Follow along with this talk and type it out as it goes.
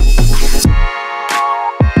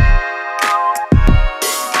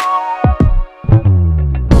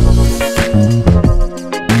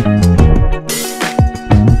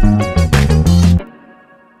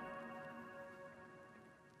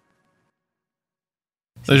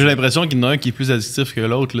J'ai l'impression qu'il y en a un qui est plus addictif que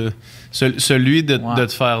l'autre. Là. Celui de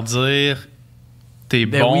te faire dire t'es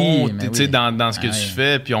bon dans ce que tu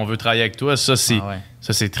fais, puis on veut travailler avec toi, ça,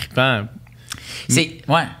 c'est trippant.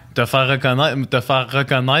 Te faire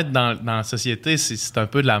reconnaître dans la société, c'est un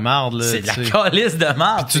peu de la marde. Là, c'est de la calice de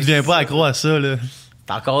marde. Tu deviens pas accro à ça. Là.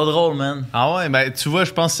 C'est encore drôle, man. Ah ouais, ben tu vois,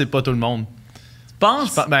 je pense que c'est pas tout le monde. Tu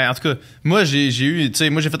penses? En tout cas, moi j'ai eu, tu sais,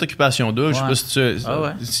 moi j'ai fait Occupation 2, je sais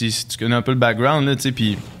pas si tu connais un peu le background, là, tu sais,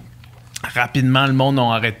 puis rapidement le monde a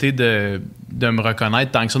arrêté de me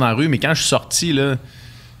reconnaître tant que ça dans la rue, mais quand je suis sorti, là,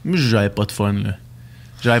 moi j'avais pas de fun, là.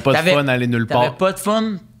 J'avais pas de fun à aller nulle part. T'avais pas de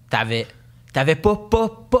fun? T'avais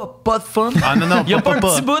pas de fun? Ah non, il y a pas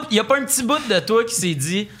un petit bout de toi qui s'est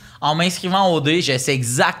dit, en m'inscrivant au dé, je sais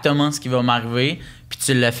exactement ce qui va m'arriver, puis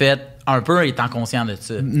tu l'as fait un peu étant conscient de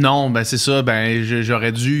ça. Non, ben c'est ça, ben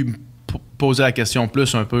j'aurais dû poser la question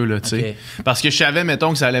plus un peu, là, tu sais. Parce que je savais,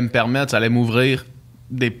 mettons, que ça allait me permettre, ça allait m'ouvrir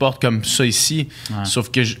des portes comme ça ici, sauf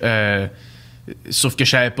que je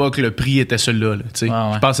savais pas que le prix était celui-là, là, tu sais.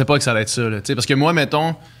 Je pensais pas que ça allait être ça, là, tu sais, parce que moi,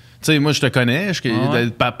 mettons, tu sais, moi, je te connais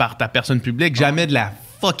par ta personne publique. Jamais de la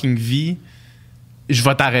fucking vie, je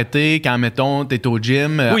vais t'arrêter quand, mettons, t'es au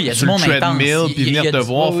gym, sur le treadmill, puis venir te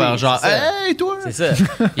voir faire genre « Hey, toi! » C'est ça.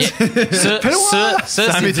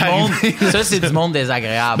 Ça, c'est du monde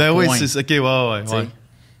désagréable. Ben oui, c'est ça. OK, ouais.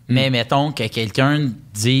 Mais mettons que quelqu'un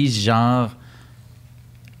dise genre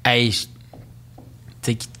 « Hey, tu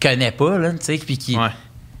sais, qui te connaît pas, là, tu sais, puis qui...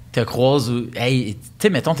 te croise ou hey, tu sais,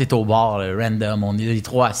 mettons t'es au bar là, random, on est là, les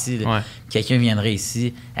trois assis là, quelqu'un viendrait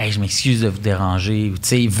ici, hey, je m'excuse de vous déranger, ou tu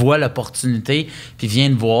sais, il voit l'opportunité puis vient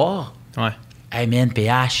te voir, hey man,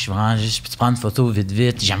 PH, vraiment juste peux-tu prendre une photo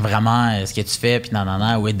vite, j'aime vraiment ce que tu fais, puis non,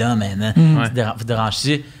 oui, man, vous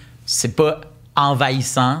dérangez, c'est pas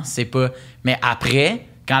envahissant, c'est pas, mais après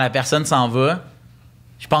quand la personne s'en va,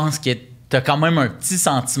 je pense que t'as quand même un petit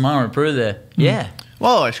sentiment un peu de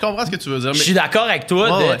Ouais, je comprends ce que tu veux dire. Je suis d'accord avec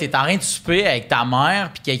toi. T'es en train de souper avec ta mère,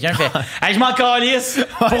 puis quelqu'un fait hey, je m'en calisse.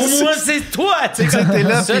 Pour moi, c'est toi. T'es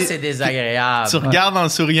là, ça, c'est désagréable. Tu regardes en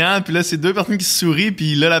souriant, puis là, c'est deux personnes qui se sourient,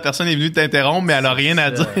 puis là, la personne est venue t'interrompre, mais elle a rien à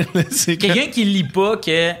dire. Quelqu'un qui lit pas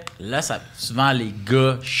que là, ça souvent les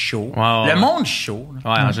gars chauds. Le monde chaud.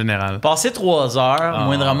 Là. En général. Passer 3 heures,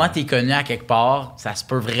 moindrement t'es connu à quelque part, ça se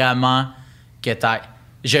peut vraiment que t'ailles.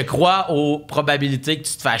 Je crois aux probabilités que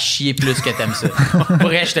tu te fasses chier plus que t'aimes ça. Pour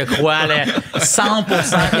vrai, je te crois, là, 100%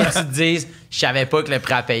 que tu te dises je savais pas que le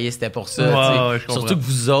prêt à payer, c'était pour ça. Surtout que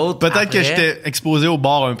vous autres... Peut-être que j'étais exposé au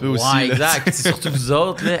bar un peu aussi. Ouais, exact. Surtout vous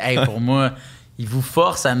autres, là, hey, pour moi, ils vous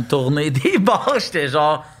forcent à me tourner des bars. J'étais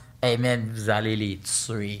genre... Hey man, vous allez les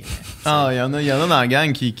tuer. Il y en a dans la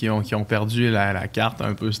gang qui ont perdu la carte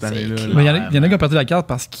un peu cette année-là. Il y en a qui ont perdu la carte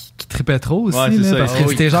parce qu'ils trippaient trop aussi. Là, parce que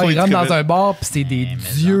c'était genre, ils rentrent dans un bar puis c'était des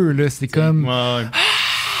dieux. Là, c'est comme...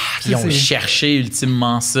 Ils ont cherché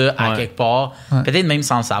ultimement ça à quelque part. Peut-être même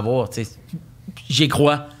sans le savoir. J'y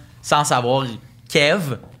crois. Sans savoir.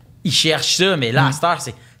 Kev, il cherche ça, mais là, à cette heure,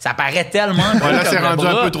 ça paraît tellement... là, c'est rendu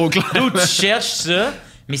un peu trop clair. D'où tu cherches ça.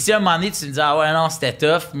 Mais si à un moment donné, tu me dis « Ah ouais, non, c'était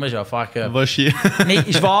tough », moi, je vais faire comme... Va chier. Mais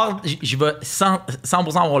je vais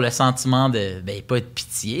 100% avoir le sentiment de... Ben, pas de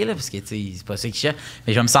pitié, là, parce que, tu sais, c'est pas ça qu'il cherche.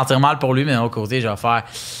 Mais je vais me sentir mal pour lui, mais d'un autre côté, je vais faire...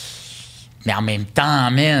 Mais en même temps,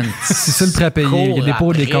 man... C'est ça le prêt à payer, il y a des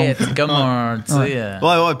pots, des comptes. C'est comme un, tu sais...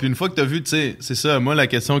 Ouais, puis une fois que t'as vu, tu sais, c'est ça. Moi, la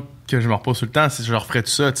question que je me repose tout le temps, c'est je referais tout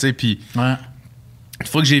ça, tu sais, puis... Une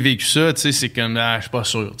fois que j'ai vécu ça, tu sais, c'est comme, je suis pas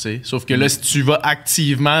sûr, tu sais. Sauf que là, si tu vas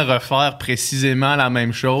activement refaire précisément la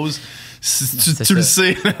même chose, tu le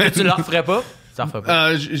sais. Tu le referais pas? Ça referais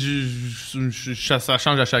pas? Ça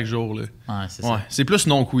change à chaque jour, là. Ouais, c'est ça. C'est plus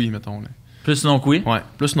non-couille, mettons, là. Plus non-couille? Ouais,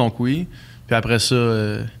 plus non-couille. Puis après ça,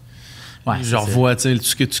 je revois, tu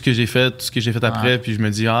sais, tout ce que j'ai fait après, puis je me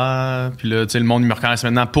dis, puis là, tu sais, le monde, il me reconnaît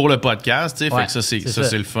maintenant pour le podcast, tu sais. Fait que ça,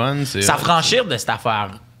 c'est le fun. S'affranchir de cette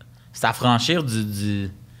affaire, s'affranchir du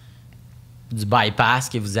bypass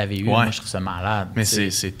que vous avez eu, moi, je trouve ça malade. Mais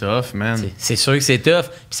c'est tough, man. C'est sûr que c'est tough.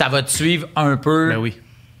 Puis ça va te suivre un peu. Ben oui.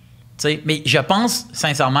 T'sais, mais je pense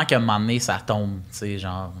sincèrement qu'à un moment donné, ça tombe.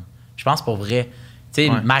 Genre, je pense pour vrai. Tu sais,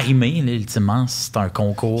 Marie-Mé, là, ultimement, c'est un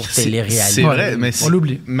concours télé-réalité. C'est vrai, mais on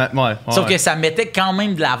l'oublie. Sauf que ça mettait quand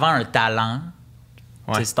même de l'avant un talent.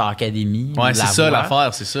 Ouais. Star Academy. Ouais, c'est ça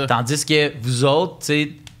l'affaire, c'est ça. Tandis que vous autres, tu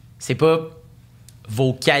sais, c'est pas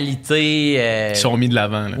vos qualités... qui sont mis de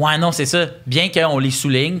l'avant. Là. Ouais, non, c'est ça. Bien qu'on les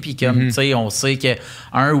souligne, puis comme, tu sais, on sait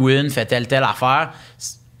qu'un ou une fait telle affaire, tu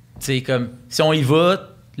sais, comme, si on y va,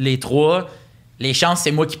 les trois, les chances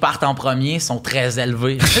c'est moi qui parte en premier sont très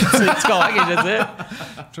élevées. tu comprends ce que je veux dire?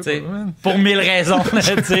 Pour 1000 raisons.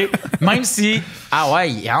 Même si,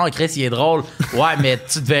 Chris, il est drôle. Ouais, mais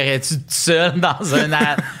tu te verrais-tu tout seul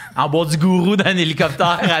en bord du gourou d'un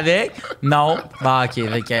hélicoptère avec? Non. Bon, OK.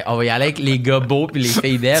 On va y aller avec les gars beaux puis les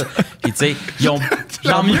filles belles. Puis, tu sais, ils ont.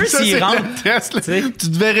 Genre mieux s'ils rentrent. Tu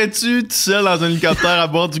te verrais-tu tout seul dans un hélicoptère à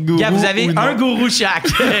bord du gourou? Vous avez un gourou chaque.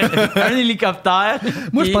 Un hélicoptère.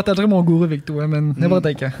 Moi, je partagerais mon gourou avec toi, man. N'importe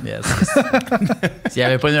quand. Yes. S'il n'y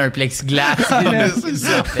avait pas eu un plexiglas. C'est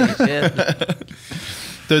ça.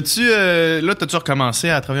 T'as-tu recommencé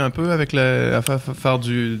à travailler un peu avec à faire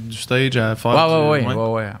du stage, à faire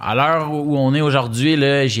Ouais. À l'heure où on est aujourd'hui,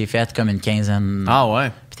 là, j'ai fait comme une quinzaine. Ah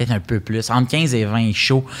ouais? Peut-être un peu plus. Entre 15 et 20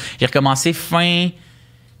 shows. J'ai recommencé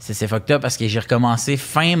c'est fucked up parce que j'ai recommencé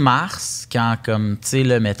fin mars, quand, comme, tu sais,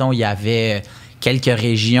 là, mettons, il y avait quelques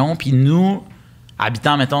régions. Puis nous,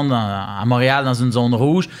 habitant, mettons, à Montréal, dans une zone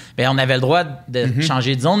rouge, bien, on avait le droit de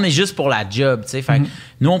changer de zone, mais juste pour la job, tu sais. Fait que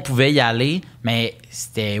nous, on pouvait y aller, mais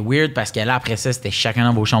c'était weird parce que là, après ça, c'était chacun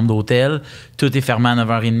dans vos chambres d'hôtel. Tout est fermé à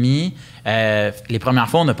 9h30. Les premières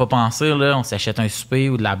fois, on n'a pas pensé, là, on s'achète un souper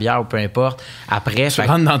ou de la bière ou peu importe. Après, tu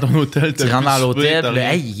rentres dans ton hôtel. Tu rentres dans l'hôtel, puis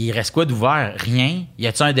là, il reste quoi d'ouvert? Rien. Y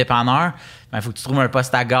a-tu un dépanneur? Il faut que tu trouves un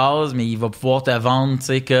poste à gaz, mais il va pouvoir te vendre, tu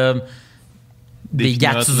sais, comme des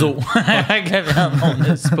gâteaux. On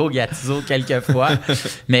a super au gâteau quelques fois.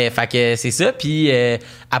 Mais fait que c'est ça. Puis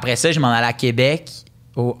après ça, je m'en allais à Québec.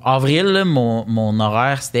 Au avril, là, mon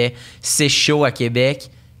horaire, c'était 6 shows à Québec,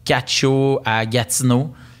 4 shows à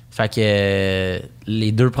Gatineau. Fait que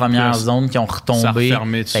les 2 premières zones qui ont retombé,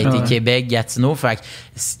 ça a été Québec, Gatineau. Fait que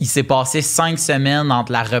il s'est passé 5 semaines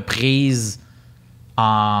entre la reprise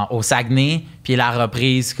au Saguenay puis la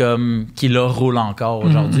reprise comme qui là roule encore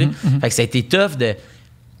aujourd'hui. Fait que ça a été tough de...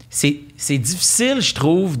 C'est difficile, je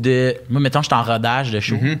trouve, de... Moi, mettons, je suis en rodage de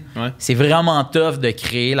show. C'est vraiment tough de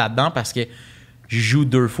créer là-dedans parce que je joue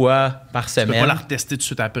 2 fois par semaine. Tu peux pas la retester tout de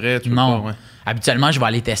suite après. Non. Habituellement, je vais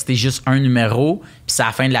aller tester juste un numéro, puis c'est à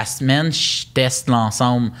la fin de la semaine, je teste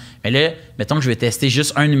l'ensemble. Mais là, mettons que je vais tester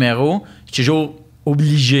juste un numéro, je suis toujours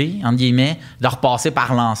obligé, entre guillemets, de repasser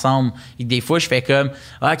par l'ensemble. Et des fois, je fais comme,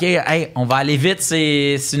 OK, hey, on va aller vite,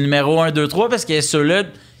 c'est numéro 1, 2, 3, parce que ceux-là,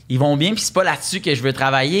 ils vont bien, puis c'est pas là-dessus que je veux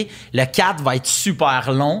travailler. Le 4 va être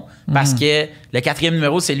super long, parce que le 4e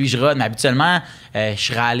numéro, c'est lui que je rode. Mais habituellement, je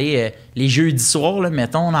serais allé les jeudis soirs, là,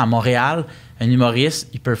 mettons, à Montréal, un humoriste,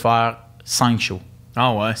 il peut faire 5 shows.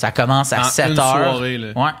 Ah ouais? Ça commence à 7 heures. Soirée, là.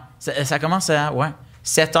 Ouais. Ça commence à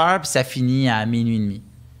 7 heures, puis ça finit à minuit et demi.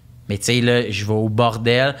 Mais tu sais, là, je vais au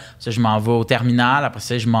bordel, ça, je m'en vais au terminal, après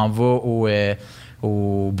ça, je m'en vais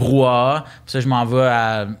au brouhaha, après ça, je m'en vais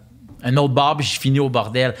à un autre bar, puis je finis au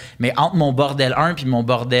bordel. Mais entre mon bordel 1 puis mon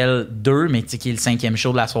bordel 2, mais tu sais, qui est le 5e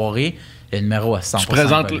show de la soirée, le numéro a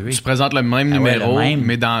 100% tu présentes le même numéro,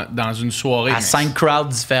 mais dans une soirée. À 5 crowds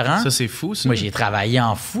différents. Ça, c'est fou, ça. Moi, j'ai travaillé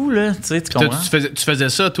en fou, là. Tu comprends? Tu faisais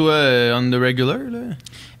ça, toi, on the regular, là?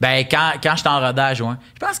 Ben, quand j'étais en rodage, ouais.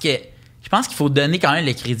 Je pense qu'il faut donner quand même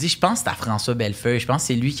le crédit. Je pense que c'était à François Bellefeuille. Je pense que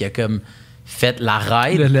c'est lui qui a comme fait la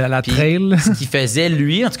ride. La trail. Ce qu'il faisait,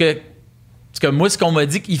 lui, en tout cas, moi, ce qu'on m'a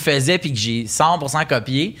dit qu'il faisait puis que j'ai 100%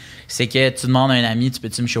 copié, c'est que tu demandes à un ami, tu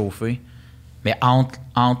peux-tu me chauffer? Mais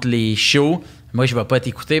entre les shows, moi, je vais pas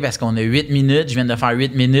t'écouter parce qu'on a 8 minutes. Je viens de faire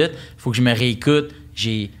 8 minutes. Il faut que je me réécoute.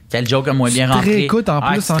 J'ai tel joke à moins bien rentré. Tu te réécoutes en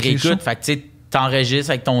plus entre les shows. Fait que tu sais,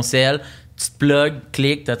 t'enregistres avec ton sel, tu te plugues,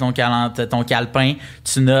 cliques, t'as ton calepin,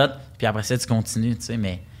 tu notes, puis après ça, tu continues, tu sais.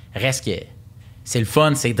 Mais reste que... C'est le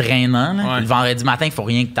fun, c'est drainant. Là. Le vendredi matin, il faut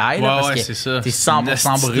rien que t'ailles parce que t'es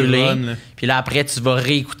 100% brûlé. Puis là, après, tu vas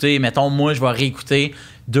réécouter. Mettons, moi, je vais réécouter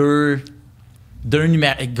deux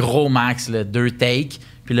numéros, gros max, là, 2 takes.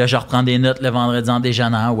 Puis là, je reprends des notes le vendredi en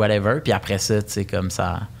déjeunant ou whatever. Puis après ça, tu sais, comme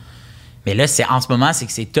ça. Mais là, en ce moment, c'est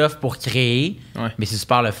que c'est tough pour créer, mais c'est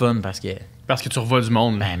super le fun parce que tu revois du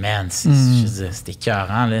monde. Ben, man, c'était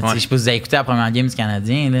écœurant. Là. Je sais pas si vous avez écouté la première game du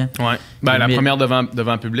Canadien. Là. Ouais. Ben, la première devant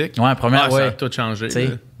le public. Ouais, la première, ça a tout changé.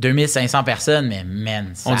 2500 personnes, mais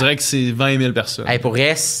man. On dirait que c'est 20 000 personnes. Hey, pour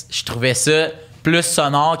vrai, je trouvais ça plus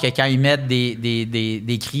sonore que quand ils mettent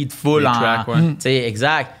des cris de foule en. Tracks,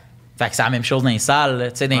 exact. Fait que c'est la même chose dans les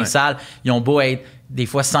salles. Dans les salles, ils ont beau être des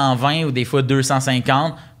fois 120 ou des fois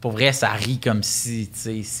 250. Pour vrai, ça rit comme si,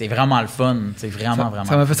 c'est vraiment le fun. Vraiment.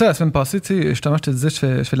 Ça m'a fait ça la semaine passée. Justement, je te disais,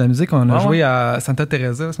 je fais de la musique. On a joué à Santa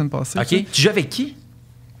Teresa la semaine passée. OK. Tu joues avec qui?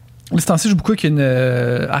 Ce temps-ci, je joue beaucoup avec une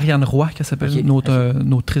Ariane Roy, qui s'appelle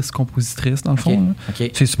une autrice-compositrice, dans le fond.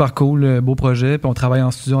 C'est super cool, beau projet. Puis on travaille en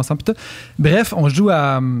studio ensemble. Bref, on joue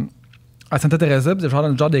à Santa Teresa, genre dans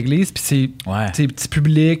le genre d'église. Puis c'est petit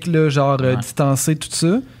public, là, genre distancé, tout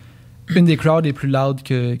ça. une des crowds les plus loud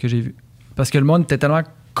que j'ai vues. Parce que le monde était tellement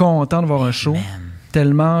content de voir un show. Man.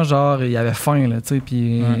 Tellement, genre, il y avait faim, là, tu sais.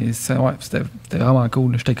 Puis, c'était vraiment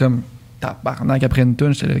cool. J'étais comme, tabarnak, après une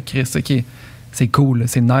tune, j'étais là, Chris, OK, c'est cool, là,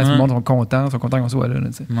 c'est nice, le monde sont contents qu'on soit là,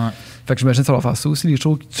 tu sais. Fait que j'imagine que ça va faire ça aussi, les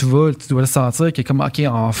shows que tu vas, tu dois le sentir, qu'il est comme, OK,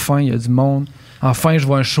 enfin, il y a du monde. Enfin, je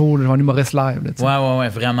vois un show, je vois un humoriste live, là, ouais,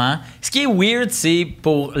 vraiment. Ce qui est weird, c'est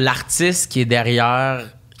pour l'artiste qui est derrière,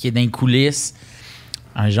 qui est dans les coulisses,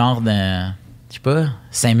 un genre de, je sais pas,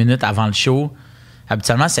 5 minutes avant le show.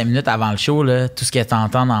 Habituellement, 5 minutes avant le show, là, tout ce que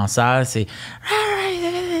t'entends dans la salle, c'est...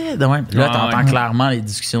 Là, t'entends clairement les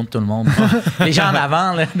discussions de tout le monde. Les gens en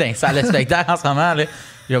avant, là, dans les salles de spectacle en ce moment, là,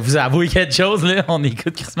 je vais vous avouer quelque chose, là, on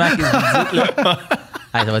écoute Christmas et vous dites, là.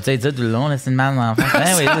 Ça va-tu être ça tout le long, là, c'est une merde d'enfant?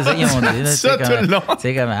 Oui, c'est ça qu'ils ont dit. Là, ça tout le long.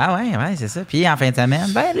 C'est comme, ouais, c'est ça. Puis en fin de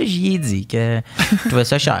semaine, là, j'y ai dit que je trouvais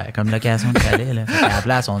ça cher comme location de chalet. Là. À la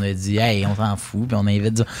place, on a dit, hey, on s'en fout, puis on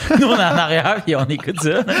invite ça. Nous, on est en arrière, puis on écoute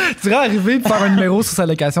ça. Tu serais arrivé de faire un numéro sur sa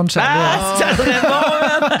location de chalet. Ça serait bon,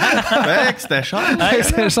 man! Mec, c'était cher.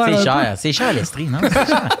 C'est cher, l'Estrie, non? C'est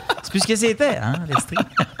cher. C'est plus ce que c'était, hein, l'Estrie.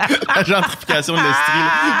 La gentrification de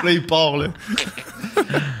l'Estrie, là, il part, là.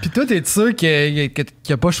 Puis toi, t'es sûr qu'il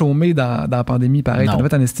a pas chômé dans la pandémie, pareil? T'en as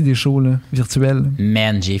fait en esti des shows là, virtuels?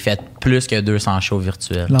 Man, j'ai fait plus que 200 shows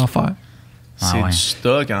virtuels. L'enfer. C'est du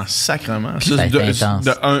stock en sacrement. Ça,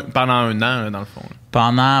 pendant un an, là, dans le fond. Là.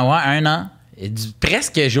 Pendant un an.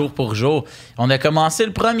 Presque jour pour jour. On a commencé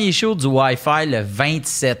le premier show du Wi-Fi le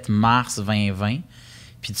 27 mars 2020.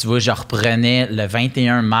 Puis tu vois, je reprenais le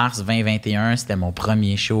 21 mars 2021. C'était mon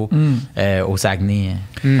premier show au Saguenay.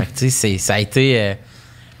 Fait que tu sais, ça a été...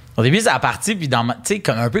 au début, ça a parti, puis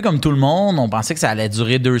un peu comme tout le monde, on pensait que ça allait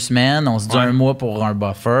durer 2 semaines. On se dit 1 mois pour un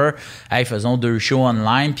buffer. Hey, faisons 2 shows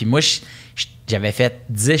online. Puis moi, j'avais fait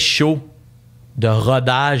 10 shows de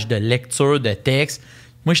rodage, de lecture, de texte.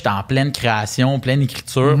 Moi, j'étais en pleine création, pleine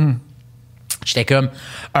écriture. J'étais comme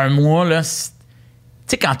 1 mois, là...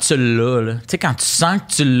 Tu sais, quand tu l'as, là, tu sais, quand tu sens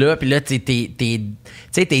que tu l'as, puis là,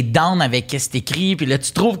 t'es down avec ce que t'écris, puis là,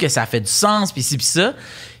 tu trouves que ça fait du sens, puis ci, puis ça.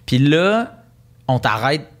 Puis là, on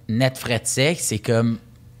t'arrête net frais de sec. C'est comme,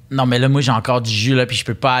 non, mais là, moi, j'ai encore du jus, là, puis je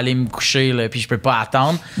peux pas aller me coucher, là, puis je peux pas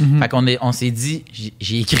attendre. Fait qu'on s'est dit,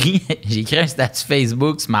 j'ai écrit un statut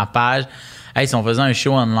Facebook sur ma page. Hey, si on faisait un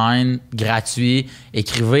show online gratuit,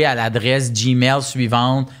 écrivez à l'adresse Gmail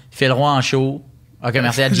suivante, Phil-Roy en show,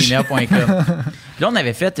 @gmail.com. Puis là, on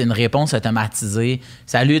avait fait une réponse automatisée.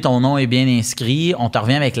 Salut, ton nom est bien inscrit. On te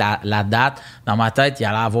revient avec la date. Dans ma tête, il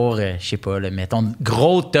allait avoir, je sais pas, là, mettons,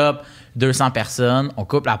 gros top, 200 personnes. On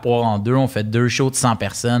coupe la poire en 2. On fait 2 shows de 100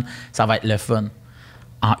 personnes. Ça va être le fun.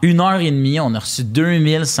 En 1h30, on a reçu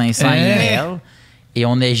 2500 emails et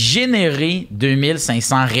on a généré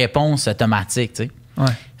 2500 réponses automatiques. Tu sais.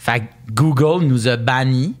 Fait que Google nous a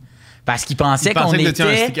bannis. Parce qu'ils pensaient qu'on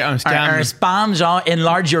était un spam, genre «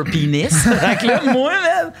 enlarge your penis ». Fait que là, moi,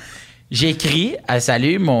 j'écris «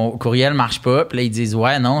 Salut, mon courriel marche pas ». Puis là, ils disent «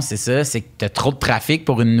 Ouais, non, c'est ça, c'est que t'as trop de trafic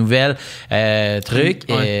pour une nouvelle truc.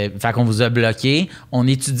 Fait qu'on vous a bloqué. On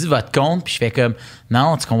étudie votre compte. » Puis je fais comme «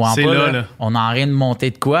 Non, tu comprends pas, là. On n'a rien de monter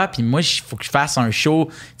de quoi. » Puis moi, il faut que je fasse un show.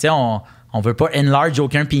 Tu sais, on veut pas « enlarge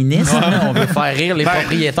aucun pénis ». On veut faire rire les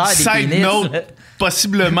propriétaires des pénis.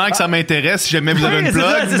 Possiblement que ça m'intéresse si jamais vous avez une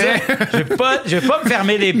blog, mais... Je vais pas me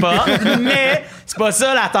fermer les portes, mais c'est pas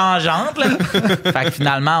ça la tangente, là. Fait que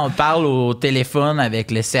finalement, on parle au téléphone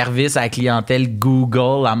avec le service à la clientèle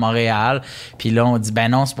Google à Montréal. Puis là, on dit, ben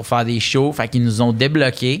non, c'est pour faire des shows. Fait qu'ils nous ont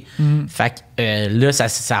débloqués. Fait que là,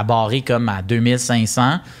 ça a barré comme à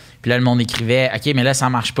 2500. Puis là, le monde écrivait, OK, mais là, ça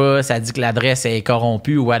marche pas. Ça dit que l'adresse est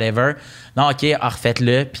corrompue ou whatever. Non, OK,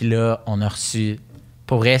 refaites-le. Puis là, on a reçu...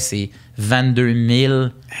 Pour vrai, c'est 22 000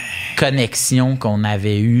 connexions qu'on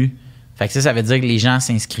avait eues. Fait que ça veut dire que les gens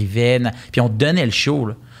s'inscrivaient. Puis on donnait le show,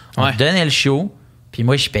 là. On donnait le show. Puis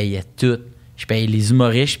moi, je payais tout. Je payais les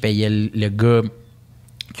humoristes, je payais le gars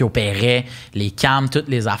qui opérait, les cams, toutes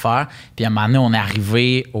les affaires. Puis à un moment donné, on est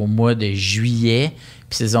arrivé au mois de juillet.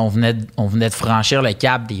 Puis on venait de franchir le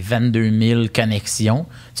cap des 22 000 connexions.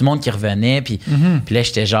 Du monde qui revenait. Puis là,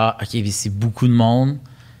 j'étais genre, OK, c'est beaucoup de monde.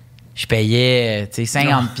 Je payais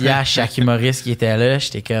 50$ chaque humoriste qui était là.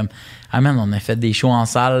 J'étais comme, ah man, on a fait des shows en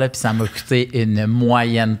salle, là, puis ça m'a coûté une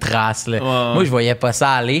moyenne trace. Là. Moi, je voyais pas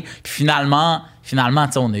ça aller. Puis finalement,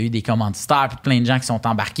 on a eu des commanditaires, puis plein de gens qui sont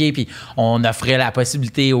embarqués, puis on offrait la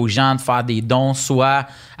possibilité aux gens de faire des dons, soit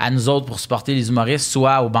à nous autres pour supporter les humoristes,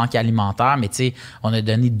 soit aux banques alimentaires. Mais tu sais, on a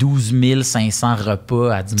donné 12 500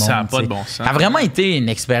 repas à du monde. Ça n'a pas de bon sens. Ça a vraiment été une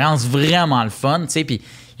expérience vraiment le fun, tu sais, puis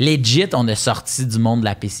legit, on a sorti du monde de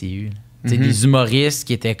la PCU. Des humoristes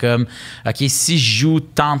qui étaient comme, OK, si je joue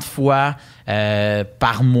tant de fois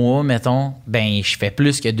par mois, mettons, ben je fais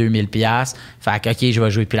plus que 2000$. Fait que, OK, je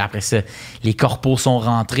vais jouer. Puis là, après ça, les corpos sont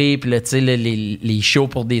rentrés. Puis là, tu sais, les shows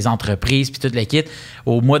pour des entreprises, puis tout le kit.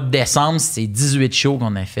 Au mois de décembre, c'est 18 shows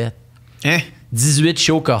qu'on a fait. 18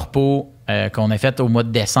 shows corpos qu'on a fait au mois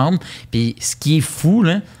de décembre. Puis ce qui est fou,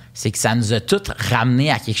 là, c'est que ça nous a tous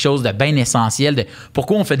ramené à quelque chose de bien essentiel. De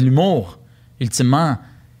pourquoi on fait de l'humour, ultimement.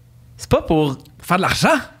 C'est pas pour faire de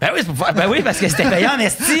l'argent? Ben oui, parce que c'était payant en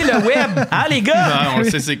esti, le web. Hein, les gars? Non, on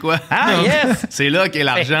sait c'est quoi. Ah, yes! C'est là qu'est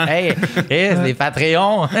l'argent. C'est des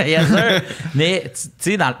Patreons, yes sir. Mais, tu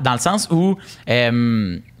sais, dans le sens où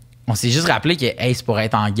on s'est juste rappelé que c'est pour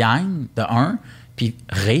être en gang, de un, puis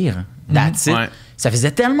rire, that's it. Ça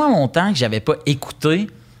faisait tellement longtemps que j'avais pas écouté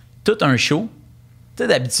tout un show. Tu sais,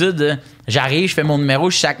 d'habitude, j'arrive, je fais mon numéro,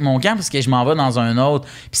 je sac mon camp parce que je m'en vais dans un autre.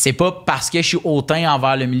 Puis c'est pas parce que je suis hautain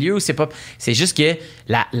envers le milieu, c'est juste que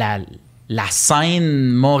la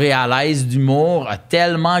scène montréalaise d'humour a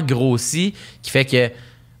tellement grossi qui fait que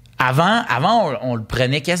avant on le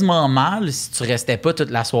prenait quasiment mal si tu restais pas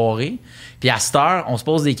toute la soirée. Puis à cette heure, on se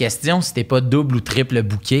pose des questions si t'es pas double ou triple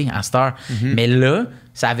booké à cette heure. Mais là,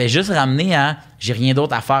 ça avait juste ramené à j'ai rien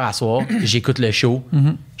d'autre à faire à soir, j'écoute le show,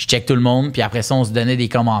 je check tout le monde, puis après ça, on se donnait des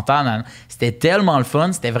commentaires. C'était tellement le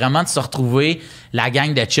fun, c'était vraiment de se retrouver la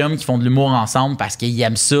gang de chums qui font de l'humour ensemble parce qu'ils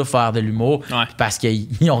aiment ça, faire de l'humour, puis parce qu'ils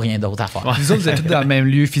n'ont rien d'autre à faire. Vous autres, vous êtes tous dans le même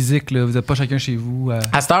lieu physique, là. Vous n'êtes pas chacun chez vous.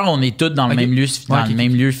 À cette heure, on est tous dans le même lieu,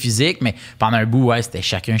 même lieu physique, mais pendant un bout, c'était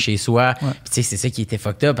chacun chez soi. Puis tu sais, c'est ça qui était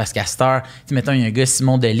fucked up parce qu'à cette heure, mettons, il y a un gars,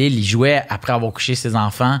 Simon Delille, il jouait après avoir couché ses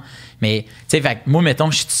enfants. Mais, tu sais, fait moi, mettons,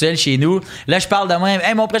 je suis tout seul chez nous. Là, je parle de moi.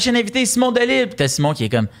 Hey, mon prochain invité, Simon Delille. Puis t'as Simon qui est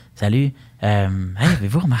comme, salut. Hey,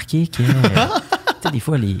 avez-vous remarqué que, tu sais, des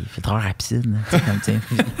fois, les filtreurs à piscine, tu sais, comme,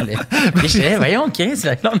 tu sais. Voyons, Chris,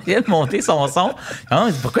 là, on vient de monter son son.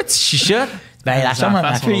 Pourquoi tu chuchotes? Ben, la chambre à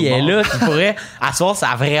ma fille est là. Puis pourrait, à soir, ça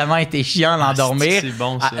a vraiment été chiant d'endormir. C'est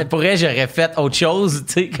bon, ça. Pourrait, j'aurais fait autre chose,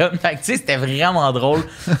 tu sais, comme, fait que, tu sais, c'était vraiment drôle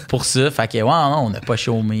pour ça. Fait que, non, on n'a pas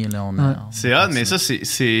chômé, là. C'est hot, mais ça,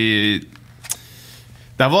 c'est.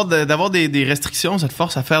 D'avoir des restrictions, ça te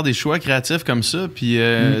force à faire des choix créatifs comme ça. Puis,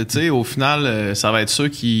 tu sais, au final, ça va être ceux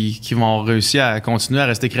qui vont réussir à continuer à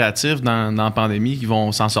rester créatifs dans la pandémie, qui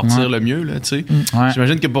vont s'en sortir le mieux, là, tu sais.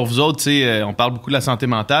 J'imagine que pour vous autres, tu sais, on parle beaucoup de la santé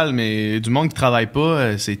mentale, mais du monde qui travaille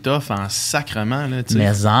pas, c'est tough en sacrement, là, tu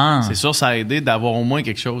sais. C'est sûr, ça a aidé d'avoir au moins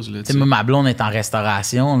quelque chose, là, tu sais. Moi, ma blonde est en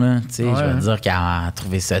restauration, là, tu sais. Je veux dire qu'elle a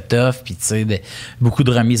trouvé ça tough, puis, tu sais, beaucoup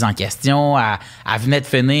de remises en question. Elle venait de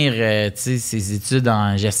finir, tu sais, ses études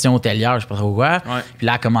en gestion hôtelière, je sais pas trop quoi. Puis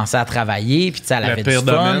là, elle a commencé à travailler, puis tu sais, elle avait du fun.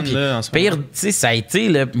 Domaine, là, en ce pire, tu sais, ça a été,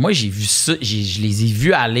 là, moi, j'ai vu ça, je les ai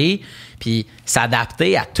vus aller, puis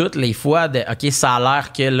s'adapter à toutes les fois de, OK, ça a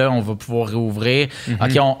l'air que là, on va pouvoir réouvrir.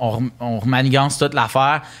 OK, on remanigance toute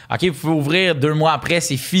l'affaire. OK, vous pouvez ouvrir 2 mois après,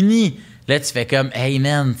 c'est fini. Là, tu fais comme, hey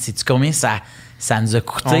man, sais-tu combien ça nous a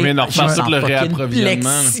coûté? On vient de refaire tout le réapprovisionnement.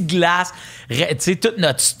 Plexiglas, tu sais, tout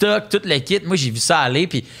notre stock, tout le kit. Moi, j'ai vu ça aller,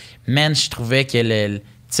 puis man, je trouvais que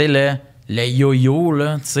le yo-yo,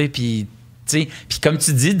 là, tu sais, puis comme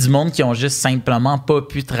tu dis, du monde qui ont juste simplement pas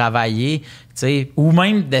pu travailler, tu sais, ou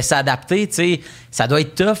même de s'adapter, tu sais, ça doit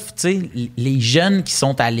être tough, tu sais, les jeunes qui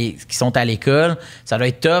sont à l'école, ça doit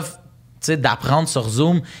être tough, tu sais, d'apprendre sur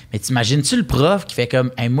Zoom, mais t'imagines-tu le prof qui fait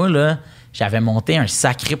comme, hey, moi, là, j'avais monté un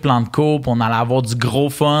sacré plan de cours, puis on allait avoir du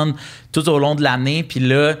gros fun tout au long de l'année, puis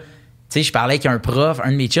là, tu sais, je parlais avec un prof,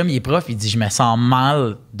 un de mes chums, il est prof, il dit, je me sens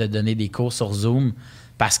mal de donner des cours sur Zoom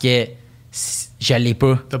parce que je l'ai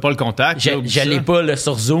pas. T'as pas le contact? Je l'ai pas, là,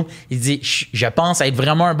 sur Zoom. Il dit, je pense être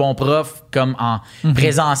vraiment un bon prof comme en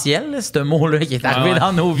présentiel, là, ce mot-là qui est arrivé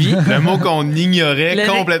dans nos vies. Le mot qu'on ignorait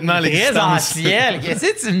complètement l'existence. Présentiel? Qu'est-ce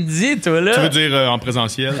que tu me dis, toi, là? Tu veux dire en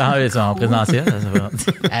présentiel? Ah oui, en présentiel.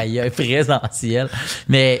 Aïe, présentiel.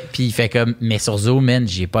 Mais, puis il fait comme, mais sur Zoom, man,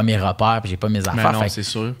 j'ai pas mes repères puis j'ai pas mes affaires. Mais non, c'est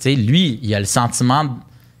sûr. Tu sais, lui, il a le sentiment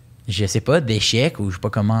je sais pas, d'échec ou je sais pas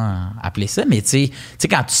comment appeler ça, mais tu sais,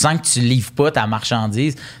 quand tu sens que tu livres pas ta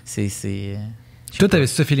marchandise, c'est toi, t'avais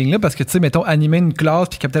ce feeling-là parce que, tu sais, mettons, animer une classe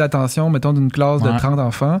puis capter l'attention, mettons, d'une classe de 30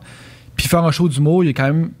 enfants, puis faire un show d'humour, il y a quand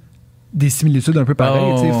même des similitudes un peu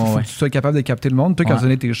pareilles. Il faut que tu sois capable de capter le monde. Toi, quand tu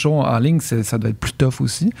donnais tes shows en ligne, ça doit être plus tough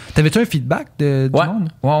aussi. T'avais-tu un feedback du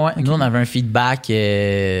monde? Ouais. Okay. Nous, on avait un feedback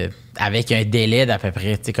avec un délai d'à peu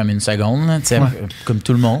près comme 1 seconde, là, comme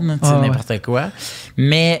tout le monde, n'importe quoi.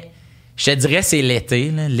 Mais je te dirais, c'est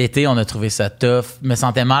l'été. Là. L'été, on a trouvé ça tough. Je me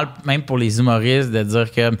sentais mal, même pour les humoristes, de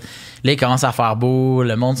dire que là, il commence à faire beau,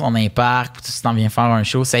 le monde sont dans les parcs, puis tu t'en viens faire un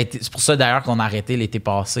show. C'est pour ça, d'ailleurs, qu'on a arrêté l'été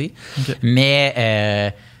passé. Okay.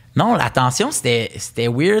 Mais Non, l'attention, c'était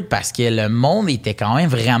weird parce que le monde était quand même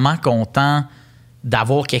vraiment content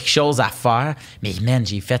d'avoir quelque chose à faire. Mais man,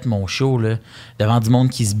 j'ai fait mon show là, devant du monde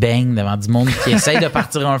qui se baigne, devant du monde qui essaye de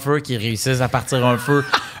partir un feu, qui réussissent à partir un feu.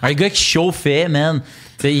 Un gars qui chauffait, man.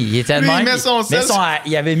 T'sais, il était de même.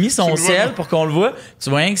 Il avait mis son sel pour qu'on le voit.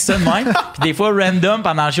 Tu vois rien que ça de même. Puis des fois, random,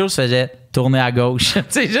 pendant le show, je faisais tourner à gauche. Tu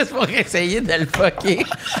sais, juste pour essayer de le fucker.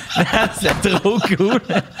 C'était trop cool.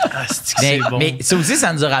 C'est bon. Mais ça aussi,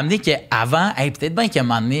 ça nous a ramené qu'avant, peut-être bien qu'à un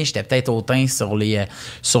moment donné, j'étais peut-être hautain sur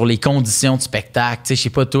les conditions du spectacle. Tu sais, je sais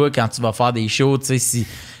pas toi, quand tu vas faire des shows, tu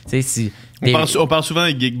sais, si on parle souvent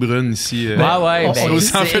avec Geek Brun ici. On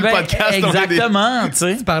fait le podcast. Exactement, tu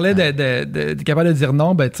sais. Tu parlais de capable de dire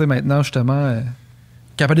non, tu sais, maintenant, justement,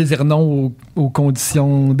 capable de dire non aux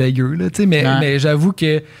conditions dégueu, là, tu sais, mais j'avoue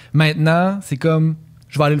que maintenant, c'est comme,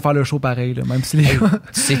 je vais aller le faire le show pareil, là, même si les gars...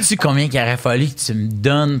 Sais-tu combien qu'il aurait fallu que tu me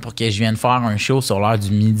donnes pour que je vienne faire un show sur l'heure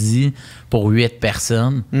du midi pour 8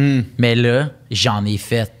 personnes? Mais là, j'en ai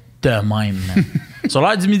fait de même. Sur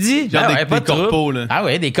l'heure du midi, des corpos, là. Ah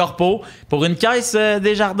ouais, des corpos. Pour une caisse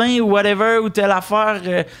des jardins ou whatever, ou telle affaire,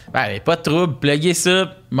 pas de trouble, plugger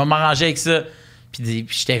ça, m'arranger avec ça. Puis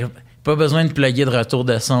j'étais pas besoin de plugger de retour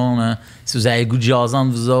de son. Là. Si vous avez le goût de jaser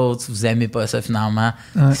entre vous autres, si vous aimez pas ça finalement,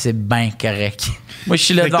 c'est bien correct. Moi, je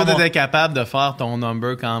suis là devant. Toi, t'étais capable de faire ton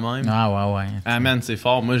number quand même. Ah ouais. Ah man, c'est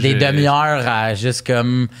fort. Moi, des demi-heures à juste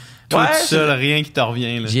comme... Tout seul, rien qui te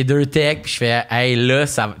revient. Là. J'ai 2 techs, puis je fais, hey, là,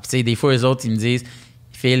 ça va. Tu sais, des fois, eux autres, ils me disent,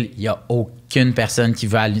 Phil, il n'y a aucune personne qui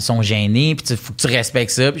veut aller, ils sont gênés, puis il faut que tu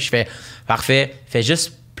respectes ça. Puis je fais, parfait, fais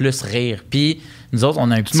juste plus rire. Puis nous autres, on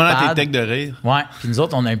a un petit pad. Tu demandes à tes techs de rire. Ouais, puis nous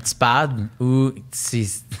autres, on a un petit pad où c'est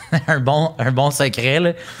un bon secret,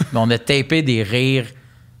 là. Mais on a tapé des rires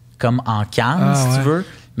comme en canne, si tu veux,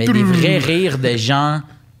 mais des vrais rires de gens,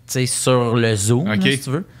 tu sais, sur le Zoom, là, si tu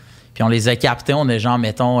veux. Puis on les a captés, on a genre,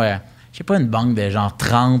 mettons, je sais pas, une banque de genre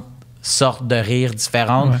 30 sortes de rires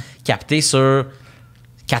différentes, captées sur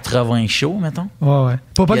 80 shows, mettons. Ouais.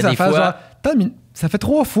 Pas que ça fasse genre... Ça fait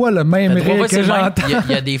 3 fois le même rire que j'entends.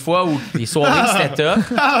 Il y a des fois où des soirées c'était tough.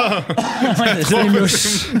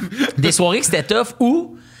 Des soirées que c'était tough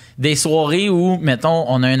ou des soirées où, mettons,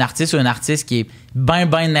 on a un artiste ou une artiste qui est bien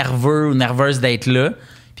nerveux ou nerveuse d'être là.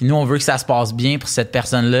 Puis nous, on veut que ça se passe bien pour cette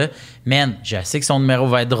personne-là. Man, je sais que son numéro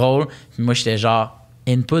va être drôle. Puis moi, j'étais genre,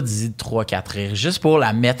 input, dis 3-4 rires. Juste pour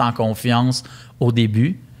la mettre en confiance au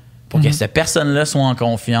début. Pour que cette personne-là soit en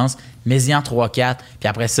confiance. Mets-y en 3-4. Puis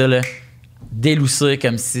après ça, là, délousser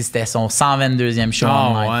comme si c'était son 122e show.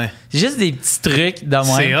 C'est juste des petits trucs de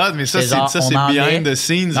moi. C'est hot, mais ça, c'est behind the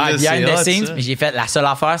scenes. Behind the scenes. Mais j'ai fait, la seule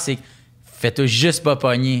affaire, c'est fais-toi juste pas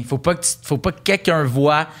pogner. Faut pas que quelqu'un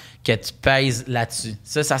voit que tu pèses là-dessus.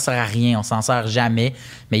 Ça sert à rien. On s'en sert jamais.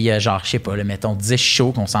 Mais il y a genre, je sais pas, là, mettons 10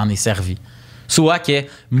 shows qu'on s'en est servi. Soit que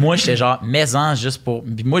moi, j'étais genre, mets-en juste pour...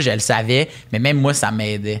 Puis moi, je le savais, mais même moi, ça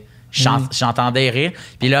m'aidait. J'entendais rire.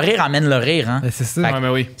 Puis le rire amène le rire. Hein? C'est ça.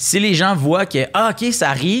 Si les gens voient que, OK,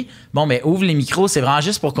 ça rit, bon, ben ouvre les micros, c'est vraiment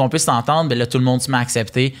juste pour qu'on puisse t'entendre. Ben là, tout le monde se met à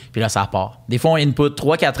accepter. Puis là, ça part. Des fois, on input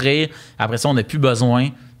 3-4 rires. Après ça, on n'a plus besoin.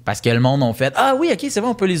 Parce que le monde a fait, ah oui, OK, c'est bon,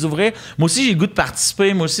 on peut les ouvrir. Moi aussi, j'ai le goût de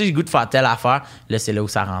participer. Moi aussi, j'ai le goût de faire telle affaire. Là, c'est là où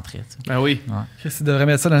ça rentrait. T'sais. Ben oui. Chris, il devrait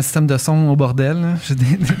mettre ça dans le système de son au bordel. Là.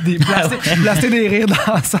 J'ai placer des rires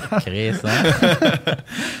dans ça. Chris, hein?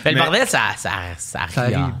 Mais le bordel, ça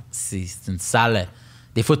arrive. C'est une salle,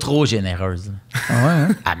 des fois, trop généreuse. Ah ouais, hein?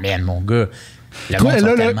 Amen, mon gars. Le monde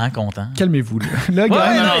sont tellement content. Calmez-vous, là.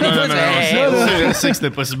 Je sais que c'était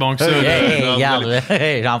pas si bon que ça. Regarde,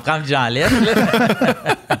 j'en prends et j'en laisse.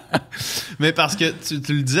 Mais parce que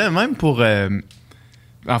tu le disais, même pour...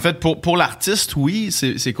 en fait, pour l'artiste, oui,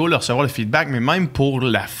 c'est cool de recevoir le feedback, mais même pour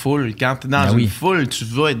la foule. Quand tu es dans une foule, tu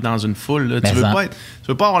veux être dans une foule. Là. Tu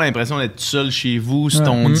veux pas avoir l'impression d'être tout seul chez vous, sur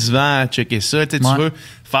ton divan, à checker ça. Tu veux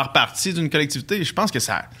faire partie d'une collectivité. Je pense que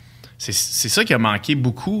ça... C'est ça qui a manqué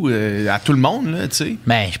beaucoup à tout le monde, là, tu sais.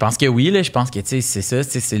 Ben, je pense que oui, là. Je pense que, tu sais, c'est ça.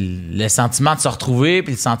 C'est le sentiment de se retrouver,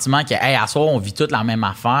 puis le sentiment que, hey, à soir, on vit toute la même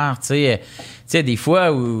affaire, tu sais. Tu sais, des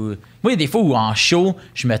fois où... Moi, il y a des fois où en show,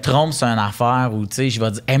 je me trompe sur une affaire où, tu sais, je vais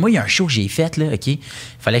dire, hey, moi, il y a un show que j'ai fait, là, OK? Il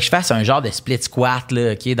fallait que je fasse un genre de split squat,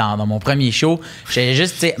 là, OK, dans mon premier show. J'allais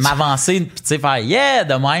juste, tu sais, m'avancer, puis, tu sais, faire yeah,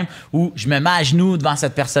 de même, où je me mets à genoux devant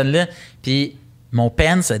cette personne-là, puis mon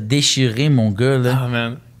pen s'est déchiré, mon gars, là. Oh,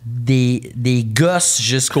 man. Des gosses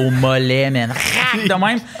jusqu'au mollet, man. Rac, de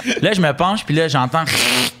même. Là, je me penche, puis là, j'entends.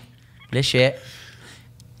 Là, je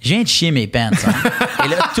viens de chier mes pants. Hein. Et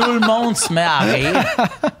là, tout le monde se met à rire.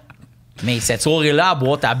 Mais cette soirée-là, à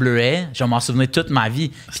boîte à bleuet, je vais m'en souvenir toute ma vie.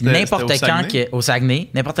 Puis n'importe quand, au Saguenay,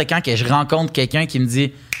 n'importe quand que je rencontre quelqu'un qui me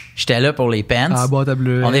dit J'étais là pour les pants. Ah, boîte à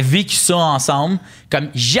bleuets. On a vécu ça ensemble. Comme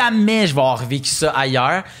jamais je vais avoir vécu ça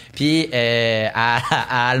ailleurs. Puis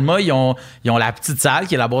à Alma, ils ont la petite salle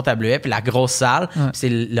qui est la boîte à bleuets, puis la grosse salle. Ouais. C'est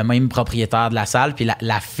le même propriétaire de la salle. Puis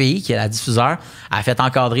la fille, qui est la diffuseur, elle a fait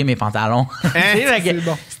encadrer mes pantalons. C'est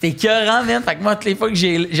bon. C'était écœurant, man. Fait que moi, toutes les fois que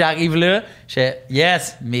j'arrive là, je fais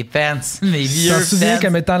yes, mes pants, mes vieux pants. Je me souviens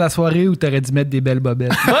comme étant la soirée où t'aurais dû mettre des belles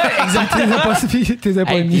bobettes. Ouais, exactement. T'es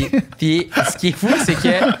pas mis. Puis ce qui est fou, c'est que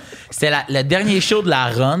c'était le dernier show de la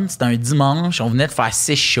run. C'était un dimanche. On venait de faire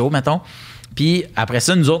 6 shows, mettons. Puis après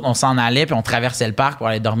ça, nous autres, on s'en allait puis on traversait le parc pour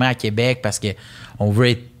aller dormir à Québec parce qu'on veut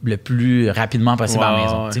être le plus rapidement possible à la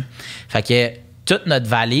maison. Ouais. Fait que toute notre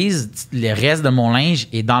valise, le reste de mon linge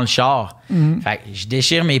est dans le char. Fait que je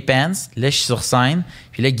déchire mes pants. Là, je suis sur scène.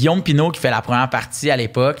 Puis là, Guillaume Pinault, qui fait la première partie à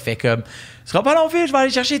l'époque, fait comme « Ce sera pas long, fille, je vais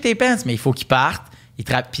aller chercher tes pants. » Mais il faut qu'il parte.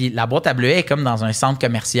 Puis la boîte à bleuets est comme dans un centre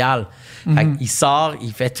commercial. Fait qu'il sort,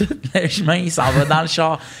 il fait tout le chemin, il s'en va dans le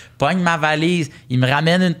char, pogne ma valise, il me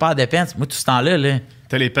ramène une paire de pants. Moi, tout ce temps-là,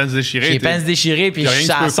 t'as les pants déchirés. J'ai les pants déchirés, puis je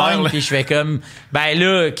suis à la scène, puis je fais comme, ben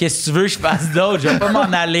là, qu'est-ce que tu veux, je fasse d'autre, je vais pas m'en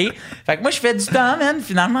aller. Fait que moi, je fais du temps, man.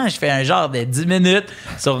 Finalement, je fais un genre de 10 minutes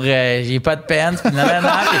sur j'ai pas de pants. Puis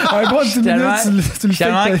un bon 10 minutes, tu le fais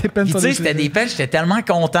avec tes pants. Tu sais, c'était des pants, j'étais tellement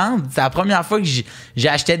contente. C'est la première fois que j'ai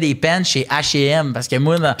acheté des pants chez H&M, parce que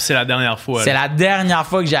moi... c'est la dernière fois. C'est la dernière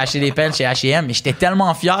fois que j'ai acheté des pants chez H&M, et j'étais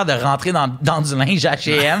tellement fier de rentrer dans du linge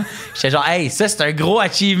H&M. J'étais genre, hey, ça, c'est un gros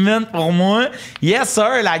achievement pour moi. Yes, sir,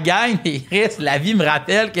 la gang. Et la vie me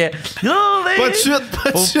rappelle que... Pas de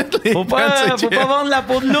suite, Faut pas vendre la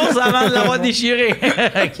peau de l'ours avant de l'avoir déchiré.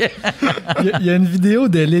 Il y a une vidéo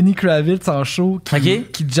de Lenny Kravitz en show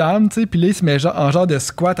qui jamme, tu sais, puis là, il se met en genre de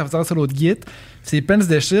squat en faisant ça l'autre git. Ses pants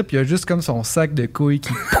déchirent, puis il y a juste comme son sac de couilles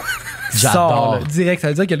qui sort là, direct. Ça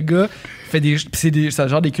veut dire que le gars fait c'est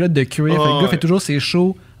genre des culottes de cuir. Fait que le gars fait toujours ses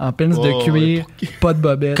shows en pants de cuir, pas de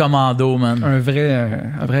bobette. Commando, man. Un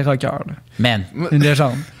vrai rocker, là. Man. Une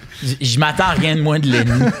légende. Je m'attends à rien de moins de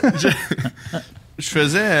Lenny. Je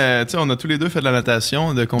faisais, tu sais, on a tous les deux fait de la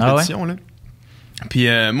natation, de compétition, là. Puis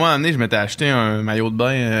moi, à un moment donné, je m'étais acheté un maillot de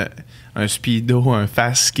bain, un Speedo, un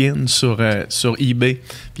Fast Skin sur eBay.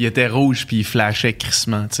 Puis il était rouge, puis il flashait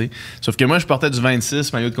crissement, tu sais. Sauf que moi, je portais du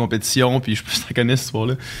 26, maillot de compétition, puis je connais cette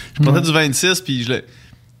histoire-là. Je portais du 26, puis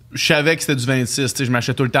je savais que c'était du 26, tu sais. Je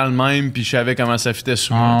m'achetais tout le temps le même, puis je savais comment ça fitait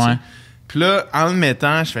sur moi, tu sais. Puis là, en le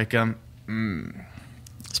mettant, je fais comme...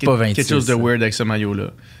 c'est pas 26. Quelque chose de weird avec ce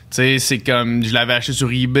maillot-là. Tu sais, c'est comme, je l'avais acheté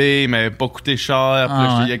sur eBay, mais pas coûté cher.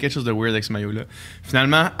 Il y a quelque chose de weird avec ce maillot-là.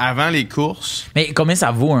 Finalement, avant les courses... Mais combien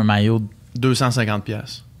ça vaut un maillot?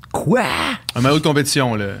 250$. Quoi? Un maillot de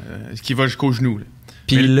compétition, là, qui va jusqu'au genou. Là.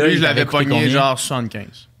 Puis là, lui, je l'avais pogné genre 75$.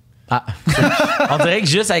 Ah. On dirait que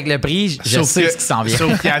juste avec le prix, je sais ce qui s'en vient.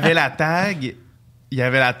 Sauf qu'il y avait la tag... Il y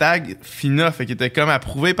avait la tag FINA, fait qu'il était comme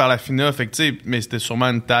approuvé par la FINA, fait que tu sais, mais c'était sûrement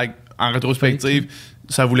une tag en rétrospective.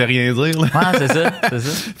 Ça voulait rien dire, là. Ah, c'est ça.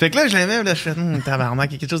 Fait que là, je l'aimais, là, je fais, tabarnak,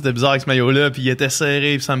 il y a quelque chose de bizarre avec ce maillot-là, puis il était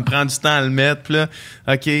serré, puis ça me prend du temps à le mettre, puis là,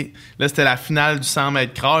 OK, là, c'était la finale du 100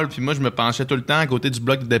 mètres crawl, puis moi, je me penchais tout le temps à côté du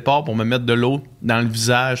bloc de départ pour me mettre de l'eau dans le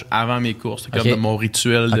visage avant mes courses. C'est comme mon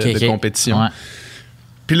rituel de compétition. Ouais.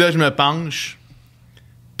 Puis là, je me penche,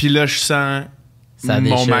 puis là, je sens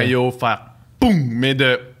mon maillot faire boum, mais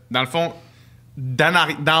dans le fond,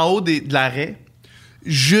 d'en haut de l'arrêt,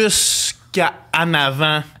 jusqu'à en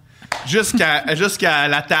avant, jusqu'à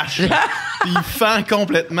la tâche. Puis il fend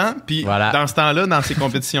complètement. Puis dans ce temps-là, dans ces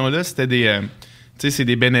compétitions-là, c'était des... tu sais, c'est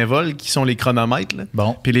des bénévoles qui sont les chronomètres. Là.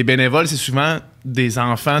 Bon. Puis les bénévoles, c'est souvent des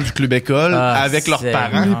enfants du club école avec leurs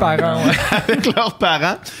parents. Les parents, ouais. Avec leurs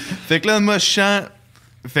parents. Fait que là, moi, je chante...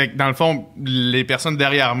 Fait que dans le fond, les personnes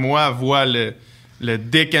derrière moi voient le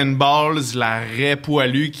dick and balls, la raie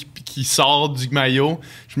poilue qui sort du maillot.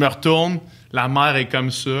 Je me retourne... La mère est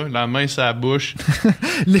comme ça, la main sur la bouche.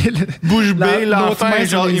 Bouche bée, l'enfant,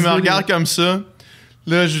 genre, il me regarde comme ça.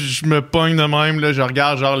 Là, je me pogne de même, là, je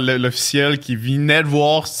regarde genre l'officiel qui venait de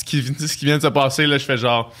voir ce qui vient de se passer. Là, je fais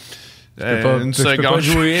genre... une seconde,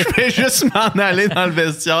 jouer. Je vais juste m'en aller dans le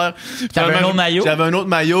vestiaire. T'avais un autre maillot? J'avais un autre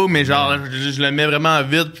maillot, mais genre, je le mets vraiment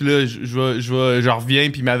vite, puis là, je reviens,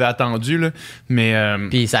 puis il m'avait attendu, là. Mais...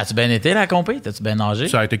 Puis ça a-tu bien été, la compé? T'as-tu bien nagé?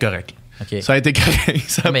 Ça a été correct. Okay. Ça a été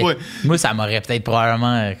correct. Mais moi, ça m'aurait peut-être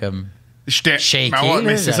probablement comme... J'étais shaké.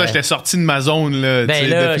 Mais c'est ça, j'étais sorti de ma zone, là,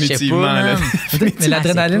 définitivement. Pas, mais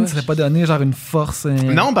l'adrénaline, ça serait pas donné genre une force.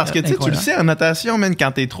 Non, parce que tu le sais, en natation, man,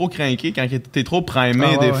 quand t'es trop craqué, quand t'es trop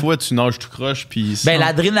primé, des fois, tu nages tout croche. Puis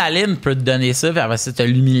l'adrénaline peut te donner ça, puis après ça, t'as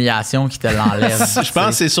l'humiliation qui te l'enlève. Je pense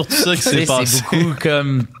que c'est surtout ça qui s'est passé. C'est beaucoup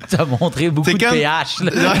comme. T'as montré beaucoup de pH.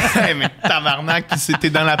 Mais tabarnak,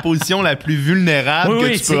 t'es dans la position la plus vulnérable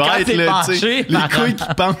que tu peux être. Là, penché, les couilles qui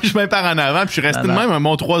penchent même par en avant, puis je suis resté de même un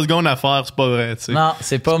bon 3 secondes à faire. C'est pas vrai, tu sais. Non,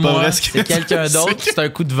 c'est pas moi. C'est quelqu'un d'autre, c'est un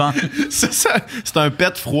coup de vent. C'est ça. C'est un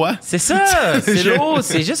pet froid. C'est ça. C'est l'eau.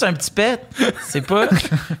 C'est juste un petit pet. C'est pas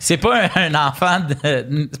un enfant.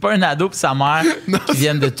 C'est pas un ado pis sa mère qui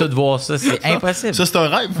viennent de tout voir ça. C'est impossible. Ça, c'est un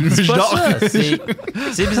rêve. C'est pas ça.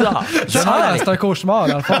 C'est bizarre. C'est un cauchemar,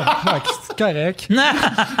 dans le fond. C'est correct. Tu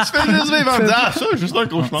fais juste vivre en me dire, ça, juste un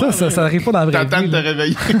cauchemar. Ça arrive pas dans la vraie vie. T'attends de te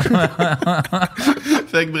réveiller.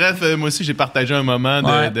 Fait que bref, moi aussi, j'ai partagé un moment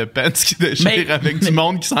de pants qui déchirent avec du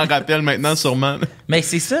monde qui s'en rappelle maintenant, sûrement. Mais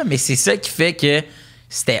c'est ça qui fait que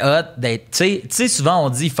c'était hot d'être. Tu sais, souvent on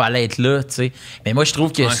dit qu'il fallait être là, tu sais. Mais moi, je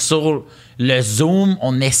trouve que sur le Zoom,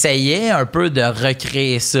 on essayait un peu de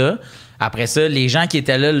recréer ça. Après ça, les gens qui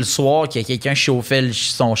étaient là le soir, que quelqu'un chauffait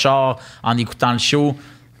son char en écoutant le show,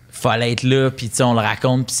 fallait être là, puis on le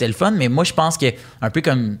raconte, puis c'est le fun. Mais moi, je pense que, un peu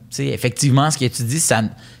comme, tu sais, effectivement, ce que tu dis,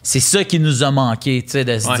 c'est ça qui nous a manqué, tu sais,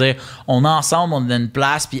 de se dire, on est ensemble, on a une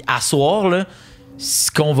place, puis à soir, là,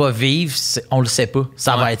 ce qu'on va vivre, on le sait pas.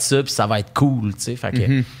 Ça va être ça, puis ça va être cool, tu sais. Fait que,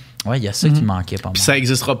 il y a ça qui manquait pas mal. Puis ça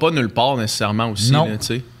n'existera pas nulle part, nécessairement, aussi, tu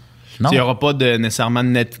sais. Il n'y aura pas nécessairement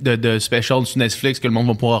de special sur Netflix que le monde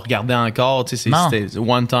va pouvoir regarder encore, tu sais, c'était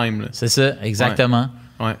one time, là. C'est ça, exactement.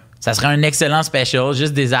 Ouais. Ça serait un excellent special,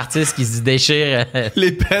 juste des artistes qui se déchirent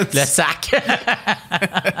les pants. Le sac.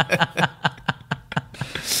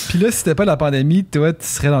 Puis là, si c'était pas la pandémie, toi, tu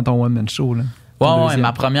serais dans ton one-man show, là. Ouais,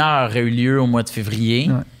 ma première aurait eu lieu au mois de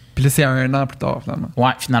février. Ouais. Puis là, c'est 1 an plus tard, finalement.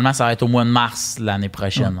 Ouais, finalement, ça va être au mois de mars l'année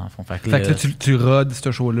prochaine. Fait que là, tu rodes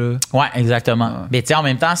ce show-là. Ouais, exactement. Mais tu sais, en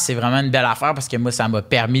même temps, c'est vraiment une belle affaire parce que moi, ça m'a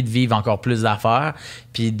permis de vivre encore plus d'affaires.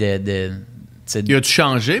 Puis Y a-tu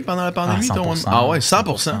changé pendant la pandémie? 100%, Ah ouais,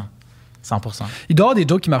 100%. 100%. Il doit y avoir des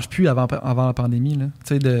jokes qui marchent plus avant la pandémie, là.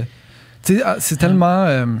 Tu sais, c'est tellement...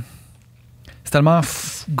 c'est tellement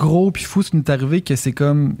gros puis fou ce qui nous est arrivé que c'est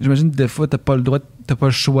comme... J'imagine que des fois, t'as pas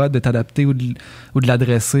le choix de t'adapter ou de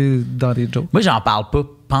l'adresser dans des jokes. Moi, j'en parle pas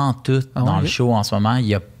pantoute dans le show en ce moment. Il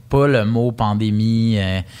y a pas le mot pandémie,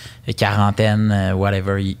 quarantaine,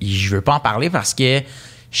 whatever. Je veux pas en parler parce que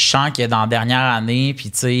je sens que dans la dernière année, puis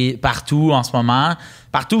tu sais, partout en ce moment,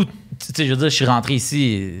 tu sais, je veux dire, je suis rentré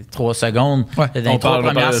ici 3 secondes. Ouais, dans les 3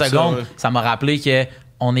 premières secondes, ça m'a rappelé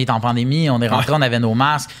qu'on est en pandémie, on est rentré, on avait nos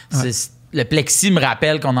masques. Ouais. Le plexi me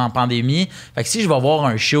rappelle qu'on est en pandémie. Fait que si je vais voir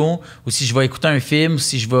un show ou si je vais écouter un film ou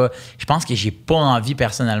si je pense que j'ai pas envie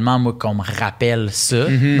personnellement, moi, qu'on me rappelle ça.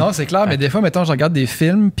 Mm-hmm. Non, c'est clair, mais des fois, mettons, je regarde des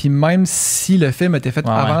films, puis même si le film a été fait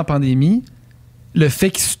avant la pandémie, le fait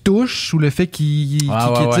qu'il se touche ou le fait qu'il y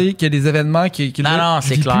a des événements qui non,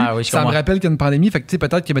 c'est clair, oui, ça me rappelle qu'il y a une pandémie. Fait que tu sais,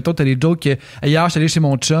 peut-être que mettons t'as les jokes que hier je suis allé chez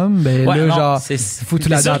mon chum, ben là genre faut que tu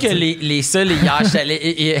l'adaptes. C'est sûr que les seuls hier je suis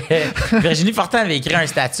allé Virginie Fortin avait écrit un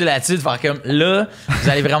statut là-dessus de faire comme là, vous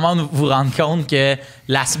allez vraiment vous rendre compte que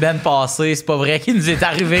la semaine passée, c'est pas vrai qu'il nous est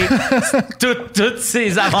arrivé toutes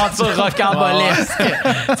ces aventures rocambolesques.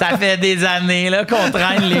 Ça fait des années là qu'on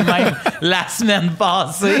traîne les mêmes la semaine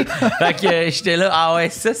passée. Fait que j'étais là, ah ouais,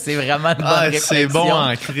 ça c'est vraiment une bonne réflexion. C'est bon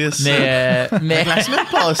en crise. Mais la semaine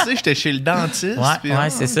passée, j'étais chez le dentiste. Ouais,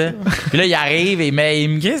 c'est ça. Puis là, il arrive et il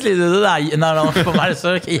me crisse les deux dans... Non, je suis pas mal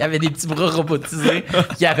sûr qu'il y avait des petits bras robotisés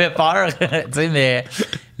qui avaient peur. Tu sais,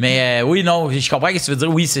 mais oui, non, je comprends ce que tu veux dire.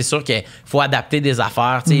 Oui, c'est sûr qu'il faut adapter des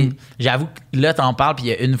affaires. Tu sais, j'avoue que là, t'en parles, puis il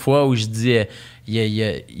y a une fois où je dis... Il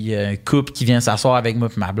y a un couple qui vient s'asseoir avec moi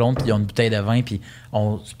et ma blonde, puis ils ont une bouteille de vin, puis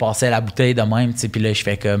on se passait la bouteille de même, tu sais, puis là, je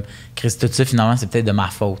fais comme, Chris, tout ça, finalement, c'est peut-être de ma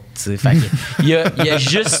faute, tu sais. Fait que, il y a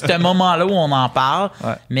juste ce moment-là où on en parle,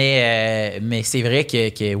 mais c'est vrai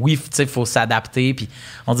que oui, tu sais, il faut s'adapter, puis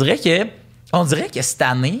on dirait que cette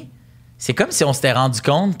année, c'est comme si on s'était rendu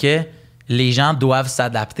compte que les gens doivent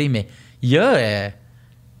s'adapter, mais il y a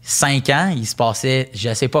 5 ans, il se passait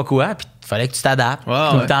je sais pas quoi, puis il fallait que tu t'adaptes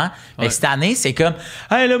tout le temps. Mais cette année, c'est comme,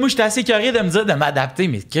 hey, là, moi, j'étais assez curieux de me dire de m'adapter.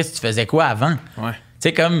 Mais Chris, tu faisais quoi avant? Ouais. Tu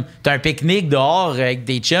sais, comme, t'as un pique-nique dehors avec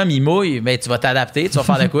des chums, ils mouillent, ben, tu vas t'adapter, tu vas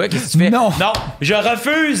faire de quoi? Qu'est-ce que tu fais? Non, je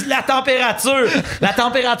refuse la température. La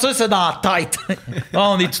température, c'est dans la tête.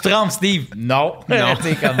 Oh, on est tout trempe, Steve. Non.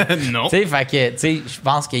 T'sais, comme, non. Tu sais, fait que, tu sais, je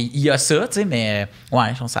pense qu'il y a ça, tu sais, mais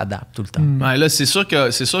ouais, on s'adapte tout le temps. Ouais, là, c'est sûr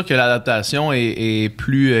que l'adaptation est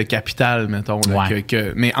plus capitale, mettons. Là,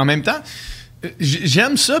 mais en même temps,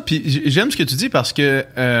 J'aime ça, puis j'aime ce que tu dis parce qu'il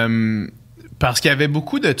y avait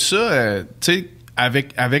beaucoup de ça, tu sais,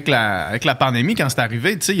 avec la pandémie, quand c'est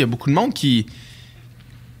arrivé, tu sais, il y a beaucoup de monde qui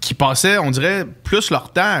passaient, on dirait, plus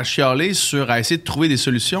leur temps à chialer à essayer de trouver des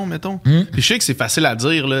solutions, mettons. Puis je sais que c'est facile à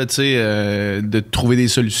dire, là, tu sais, de trouver des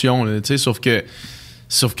solutions, là, tu sais, sauf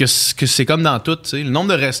que c'est comme dans tout, tu sais. Le nombre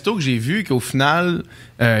de restos que j'ai vus qu'au final,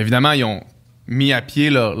 évidemment, ils ont mis à pied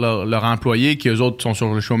leurs employés, qui eux autres sont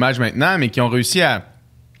sur le chômage maintenant, mais qui ont réussi à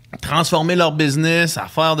transformer leur business, à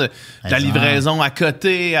faire de la livraison à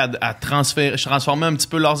côté, à transformer un petit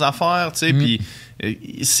peu leurs affaires, tu sais, puis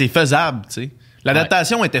c'est faisable, tu sais.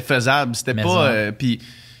 L'adaptation était faisable, c'était pas... puis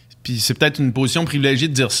c'est peut-être une position privilégiée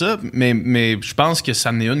de dire ça, mais je pense que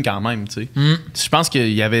ça en est une quand même, tu sais. Je pense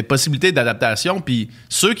qu'il y avait possibilité d'adaptation, puis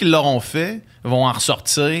ceux qui l'auront fait vont en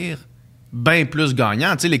ressortir bien plus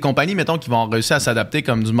gagnants. Tu sais, les compagnies, mettons, qui vont réussir à s'adapter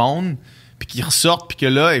comme du monde, puis qui ressortent, puis que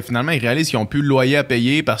là, et finalement, ils réalisent qu'ils n'ont plus de loyer à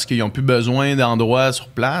payer parce qu'ils n'ont plus besoin d'endroits sur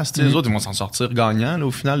place. Les autres, ils vont s'en sortir gagnants, là,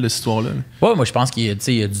 au final, de cette histoire-là. Ouais, moi, je pense qu'il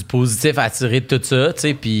y a du positif à tirer de tout ça, tu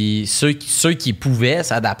sais, puis ceux qui pouvaient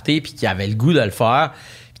s'adapter, puis qui avaient le goût de le faire,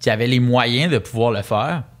 puis qui avaient les moyens de pouvoir le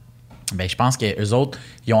faire, ben je pense qu'eux autres,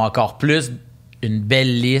 ils ont encore plus une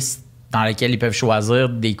belle liste dans laquelle ils peuvent choisir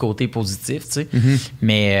des côtés positifs, tu sais.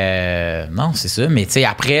 Mais non, c'est ça. Mais tu sais,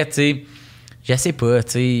 après, tu sais, je sais pas,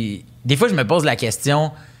 tu sais. Des fois, je me pose la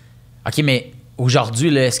question, OK, mais aujourd'hui,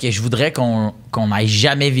 là, est-ce que je voudrais qu'on n'ait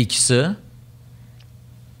jamais vécu ça?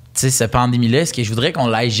 Tu sais, cette pandémie-là, est-ce que je voudrais qu'on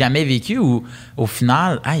l'ait jamais vécu ou au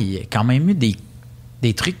final, il y a quand même eu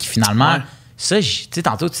des trucs qui finalement... Ça, tu sais,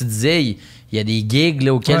 tantôt, tu disais, il y a des gigs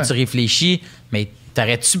là, auxquels tu réfléchis, mais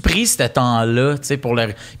t'aurais-tu pris ce temps-là, tu sais, pour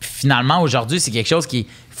le... Puis finalement, aujourd'hui, c'est quelque chose qui est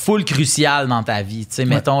full crucial dans ta vie, tu sais,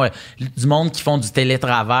 mettons, du monde qui font du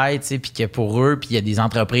télétravail, tu sais, puis que pour eux, puis il y a des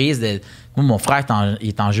entreprises, moi, mon frère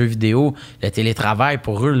est en jeu vidéo, le télétravail,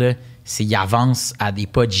 pour eux, là, ils avancent à des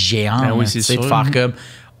pas de géants, oui, c'est sûr. De faire comme...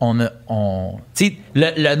 tu sais,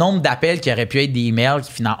 le nombre d'appels qui auraient pu être des emails,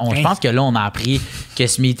 je pense que là, on a appris que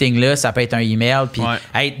ce meeting-là, ça peut être un email. Puis,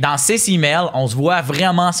 dans 6 emails, on se voit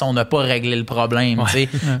vraiment si on n'a pas réglé le problème. Tu sais.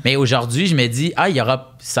 Mais aujourd'hui, je me dis,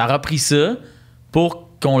 ça aura pris ça pour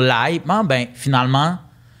qu'on l'aille. Ben, finalement,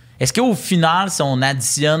 est-ce qu'au final, si on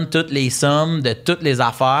additionne toutes les sommes de toutes les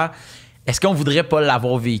affaires, est-ce qu'on voudrait pas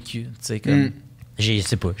l'avoir vécu? Tu sais, comme. Je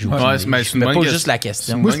sais pas. Je me pose juste la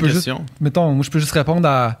question. Moi, je peux juste répondre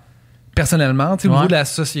à personnellement. Au niveau de la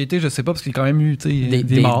société, je sais pas, parce qu'il y a quand même eu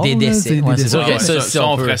des morts. Des décès. Là, c'est sûr que ça,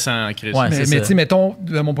 on ferait ça en crise. Mais tu sais, mettons,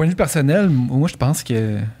 de mon point de vue personnel, moi, je pense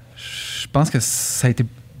que ça a été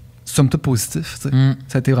somme toute positif.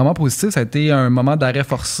 Ça a été vraiment positif. Ça a été un moment d'arrêt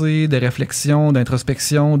forcé, de réflexion,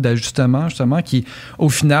 d'introspection, d'ajustement, justement, qui, au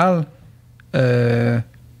final, j'ai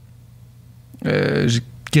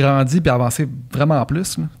grandi puis avancé vraiment en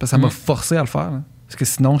plus, là, parce que ça m'a forcé à le faire. Là. Parce que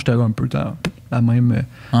sinon, j'étais un peu dans la même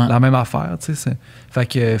affaire. Fait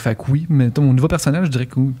que oui, mais au niveau personnel, je dirais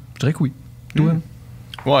que oui. Toi?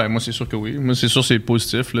 Ouais, moi, c'est sûr que oui. Moi, c'est sûr que c'est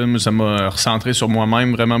positif. Là. Moi, ça m'a recentré sur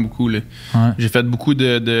moi-même vraiment beaucoup. Là. J'ai fait beaucoup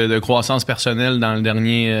de croissance personnelle dans la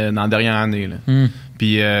dernière année. Là.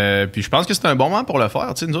 Puis je pense que c'est un bon moment pour le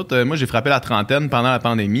faire. Nous autres, moi, j'ai frappé la trentaine pendant la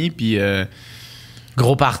pandémie, puis...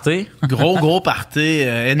 Gros party. Gros party,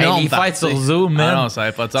 énorme. Les fêtes sur Zoom, man. Ah non, ça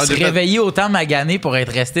n'avait pas de sens. Se réveiller autant magané pour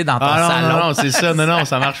être resté dans ton salon. Non, c'est ça. Non,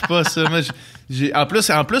 ça marche pas, ça. Moi, en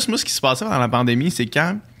plus, moi, ce qui se passait pendant la pandémie, c'est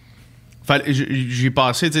quand... j'ai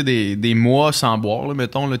passé des mois sans boire, là,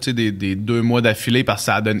 mettons, là, des 2 mois d'affilée parce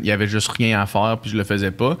qu'il y avait juste rien à faire puis je le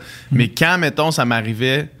faisais pas. Mais quand, mettons, ça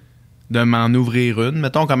m'arrivait de m'en ouvrir une,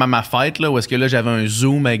 mettons, comme à ma fête, là, où est-ce que là, j'avais un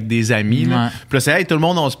Zoom avec des amis, là. Puis là, c'est, hey, tout le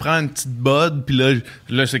monde, on se prend une petite bud, puis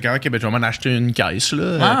là c'est quand même que je vais m'en acheter une caisse,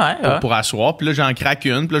 là, pour asseoir, puis là, j'en craque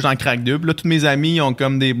une, puis là, j'en craque 2, puis là, tous mes amis, ils ont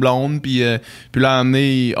comme des blondes, puis là,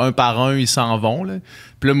 un par un, ils s'en vont, là.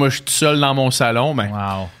 Puis là, moi, je suis tout seul dans mon salon,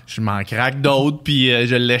 je m'en craque d'autres, puis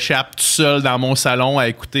je l'échappe tout seul dans mon salon à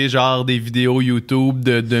écouter, genre, des vidéos YouTube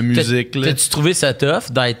de musique, là. T'as-tu trouvé ça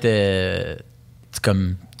tough d'être,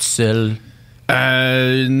 comme... seul?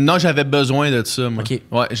 Non, j'avais besoin de ça, moi. Okay.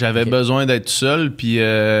 Ouais, j'avais besoin d'être seul, puis...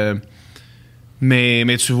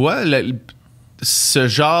 mais tu vois, ce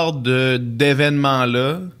genre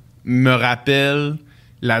d'événement-là me rappelle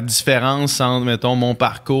la différence entre, mettons, mon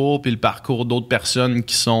parcours puis le parcours d'autres personnes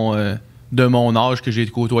qui sont de mon âge que j'ai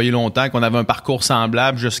côtoyé longtemps, qu'on avait un parcours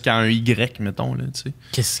semblable jusqu'à un Y, mettons, là, tu sais.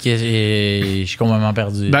 Qu'est-ce que je suis complètement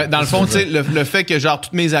perdu. Ben, dans le fond, tu sais, le fait que, genre,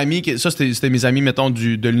 toutes mes amies, ça, c'était mes amis, mettons,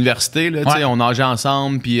 de l'université, là, tu sais, on nageait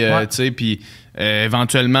ensemble, puis, tu sais, puis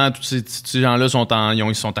éventuellement, tous ces gens-là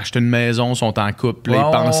ils sont achetés une maison, sont en couple, là,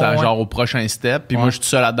 ils pensent à, genre, au prochain step, puis moi, je suis tout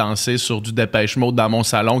seul à danser sur du Dépêche Mode dans mon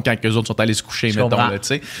salon quand eux autres sont allés se coucher, mettons, là, tu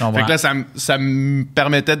sais. Fait que là, ça me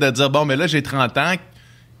permettait de dire, bon, mais là, j'ai 30 ans,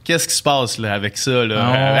 qu'est-ce qui se passe là, avec ça?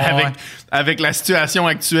 Là? Avec la situation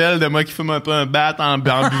actuelle de moi qui fume un peu un bat en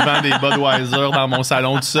buvant des Budweiser dans mon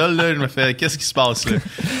salon tout seul, là, je me fais qu'est-ce qui se passe là?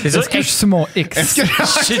 Est-ce que je suis sur mon X?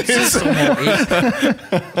 Je suis sur mon X.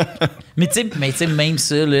 Mais tu sais, même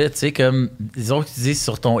ça, là, tu sais, comme les autres qui disent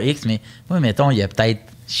sur ton X, mais moi, mettons, il y a peut-être,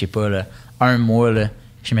 je sais pas, là, un mois, là,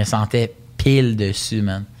 je me sentais pile dessus,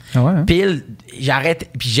 man. Ah ouais, hein? Pile, j'arrêtais,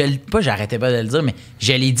 puis j'arrêtais pas de le dire, mais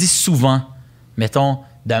je l'ai dit souvent. Mettons,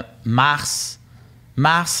 de mars,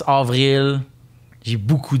 avril, j'ai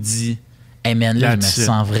beaucoup dit hey man, là, je me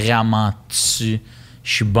sens vraiment dessus.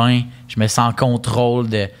 Je suis bien, je me sens en contrôle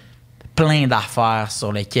de plein d'affaires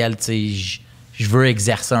sur lesquelles, tu sais, je veux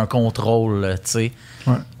exercer un contrôle, tu sais.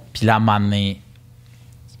 Ouais. Puis là, à un moment donné,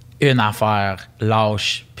 une affaire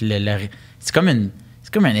lâche, puis c'est comme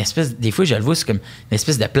une espèce, des fois je le vois, c'est comme une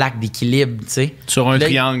espèce de plaque d'équilibre, tu sais. Sur un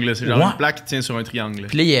triangle, c'est genre une plaque qui tient sur un triangle.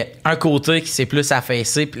 Puis là, il y a un côté qui s'est plus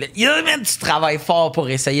affaissé, puis là, tu travailles fort pour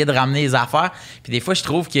essayer de ramener les affaires. Puis des fois, je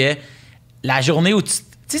trouve que la journée où tu sais,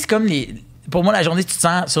 c'est comme pour moi, la journée où tu te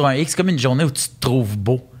sens sur un X, c'est comme une journée où tu te trouves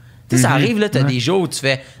beau. Tu sais, ça arrive, là, t'as des jours où tu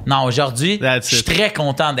fais non, aujourd'hui, je suis très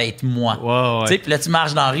content d'être moi. Ouais. Tu sais, puis là, tu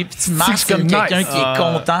marches dans la rue, puis tu marches comme quelqu'un qui est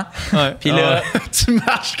content. Puis là, tu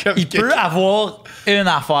marches comme il peut avoir une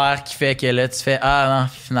affaire qui fait que là, tu fais ah non,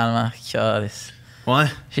 finalement, ouais.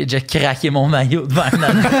 J'ai déjà craqué mon maillot devant un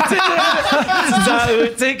ami.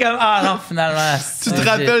 Tu sais, comme ah non, finalement. Tu te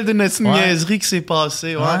rappelles d'une niaiserie qui s'est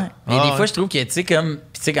passée, ouais. Mais des fois, je trouve que, tu sais, comme,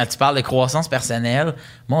 tu sais, quand tu parles de croissance personnelle,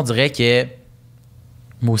 moi, on dirait que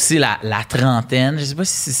moi aussi, la trentaine, je sais pas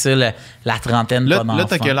si c'est ça, la trentaine. Là,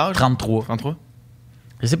 t'as quel âge? 33.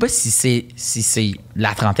 Je sais pas si c'est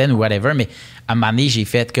la trentaine ou whatever, mais à un moment donné, j'ai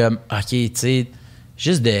fait comme, OK, tu sais,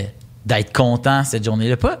 juste d'être content cette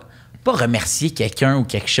journée-là. Pas remercier quelqu'un ou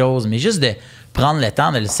quelque chose, mais juste de prendre le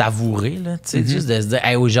temps de le savourer, là, tu sais, juste de se dire,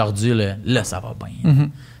 hey, aujourd'hui, là, ça va bien.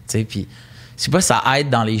 Tu sais, puis je sais pas, ça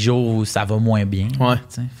aide dans les jours où ça va moins bien. Ouais.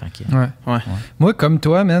 Ouais. Moi, comme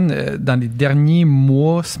toi, man, dans les derniers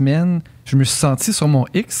mois, semaines, je me suis senti sur mon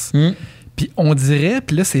X. Puis on dirait,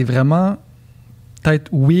 puis là, c'est vraiment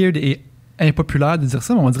peut-être weird et impopulaire de dire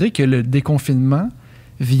ça, mais on dirait que le déconfinement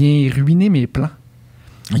vient ruiner mes plans.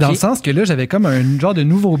 Okay. Dans le sens que là, j'avais comme un genre de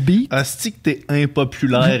nouveau beat. Asti que t'es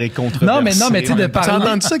impopulaire et controversé. Non, mais tu sais, de parler... Tu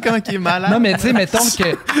entends ça quand il est malade? Non, mais tu sais, mettons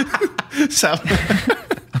que... ça...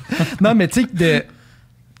 Non, mais tu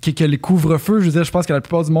sais, que le couvre-feu, je veux dire, je pense que la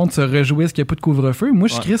plupart du monde se réjouissent qu'il n'y a pas de couvre-feu. Moi,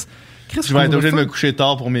 je Chris, je vais être obligé de me coucher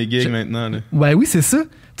tard pour mes gigs maintenant. Là. Ouais, oui, c'est ça.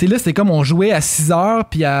 Tu sais, là, c'est comme on jouait à 6h,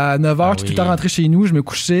 puis à 9h, je suis tout le temps rentré chez nous, je me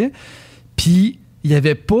couchais. Puis, il n'y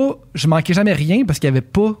avait pas... Je manquais jamais rien parce qu'il n'y avait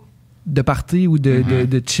pas de party ou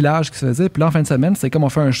de chillage qui se faisait. Puis là, en fin de semaine, c'est comme on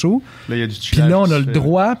fait un show. Là, il y a du chillage. Puis là, on a le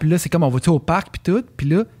droit. Puis là, c'est comme on va-tu au parc, puis tout. Puis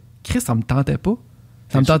là, Chris, ça me tentait pas.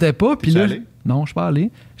 Ça me tentait pas. Puis là... Non, je suis pas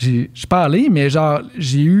allé. Je suis pas allé, mais genre,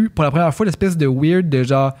 j'ai eu pour la première fois l'espèce de weird de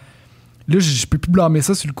genre, là, je peux plus blâmer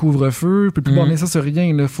ça sur le couvre-feu, je peux plus blâmer ça sur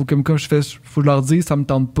rien. Là. Faut comme je fais, faut leur dire, ça me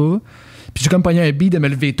tente pas. Puis j'ai comme pogné un beat de me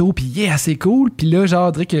lever tôt, puis yeah, c'est cool. Puis là, genre,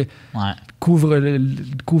 je dirais que le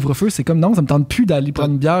couvre-feu, c'est comme non, ça me tente plus d'aller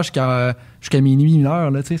prendre une bière jusqu'à minuit,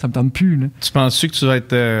 1h, là, tu sais, ça me tente plus. Là. Tu penses-tu que tu vas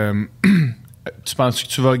être. Tu penses que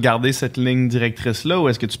tu vas garder cette ligne directrice-là, ou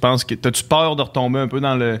est-ce que tu penses que. T'as-tu peur de retomber un peu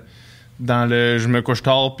dans le je me couche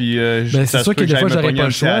tard, puis c'est sûr que des fois j'aurais pas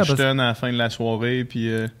le choix à la fin de la soirée, puis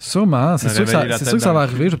sûrement, c'est sûr que ça va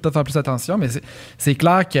arriver. Je vais peut-être faire plus attention, mais c'est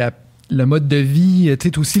clair que le mode de vie, tu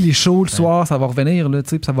sais, aussi les shows le soir, ça va revenir, là, tu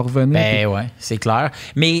sais, puis ça va revenir. Ouais, c'est clair.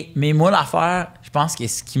 Mais moi, l'affaire, je pense que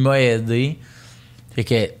ce qui m'a aidé, c'est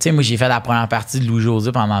que, tu sais, moi, j'ai fait la première partie de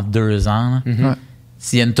Louis-José pendant 2 ans.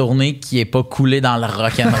 S'il y a une tournée qui est pas coulée dans le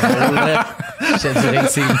rock'n'roll, je te dirais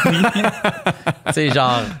que c'est lui. Tu sais,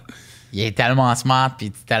 genre, il est tellement smart,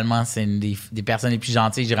 puis tellement, c'est une des personnes les plus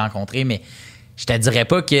gentilles que j'ai rencontrées, mais je te dirais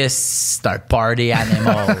pas que c'est un party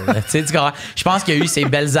animal. Tu sais, je pense qu'il a eu ses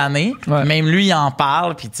belles années. Ouais. Même lui, il en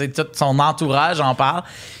parle, puis tu sais, tout son entourage en parle.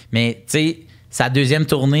 Mais tu sais, sa deuxième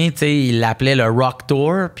tournée, tu sais, il l'appelait le Rock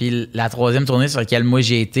Tour, puis la troisième tournée sur laquelle moi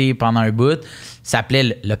j'ai été pendant un bout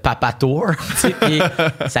s'appelait le Papa Tour. Puis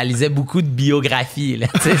ça lisait beaucoup de biographies. Là,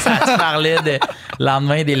 ça parlait de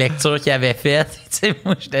lendemain des lectures qu'il avait faites.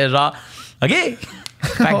 Moi, j'étais genre, OK?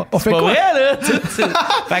 On fait pas quoi? vrai, là.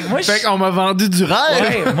 Fait que moi, Fait qu'on m'a vendu du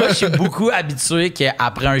rêve. Ouais, moi, je suis beaucoup habitué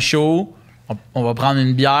qu'après un show, on va prendre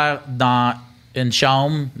une bière dans une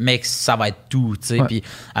chambre, mais que ça va être tout, tu sais. Ouais. Puis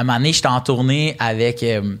à un moment donné, j'étais en tournée avec...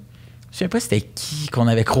 je sais pas c'était qui qu'on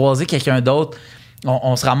avait croisé, quelqu'un d'autre.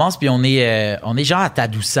 On se ramasse, puis on est genre à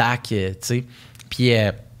Tadoussac, tu sais. Puis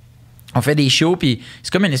on fait des shows, puis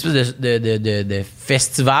c'est comme une espèce de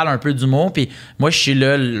festival un peu d'humour. Puis moi, je suis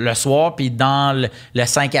là le soir, puis dans le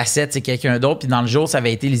 5 à 7, c'est quelqu'un d'autre. Puis dans le jour, ça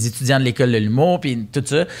avait été les étudiants de l'école de l'humour, puis tout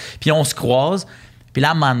ça. Puis on se croise. Puis là,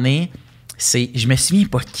 à un moment donné, je me souviens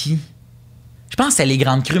pas qui. Je pense que c'est les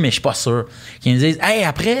Grandes Crues, mais je suis pas sûr. Qui nous disent, hey,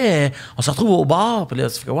 après, on se retrouve au bar. Puis là,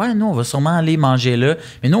 tu fais, ouais, nous, on va sûrement aller manger là.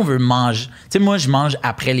 Mais nous, on veut manger. Tu sais, moi, je mange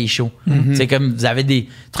après les shows. C'est comme, vous avez des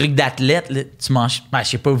trucs d'athlète, là, tu manges. Ben,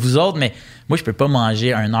 je sais pas vous autres, mais moi, je peux pas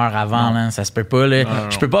manger 1 heure avant, là. Ça se peut pas, là.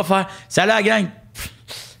 Je peux pas faire, salut la gang.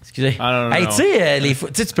 Excusez. Hey,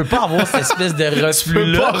 tu sais, tu peux pas avoir cette espèce de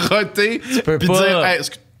reflux-là. Tu peux pas roter. Tu peux puis pas. dire, hey,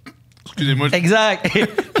 excusez-moi. Exact.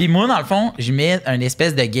 Puis moi, dans le fond, je mets une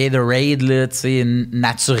espèce de Gatorade, là, tu sais,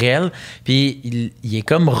 naturel. Puis il est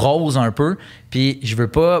comme rose un peu. Puis je veux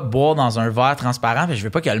pas boire dans un verre transparent. Puis je veux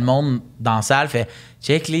pas que le monde dans la salle fait «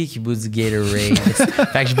 Check les qui boit du Gatorade. »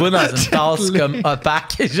 Fait que je bois dans une tasse comme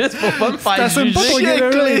opaque, juste pour pas me faire juger. Pas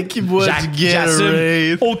ton Check qui boit du J'assume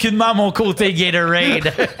Gatorade. aucunement mon côté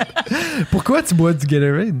Gatorade. Pourquoi tu bois du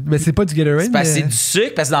Gatorade? Mais c'est pas du Gatorade. C'est parce que c'est du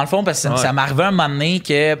sucre. Parce que dans le fond, ça m'arrivait un moment donné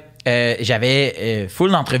que j'avais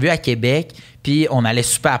full d'entrevues à Québec, puis on allait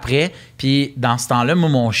souper après. Puis dans ce temps-là,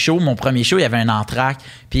 moi, mon premier show, il y avait un entracte.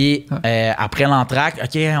 Puis après l'entracte,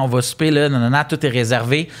 OK, on va souper, là, nanana, tout est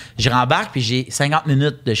réservé. Je rembarque, puis j'ai 50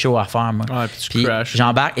 minutes de show à faire, moi. Ouais, puis tu crashes.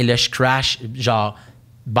 J'embarque, et là, je crash, genre,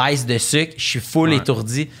 baisse de sucre, je suis full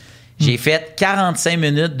étourdi. J'ai fait 45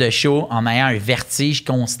 minutes de show en ayant un vertige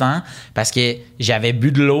constant parce que j'avais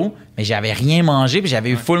bu de l'eau, mais j'avais rien mangé, puis j'avais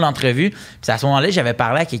eu full d'entrevues. Puis à ce moment-là, j'avais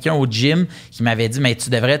parlé à quelqu'un au gym qui m'avait dit « Mais tu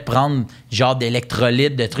devrais te prendre genre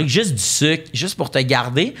d'électrolytes, de trucs, juste du sucre, juste pour te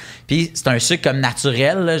garder. » Puis c'est un sucre comme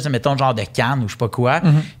naturel, là, mettons genre de canne ou je sais pas quoi.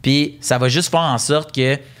 Puis ça va juste faire en sorte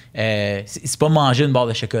que c'est pas manger une barre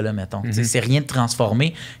de chocolat, mettons. C'est rien de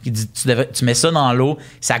transformé. Tu mets ça dans l'eau,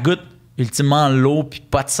 ça goûte ultimement l'eau puis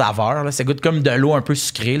pas de saveur, là. Ça goûte comme de l'eau un peu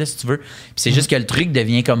sucrée, là, si tu veux. Puis c'est juste que le truc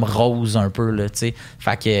devient comme rose un peu, là, tu sais.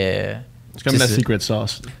 Fait que... c'est comme la secret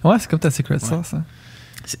sauce. Ouais, c'est comme ta secret sauce. Hein.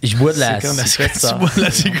 Je bois de la secret sauce. Tu bois de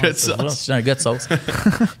la secret sauce. Je suis un gars de sauce.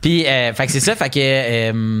 Puis, fait que c'est ça, fait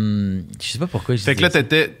que... je sais pas pourquoi je Fait que là,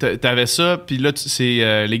 t'avais ça, puis là,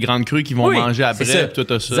 c'est les Grandes Crues qui vont manger après, puis toi,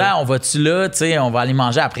 t'as ça. Disant, on va-tu là, tu sais, on va aller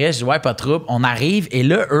manger après. Je dis, ouais, pas de trouble. On arrive, et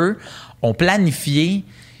là, eux, ont planifié...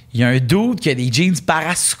 Il y a un dude qui a des jeans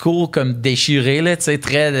Parasuco comme déchirés, là, tu sais,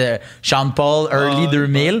 très Sean Paul, early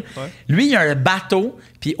 2000. Ouais. Lui, il a un bateau,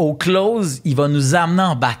 puis au close, il va nous amener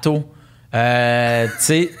en bateau. Tu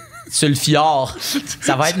sais, sur le fjord.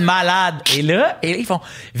 Ça va être malade. Et là, ils font,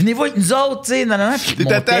 venez-vous avec nous autres, tu sais, non.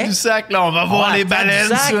 T'es à tête du sac, là, on va voir les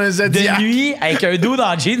baleines sur un Zodiac. De nuit, avec un dude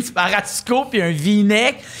en jeans Parasuco, puis un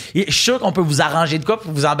V-neck. Je suis sûr qu'on peut vous arranger de quoi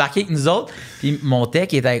pour vous embarquer avec nous autres. Puis mon tech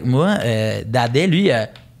qui est avec moi, Dadé, lui,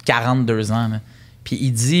 42 ans. Là. Puis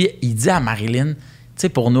il dit à Marilyn, tu sais,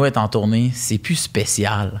 pour nous être en tournée, c'est plus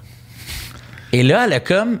spécial. Et là, elle a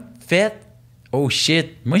comme fait, oh shit.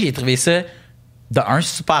 Moi, j'ai trouvé ça, de un,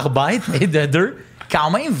 super bête, et de deux, quand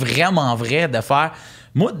même vraiment vrai de faire,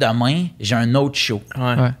 moi, demain, j'ai un autre show.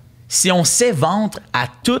 Ouais. Si on s'éventre à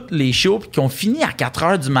toutes les shows puis qu'on finit à 4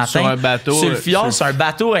 heures du matin sur un bateau, sur le fjord, sur un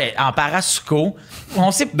bateau en Parasuco, on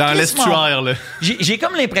sait dans l'estuaire, là. J'ai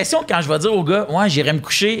comme l'impression que quand je vais dire au gars, ouais, j'irai me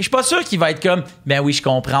coucher, je suis pas sûr qu'il va être comme, ben oui, je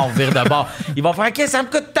comprends, on vire de bord. Il va faire, OK, ça me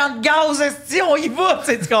coûte tant de gaz, esti, on y va,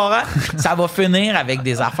 tu comprends? Ça va finir avec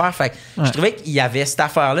des affaires. Fait que je trouvais qu'il y avait cette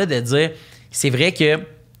affaire-là de dire, c'est vrai que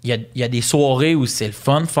il y a des soirées où c'est le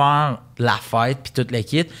fun de faire la fête puis toute la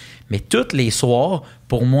kit, mais toutes les soirs,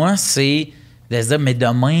 pour moi, c'est de se dire, mais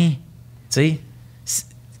demain, tu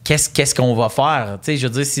sais, qu'est-ce qu'on va faire? Tu sais, je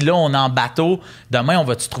veux dire, si là, on est en bateau, demain, on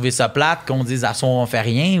va-tu trouver ça plate, qu'on dise, à soir, on fait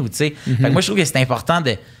rien? Ou, tu sais, fait que moi, je trouve que c'est important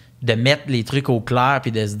de mettre les trucs au clair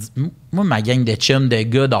puis de se dire, moi, ma gang de chums, de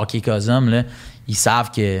gars d'hockey cosum, là, ils savent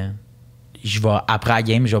que je vais, après la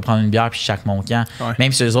game, je vais prendre une bière puis je chaque mon camp. Ouais.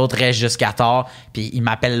 Même si eux autres restent jusqu'à tard, puis ils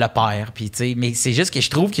m'appellent le père. Puis, tu sais, mais c'est juste que je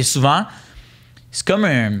trouve que souvent, c'est comme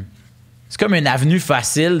une avenue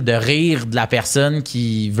facile de rire de la personne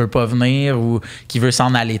qui veut pas venir ou qui veut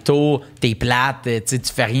s'en aller tôt. T'es plate, tu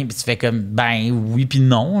fais rien, puis tu fais comme, ben oui puis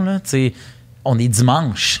non. Là, on est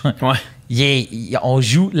dimanche. Ouais. On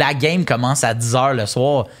joue, la game commence à 10h le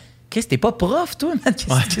soir. Qu'est-ce que t'es pas prof, toi, man?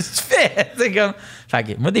 Qu'est-ce que tu fais? C'est comme... Fait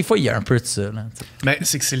que, moi, des fois, il y a un peu de ça. Là, ben,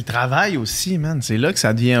 c'est que c'est le travail aussi, man. C'est là que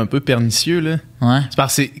ça devient un peu pernicieux. Là. Ouais. C'est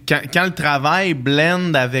parce que quand le travail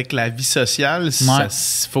blende avec la vie sociale, il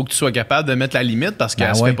faut que tu sois capable de mettre la limite parce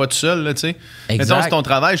qu'elle se fait pas tout seul. Là, mettons, si ton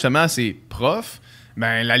travail, justement, c'est prof,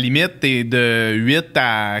 ben, la limite, t'es de 8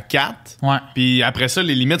 à 4. Ouais. Puis après ça,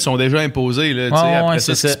 les limites sont déjà imposées. Là, après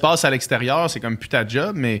ça, ce qui se passe à l'extérieur, c'est comme plus ta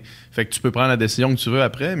job, mais fait que tu peux prendre la décision que tu veux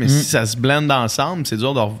après. Mais si ça se blende ensemble, c'est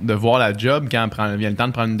dur de voir la job quand vient le temps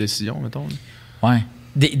de prendre une décision, mettons. Ouais.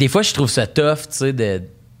 Des fois, je trouve ça tough, tu sais,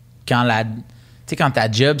 quand ta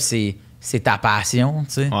job, c'est ta passion,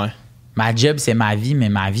 tu sais. Ouais. Ma job, c'est ma vie, mais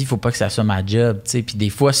ma vie, il faut pas que ça soit ma job, tu sais. Puis des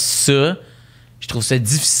fois, ça... Je trouve ça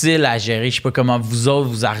difficile à gérer. Je sais pas comment vous autres,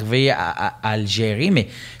 vous arrivez à le gérer, mais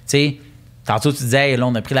tu sais, tantôt tu disais, hey, là,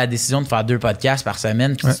 on a pris la décision de faire 2 podcasts par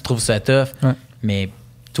semaine, puis tu trouves ça tough. Ouais. Mais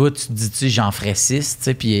toi, tu te dis-tu, j'en ferais 6, tu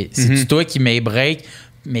sais, puis c'est toi qui mets break,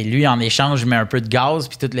 mais lui, en échange, je mets un peu de gaz,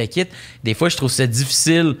 puis tout le kit. Des fois, je trouve ça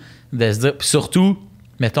difficile de se dire, puis surtout,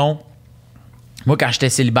 mettons, moi, quand j'étais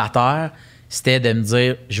célibataire, c'était de me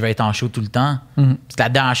dire, je vais être en show tout le temps. Puis la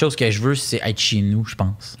dernière chose que je veux, c'est être chez nous, je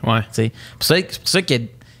pense. Ouais. C'est pour ça que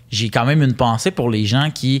j'ai quand même une pensée pour les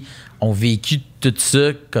gens qui ont vécu tout ça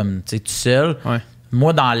comme tout seul. Ouais.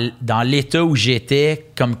 Moi, dans l'état où j'étais,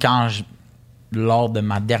 comme lors de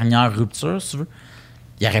ma dernière rupture, si tu veux,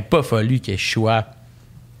 il n'aurait pas fallu que je sois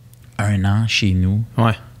 1 an chez nous.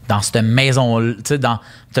 Ouais. Dans cette maison-là, dans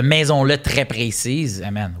cette maison-là très précise.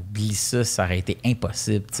 Eh man, oublie ça, ça aurait été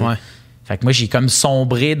impossible. Ouais. Fait que moi, j'ai comme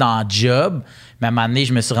sombré dans le job. Mais à un moment donné,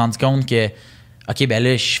 je me suis rendu compte que, OK, ben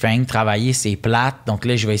là, je fais travailler, c'est plate. Donc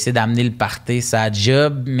là, je vais essayer d'amener le party, ça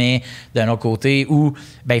job. Mais d'un autre côté, où,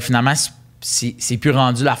 ben finalement, c'est plus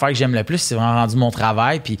rendu l'affaire que j'aime le plus. C'est vraiment rendu mon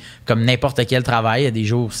travail. Puis comme n'importe quel travail, il y a des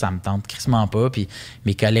jours où ça me tente crissement pas. Puis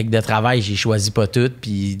mes collègues de travail, j'ai choisi pas toutes.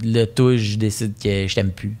 Puis là, tout, je décide que je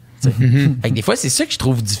t'aime plus. Fait que des fois, c'est ça que je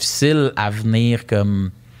trouve difficile à venir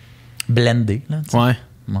comme blender. Là, ouais.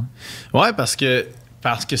 Ouais, parce que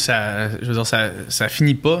ça, je veux dire, ça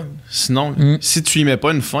finit pas. Sinon, si tu y mets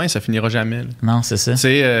pas une fin, ça finira jamais. Là. Non, c'est ça. Tu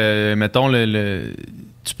sais, mettons,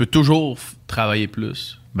 tu peux toujours travailler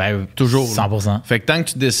plus. Ben, toujours. 100%. Là. Fait que tant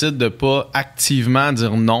que tu décides de pas activement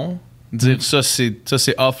dire non, dire ça,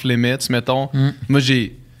 c'est off limits, mettons. Moi,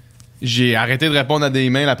 j'ai arrêté de répondre à des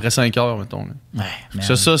emails après 5 heures, mettons. Là.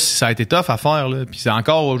 Ouais, ça a été tough à faire. Là. Puis c'est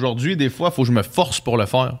encore aujourd'hui, des fois, il faut que je me force pour le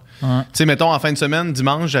faire. Tu sais, mettons, en fin de semaine,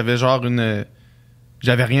 dimanche, j'avais genre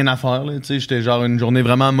j'avais rien à faire. Tu sais, j'étais genre une journée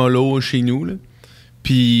vraiment mollo chez nous. Là.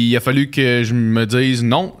 Puis il a fallu que je me dise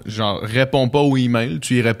non, genre, réponds pas aux emails.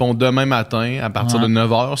 Tu y réponds demain matin à partir de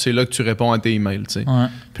 9h. C'est là que tu réponds à tes emails. Tu sais.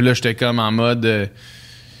 Puis là, j'étais comme en mode...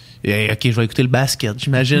 OK, je vais écouter le basket,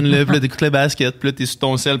 j'imagine. Là, puis là, t'écoutes le basket, puis là, t'es sur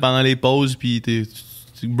ton cell pendant les pauses, puis tu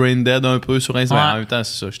brain dead un peu sur Instagram. En même temps,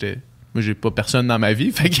 c'est ça. Moi, j'ai pas personne dans ma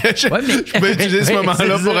vie, fait que je peux utiliser ce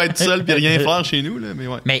moment-là pour être seul puis rien faire chez nous. Là,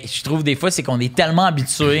 mais je trouve des fois, c'est qu'on est tellement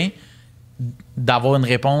habitué d'avoir une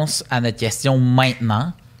réponse à notre question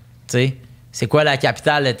maintenant. Tu sais, c'est quoi la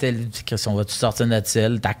capitale? On va tout sortir notre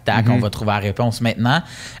cell, tac, tac, on va trouver la réponse maintenant.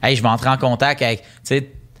 Hey, je vais entrer en contact avec...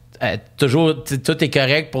 toujours, tout est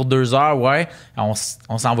correct pour 2 heures, ouais.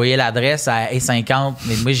 On s'envoyait l'adresse à A50,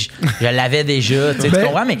 mais moi, je l'avais déjà. Tu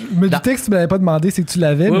comprends? Mais du texte, tu m'avais pas demandé, c'est que tu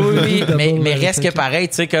l'avais. Oui, mais reste que pareil,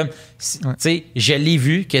 tu sais, comme, je l'ai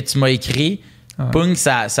vu que tu m'as écrit, pung,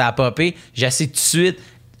 ça a popé. J'essaie tout de suite.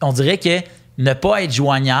 On dirait que ne pas être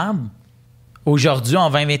joignable aujourd'hui, en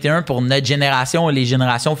 2021, pour notre génération et les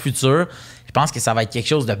générations futures, je pense que ça va être quelque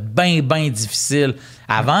chose de bien, bien difficile.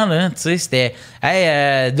 Avant, là, tu sais, c'était «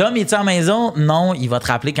 Hey, Dom, est-tu à la maison? » Non, il va te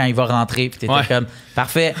rappeler quand il va rentrer. Puis t'étais comme «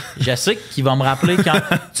 Parfait, je sais qu'il va me rappeler quand... »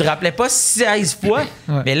 Tu rappelais pas 16 fois,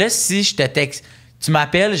 mais là, si je te texte... Tu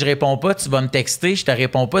m'appelles, je réponds pas, tu vas me texter, je te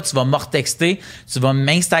réponds pas, tu vas me retexter, tu vas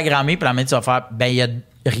m'instagrammer, puis la main, tu vas faire « Ben,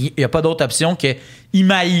 il y a pas d'autre option que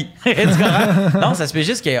Imaï. » Non, ça se fait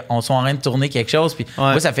juste qu'on soit en train de tourner quelque chose. Puis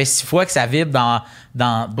moi, ça fait 6 fois que ça vibre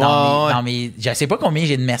dans mes... Je sais pas combien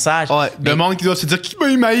j'ai de messages. Le monde qui doit se dire « Qui m'a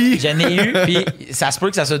Imaï? » J'en ai eu, puis ça se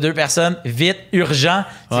peut que ça soit 2 personnes, vite, urgent.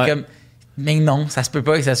 C'est comme... Mais non, ça se peut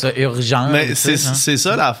pas que ça soit urgent. Mais c'est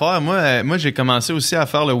ça l'affaire. Moi, j'ai commencé aussi à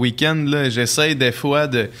faire le week-end. Là. J'essaye des fois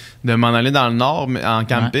de m'en aller dans le nord, en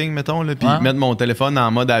camping, mettons, puis mettre mon téléphone en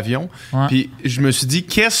mode avion. Puis je me suis dit,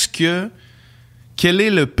 quel est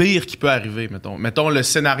le pire qui peut arriver, mettons? Mettons, le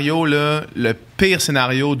scénario, là, le pire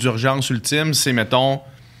scénario d'urgence ultime, c'est, mettons,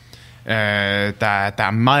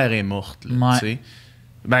 ta mère est morte. Là, tu sais.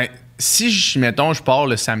 Ben, si, mettons, je pars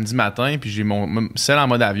le samedi matin, puis j'ai mon celle en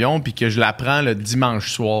mode avion, puis que je la prends le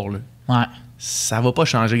dimanche soir, là, ça va pas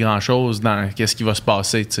changer grand-chose dans qu'est-ce qui va se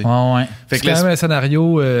passer, tu sais. Ouais. Fait que c'est quand même un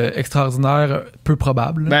scénario extraordinaire, peu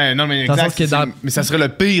probable. Ben non, mais exact. Mais ça serait le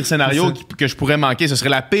pire scénario que je pourrais manquer. Ce serait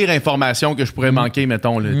la pire information que je pourrais manquer,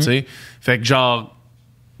 mettons, là, tu sais. Fait que genre,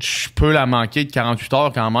 je peux la manquer de 48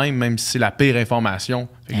 heures quand même si c'est la pire information.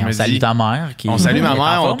 On salue ta mère. On salue ma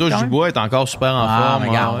mère, on touche du bois, elle est encore super en forme.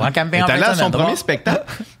 Elle est allée à son premier spectacle.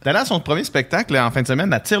 T'es allé à son premier spectacle en fin de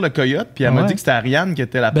semaine, elle tire le coyote, puis elle m'a dit que c'était Ariane qui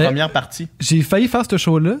était la première partie. J'ai failli faire ce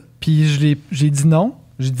show-là, puis j'ai dit non.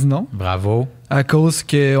 Bravo. À cause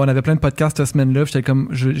qu'on avait plein de podcasts cette semaine-là. J'étais comme,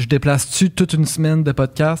 je déplace-tu toute une semaine de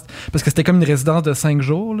podcasts? Parce que c'était comme une résidence de 5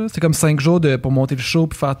 jours. Là. C'était comme 5 jours pour monter le show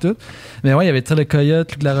puis faire tout. Mais ouais, il y avait le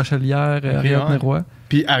Coyote, Luc La Rochelière, Ariane Roy.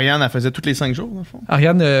 Puis Ariane, elle faisait tous les 5 jours, dans le fond?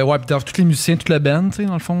 Ariane, puis tous les musiciens, toute la band, tu sais,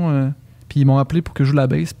 dans le fond. Puis ils m'ont appelé pour que je joue la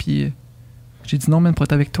bass. Puis j'ai dit non, man, pour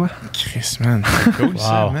être avec toi. Chris, man. C'est cool,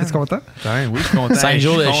 ça, man. T'es content? Ouais, oui, je suis content. 5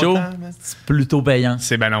 jours de show, c'est plutôt payant.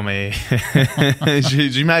 Ben non, mais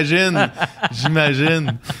j'imagine.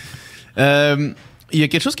 Il y a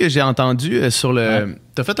quelque chose que j'ai entendu sur le... Ouais.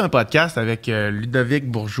 T'as fait un podcast avec Ludovic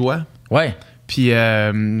Bourgeois. Ouais. Puis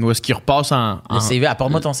où est-ce qu'il repasse le CV,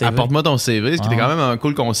 apporte-moi ton CV. Apporte-moi ton CV, ce qui était quand même un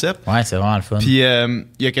cool concept. Ouais, c'est vraiment le fun. Puis il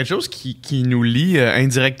y a quelque chose qui nous lie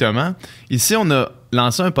indirectement. Ici, on a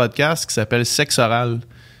lancé un podcast qui s'appelle Sexe Oral,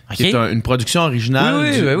 qui est une production originale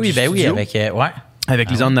du studio, avec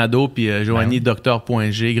Lisanne Nadeau puis Joanie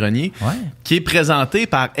Dr.G. Grenier, qui est présenté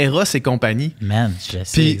par Eros et compagnie. Man, je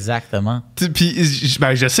sais exactement. Puis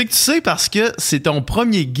je sais que tu sais parce que c'est ton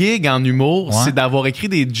premier gig en humour, c'est d'avoir écrit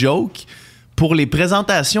des jokes pour les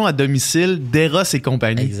présentations à domicile d'Eros et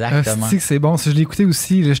compagnie. Exactement. C'est bon. Si je l'ai écouté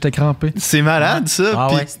aussi, j'étais crampé. C'est malade, ça.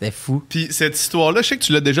 Ah ouais, c'était fou. Puis cette histoire-là, je sais que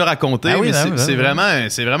tu l'as déjà racontée, mais c'est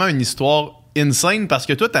vraiment une histoire insane parce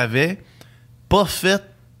que toi, t'avais pas fait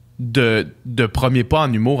de premier pas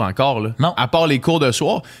en humour encore, là. Non. À part les cours de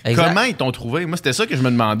soir. Exact. Comment ils t'ont trouvé? Moi, c'était ça que je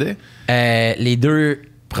me demandais. Les deux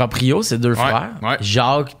proprios, c'est deux frères. Ouais.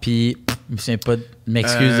 Jacques, puis... Je me souviens pas de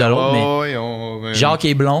m'excuse de l'autre, mais Jacques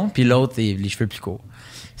est blond, puis l'autre est les cheveux plus courts.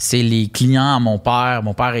 C'est les clients à mon père.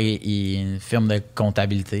 Mon père est une firme de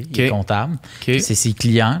comptabilité, il est comptable. C'est ses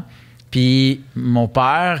clients. Puis mon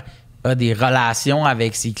père a des relations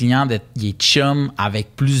avec ses clients, il est chum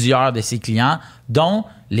avec plusieurs de ses clients, dont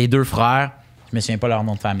les deux frères, je me souviens pas leur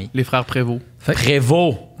nom de famille. Les frères Prévost.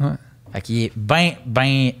 Prévost. Ouais. Fait qu'il est ben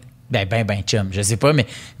chum, je sais pas, mais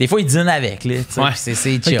des fois, il dîne avec, là, c'est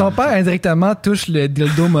chum. Ton père, indirectement, touche le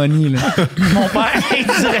dildo money, là. Mon père,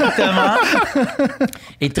 indirectement,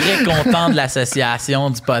 est très content de l'association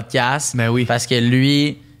du podcast. Ben oui. Parce que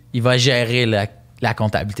lui, il va gérer la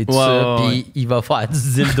comptabilité de ça, puis il va faire du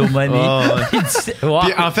dildo money.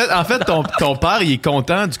 Puis en fait, ton père, il est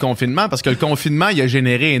content du confinement parce que le confinement, il a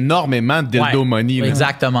généré énormément de dildo money. Là.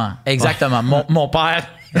 Exactement. Mon père...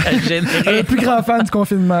 Le plus grand fan du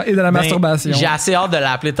confinement et de la masturbation. J'ai assez hâte de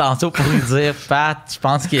l'appeler tantôt pour lui dire Pat, je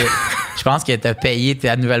pense que t'as payé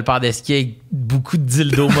ta nouvelle paire de skis avec beaucoup de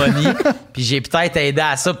dildo money. Puis j'ai peut-être aidé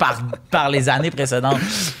à ça par les années précédentes.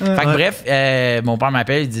 Fait que bref, mon père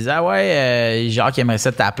m'appelle, il dit Jacques aimerait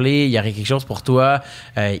ça t'appeler, il y aurait quelque chose pour toi.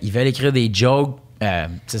 Ils veulent écrire des jokes.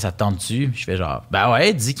 Ça te tente-tu? Je fais genre,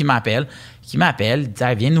 dis qu'il m'appelle. Il dit,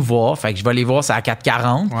 viens nous voir. Fait que je vais aller voir, c'est à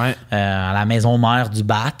 440, à la maison mère du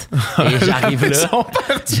BAT. Et j'arrive là.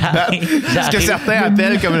 Ce que certains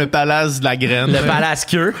appellent comme le palace de la graine. Le palace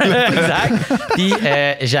queue. Exact. Puis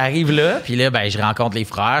j'arrive là, puis là, je rencontre les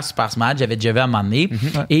frères, super smart, j'avais déjà vu à un moment donné.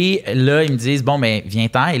 Et là, ils me disent,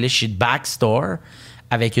 viens-t'en. Et là, je suis de backstore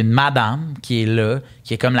avec une madame qui est là,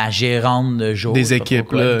 qui est comme la gérante de jour. Des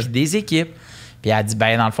équipes, là. Puis des équipes. Puis elle a dit,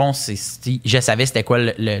 dans le fond, je savais c'était quoi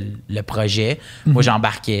le projet. Moi,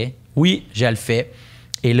 j'embarquais. Oui, je le fais.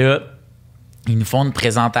 Et là, ils nous font une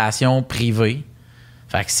présentation privée.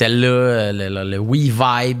 Fait que celle-là, le We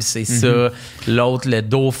Vibe, c'est ça. L'autre, le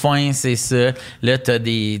Dauphin, c'est ça. Là, t'as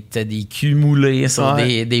des culs moulés sur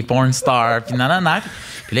des porn stars. Puis non.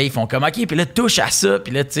 Puis là, ils font comme, OK, puis là, touche à ça.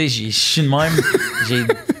 Puis là, tu sais, je suis de même. Tu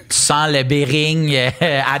sens le Bering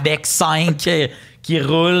avec 5... qui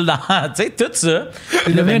roule dans... Tu sais, tout ça.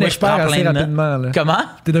 T'es devenu un expert assez rapidement. Là. Comment?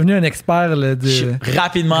 T'es devenu un expert. Là, je suis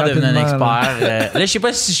rapidement devenu un expert. Là, je sais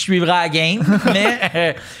pas si je suivrai la game,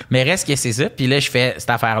 mais reste que c'est ça. Puis là, je fais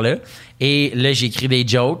cette affaire-là. Et là, j'écris des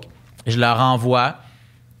jokes. Je leur envoie.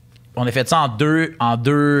 On a fait ça en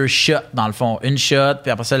deux shots, dans le fond. Une shot,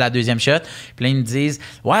 puis après ça, la deuxième shot. Puis là, ils me disent,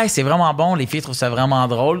 c'est vraiment bon. Les filles trouvent ça vraiment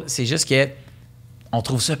drôle. C'est juste que on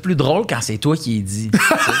trouve ça plus drôle quand c'est toi qui es dit.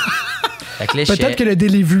 Peut-être que le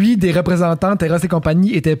delivery des représentants Terras et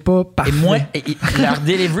compagnie était pas parfait. Leur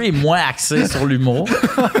delivery est moins axé sur l'humour,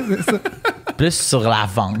 plus sur la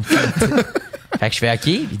vente. Fait que je fais OK.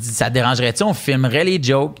 Il dit, ça te dérangerait-tu? On filmerait les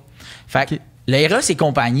jokes. Fait que le Eros et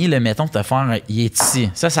compagnie, là, mettons, pour te faire, il est ici.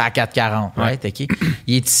 Ça, c'est à 440, right? OK?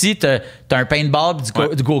 Il est ici, t'as un paintball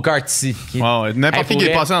et du go-kart ici. Okay? Ouais. N'importe qui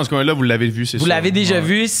est passé dans ce coin-là, vous l'avez vu, c'est sûr. Vous l'avez déjà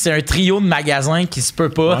vu, c'est un trio de magasins qui se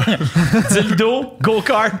peut pas. Dildo,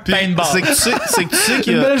 go-kart, paintball. C'est que tu sais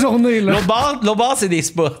qu'il y Une a... belle journée, là. L'autre bord, c'est des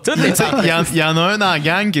spas. Il y en a un dans la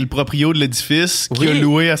gang qui est le proprio de l'édifice qui a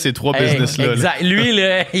loué à ces 3 business-là. Exact. Lui,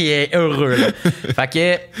 là, il est heureux. Là. Fait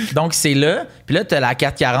que, donc, c'est là. Puis là, t'as la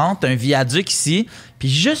 440, t'as un viaduc ici. Puis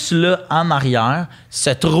juste là, en arrière,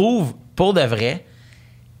 se trouve, pour de vrai,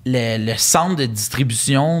 le centre de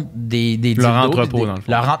distribution des dildos. Leur entrepôt, dans le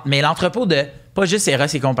fond. Mais l'entrepôt de, pas juste Eros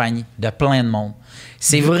et compagnie, de plein de monde.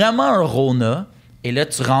 C'est vraiment un Rona. Et là,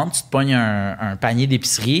 tu rentres, tu te pognes un panier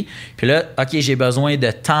d'épicerie. Puis là, OK, j'ai besoin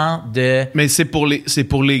de tant de... Mais c'est pour les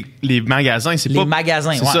magasins. C'est les pas,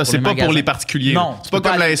 magasins, c'est ça, c'est pas magasins. pour les particuliers. Non. C'est pas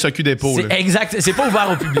comme la SAQ dépôt. C'est exact. C'est pas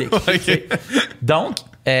ouvert au public. OK. Donc,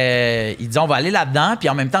 il dit, on va aller là-dedans. Puis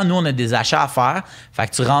en même temps, nous, on a des achats à faire. Fait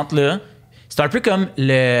que tu rentres là. C'est un peu comme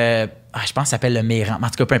je pense que ça s'appelle le Méran. En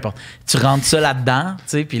tout cas, peu importe. Tu rentres ça là-dedans, tu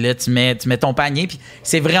sais, puis là, tu mets ton panier, puis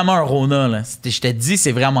c'est vraiment un Rona, là. Je te dis,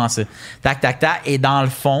 c'est vraiment ça. Tac, tac, tac. Et dans le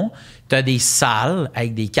fond, tu as des salles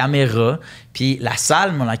avec des caméras, puis la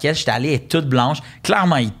salle dans laquelle j'étais allé est toute blanche.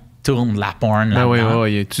 Clairement, il tourne de la porn là-dedans.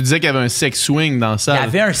 Oui. Tu disais qu'il y avait un sex swing dans ça. Il y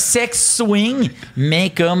avait un sex swing, mais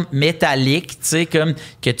comme métallique, tu sais, comme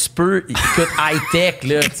que tu peux... Écoute, high-tech,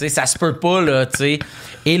 là, tu sais, ça se peut pas, là, tu sais.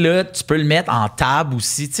 Et là, tu peux le mettre en table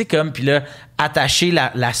aussi, tu sais, comme, puis là, attacher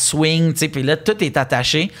la swing, tu sais, puis là, tout est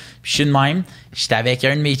attaché. Puis je suis de même, j'étais avec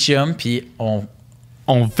un de mes chums, puis on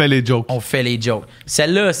fait les jokes. On fait les jokes.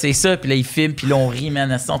 Celle-là, c'est ça, puis là, ils filment, puis là, on rit,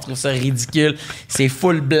 man, on trouve ça ridicule. C'est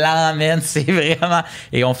full blanc, man, c'est vraiment...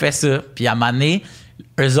 Et on fait ça. Puis à un moment donné,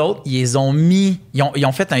 eux autres, ils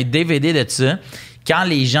ont fait un DVD de ça. Quand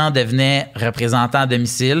les gens devenaient représentants à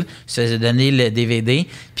domicile, ils se faisaient donner le DVD,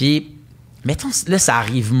 puis... Mettons, là, ça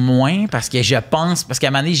arrive moins parce qu'à un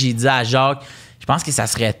moment donné, j'ai dit à Jacques, je pense que ça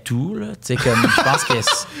serait tout, là. Tu sais, comme, je pense que.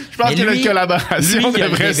 Je pense que la collaboration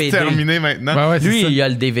devrait se terminer maintenant. Ouais, lui, il a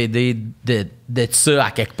le DVD de ça à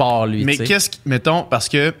quelque part, lui. Mais mettons, parce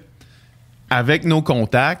que avec nos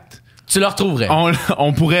contacts. Tu le retrouverais.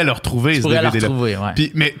 On pourrait le retrouver, ce DVD-là. Le retrouver, ouais.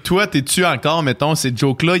 Puis, mais toi, t'es-tu encore, mettons, ces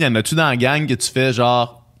jokes-là, y en a-tu dans la gang que tu fais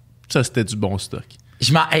genre, ça, c'était du bon stock?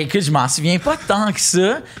 Écoute, je m'en souviens pas tant que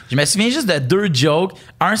ça. Je me souviens juste de 2 jokes.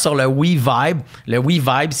 Un sur le Wii Vibe. Le Wii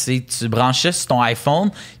Vibe, c'est tu branches ça sur ton iPhone,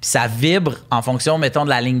 puis ça vibre en fonction, mettons, de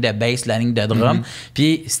la ligne de bass, la ligne de drum.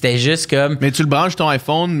 Puis c'était juste comme... Mais tu le branches ton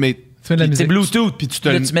iPhone, mais... C'est Bluetooth. Puis tu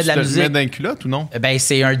mets de la musique. Tu le mets dans une culotte ou non? Ben,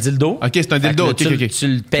 c'est un dildo. OK, c'est un dildo. Là, tu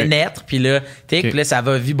le pénètres, puis là, puis là, ça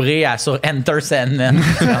va vibrer sur Enter Sandman.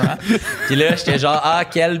 Puis là, j'étais genre,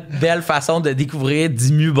 quelle belle façon de découvrir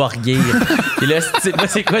Dimmu Borgir. Puis là,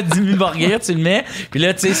 c'est quoi Dimmu Borgir? Tu le mets, puis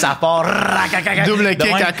là, tu sais, ça part. Double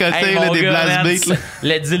kick à côté, là, des blast beats.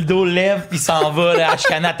 Le dildo lève, puis s'en va, là, à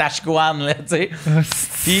Ashkanat-Ashkwan, là, tu sais.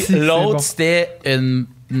 Puis l'autre, c'était une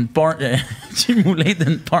porn, du moulin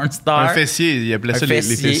d'une porn star. Un fessier, il appelait ça les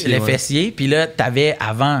fessiers. Le fessier. Puis là, t'avais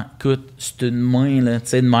avant, écoute, c'était une main, là, tu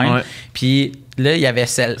sais, de même. Ouais. Puis là, il y avait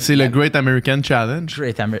celle. C'est le Great American Challenge.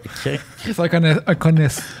 Great American. C'est un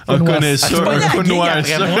connaisseur. Un connoisseur.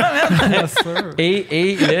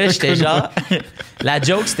 Et là, j'étais genre. La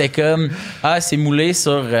joke, c'était comme, c'est moulé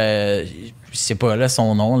sur, je sais pas, là,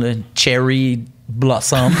 son nom, là, Cherry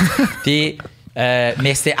Blossom. Puis.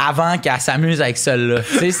 Mais c'était avant qu'elle s'amuse avec celle-là.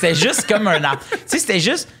 C'était juste comme un... C'était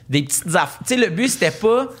juste des petites affaires. Le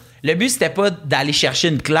but, c'était pas d'aller chercher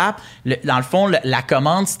une clap. Dans le fond, la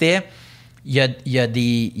commande, c'était... Il y a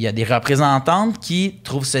des représentantes qui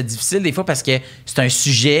trouvent ça difficile des fois parce que c'est un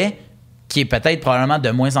sujet qui est peut-être probablement de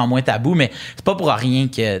moins en moins tabou, mais c'est pas pour rien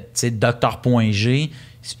que, tu sais, Dr.G...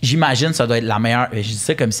 J'imagine que ça doit être la meilleure... Je dis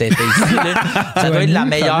ça comme c'était ici, là. Ça doit être la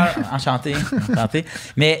meilleure... Enchanté.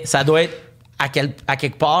 Mais ça doit être... À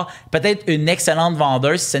quelque part, peut-être une excellente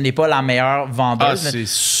vendeuse si ce n'est pas la meilleure vendeuse. C'est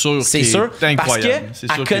sûr. C'est sûr. Parce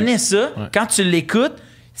qu'elle connaît ça. Ouais. Quand tu l'écoutes,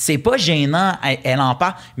 c'est pas gênant. Elle en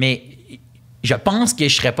parle. Mais je pense que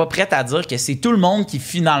je serais pas prête à dire que c'est tout le monde qui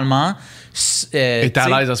finalement... est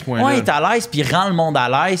à l'aise à ce point-là. Oui, est à l'aise, puis rend le monde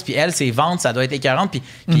à l'aise. Puis elle, ses ventes, ça doit être écœurant. Puis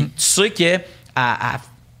tu sais que...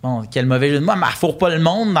 Bon, quel mauvais jeu de mots, mais elle fourre pas le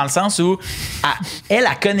monde dans le sens où elle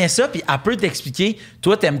connaît ça, puis elle peut t'expliquer,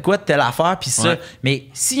 toi, t'aimes quoi de telle affaire, puis ça. Ouais. Mais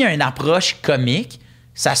s'il y a une approche comique,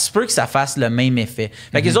 ça se peut que ça fasse le même effet.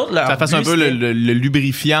 Fait que les autres, ça fasse un peu le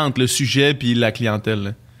lubrifiant entre le sujet puis la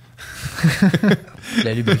clientèle.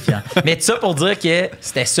 Le lubrifiant. Mais tout ça pour dire que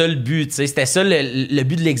c'était ça le but, tu sais. C'était ça le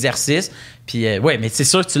but de l'exercice. Puis, ouais, mais c'est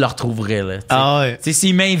sûr que tu le retrouverais, là. Ah ouais. Tu sais,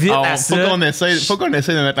 s'il m'invite à ça... Faut qu'on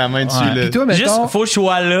essaie de mettre la main dessus, là. Toi, mettons... Juste, faut que je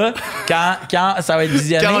sois là quand ça va être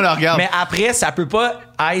visionné. Quand on le regarde. Mais après, ça peut pas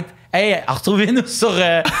être... Hey, retrouvez-nous sur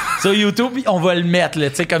YouTube, puis on va le mettre, là.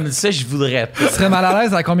 Tu sais, comme ça, je voudrais pas. Tu serais mal à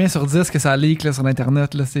l'aise à combien sur 10 que ça leak là, sur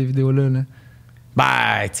Internet, là, ces vidéos-là? Là?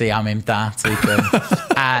 Ben, tu sais, en même temps, tu sais, comme...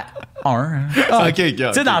 à 1. Hein. OK, Tu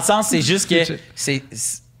sais, dans le sens, c'est juste que...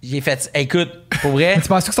 J'ai fait... Écoute, pour vrai... Mais tu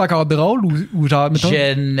penses que c'est encore drôle ou genre... Mettons...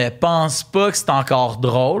 Je ne pense pas que c'est encore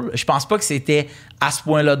drôle. Je pense pas que c'était à ce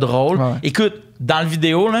point-là drôle. Ouais. Écoute, dans la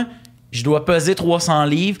vidéo, là, je dois peser 300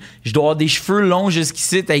 livres, je dois avoir des cheveux longs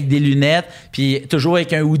jusqu'ici avec des lunettes, puis toujours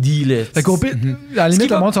avec un hoodie. Là. Fait qu'au pire, à la limite,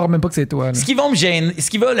 le monde ne saura même pas que c'est toi. Là. Ce qui va me gêner, ce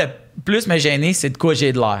qui va le plus me gêner, c'est de quoi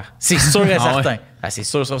j'ai de l'air. C'est sûr et certain. Ouais. Ah, c'est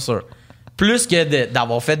sûr. Plus que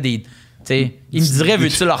d'avoir fait des... Il me dirait,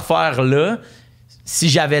 veux-tu le refaire là? Si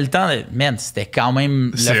j'avais le temps, man, c'était quand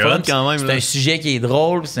même c'est le fun. Quand même, c'est un sujet qui est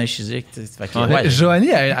drôle, c'est un sujet qui... Ouais.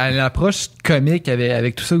 Joanie, elle a une approche comique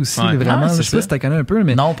avec tout ça aussi, Ouais. vraiment. Ah, je sais pas si tu la connais un peu,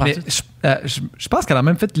 mais... Non, pas mais je pense qu'elle a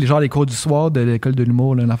même fait les cours du soir de l'école de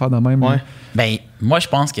l'humour, là, une affaire de même. Ouais. Ben, moi, je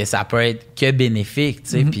pense que ça peut être que bénéfique, tu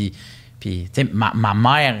sais, puis tu sais, ma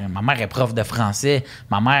mère est prof de français.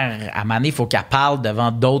 Ma mère, à un moment donné, il faut qu'elle parle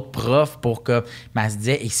devant d'autres profs pour que... Mais elle se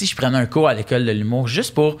disait, et si je prenais un cours à l'école de l'humour,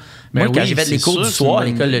 juste pour... Moi, quand j'ai fait les cours du soir à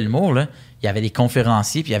l'école de l'humour, là, il y avait des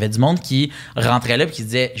conférenciers, puis il y avait du monde qui rentrait là, puis qui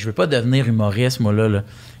disait, je veux pas devenir humoriste, moi, là.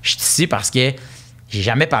 Je suis ici parce que j'ai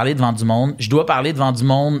jamais parlé devant du monde. Je dois parler devant du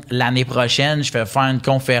monde l'année prochaine. Je vais faire une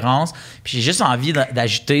conférence, puis j'ai juste envie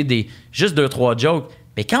d'ajouter juste 2-3 jokes.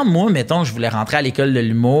 Mais quand moi, mettons, je voulais rentrer à l'école de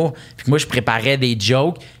l'humour, puis que moi, je préparais des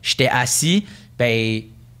jokes, j'étais assis, ben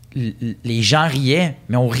les gens riaient,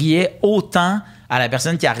 mais on riait autant à la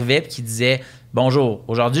personne qui arrivait et qui disait « Bonjour,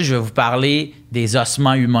 aujourd'hui, je vais vous parler des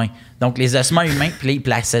ossements humains. » Donc, les ossements humains, puis là, il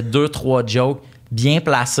plaçait 2-3 jokes bien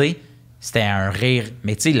placés. C'était un rire.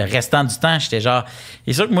 Mais tu sais, le restant du temps, j'étais genre...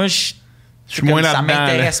 C'est sûr que moi, ça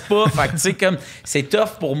m'intéresse pas. Fait que tu sais, comme, c'est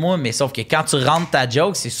tough pour moi, mais sauf que quand tu rentres ta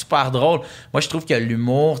joke, c'est super drôle. Moi, je trouve que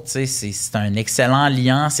l'humour, tu sais, c'est un excellent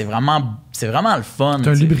lien. C'est vraiment le fun. C'est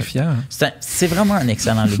un lubrifiant. C'est vraiment un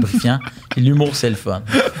excellent lubrifiant. Et l'humour, c'est le fun.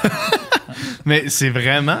 Mais c'est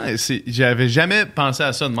vraiment... J'avais jamais pensé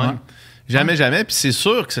à ça de même. Ouais. Jamais. Puis c'est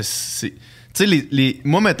sûr que c'est... Tu sais,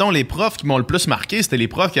 moi, mettons, les profs qui m'ont le plus marqué, c'était les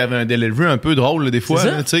profs qui avaient un delivery un peu drôle, là, des fois, tu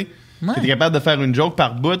sais. Ouais. T'es capable de faire une joke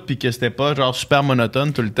par bout puis que c'était pas genre super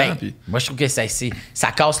monotone tout le temps. Puis... Moi, je trouve que ça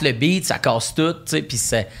casse le beat, ça casse tout, tu sais, puis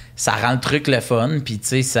ça rend le truc le fun, puis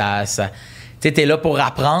tu sais, t'es là pour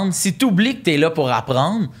apprendre. Si t'oublies que t'es là pour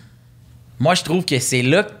apprendre, moi, je trouve que c'est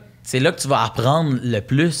là que tu vas apprendre le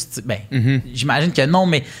plus. Ben, j'imagine que non,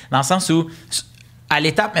 mais dans le sens où, à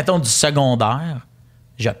l'étape, mettons, du secondaire,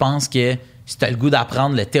 je pense que si t'as le goût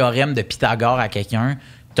d'apprendre le théorème de Pythagore à quelqu'un,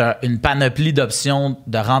 t'as une panoplie d'options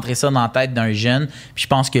de rentrer ça dans la tête d'un jeune. Puis je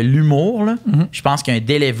pense que l'humour, là, je pense qu'un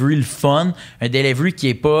delivery le fun, un delivery qui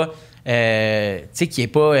est pas,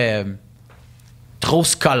 trop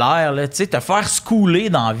scolaire, là, tu sais, te faire schooler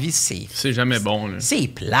dans la vie, c'est jamais bon, là. C'est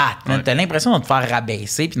plate. Ouais. T'as l'impression de te faire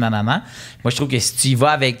rabaisser, puis nanana. Moi, je trouve que si tu y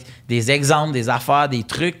vas avec des exemples, des affaires, des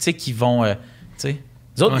trucs, tu sais, qui vont, tu sais,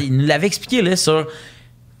 les autres, ils nous l'avaient expliqué, là, sur,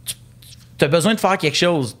 t'as besoin de faire quelque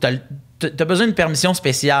chose, t'as besoin d'une permission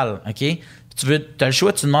spéciale, OK? T'as le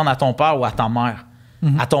choix, tu demandes à ton père ou à ta mère.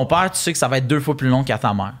 À ton père, tu sais que ça va être 2 fois plus long qu'à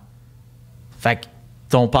ta mère. Fait que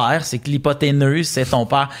ton père, c'est que l'hypoténuse, c'est ton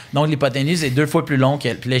père. Donc, l'hypoténuse est 2 fois plus long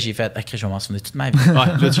que... Puis là, j'ai fait, je vais m'en souvenir toute ma vie.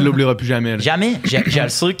 Ouais, là, tu l'oublieras plus jamais. Là. Jamais. Je le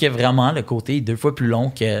sais que vraiment, le côté est 2 fois plus long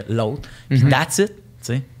que l'autre. Puis that's it.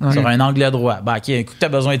 Sur un angle droit. Ben, OK, un coup, tu as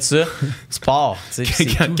besoin de ça, tu pars.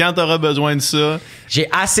 Quand tu auras besoin de ça. J'ai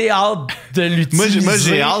assez hâte de l'utiliser. Moi,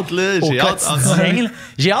 j'ai hâte, là.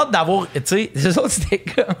 J'ai hâte d'avoir. Tu sais, les autres, c'était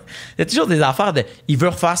comme. Il y a toujours des affaires de. Il veut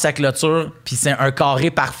refaire sa clôture, puis c'est un carré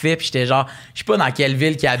parfait, puis j'étais genre. Je sais pas dans quelle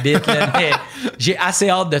ville qu'il habite, là, mais j'ai assez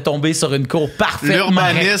hâte de tomber sur une cour parfaitement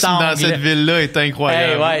L'urbanisme dans cette ville-là est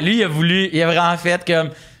incroyable. Hey, ouais, lui, il a vraiment fait comme.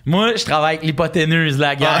 Moi, je travaille avec l'hypoténuse,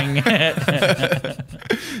 la gang.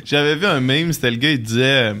 J'avais vu un meme, c'était le gars, il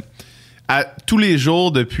disait tous les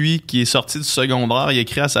jours depuis qu'il est sorti du secondaire, il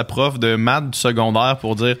écrit à sa prof de maths du secondaire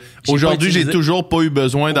pour dire aujourd'hui, j'ai toujours pas eu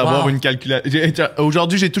besoin d'avoir une calculation.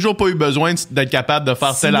 Aujourd'hui, j'ai toujours pas eu besoin d'être capable de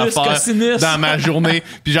faire telle affaire dans ma journée.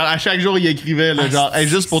 Puis genre à chaque jour, il écrivait là, genre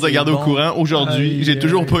juste pour te garder au courant. Aujourd'hui, j'ai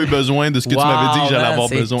toujours pas eu besoin de ce que tu m'avais dit que j'allais avoir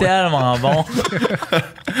besoin. C'est tellement bon.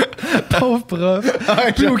 Pauvre prof.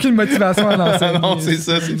 Plus aucune motivation à l'enseigner. Non, c'est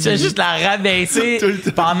ça. C'est juste la rabaisser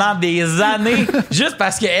pendant des années, juste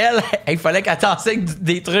parce qu'elle, il fallait qu'elle t'enseigne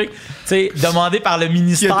des trucs, tu sais, demandés par le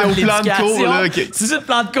ministère de l'Éducation. C'est ça, le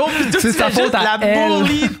plan de cours, puis tout, c'est sa faute à la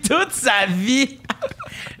bully toute sa vie.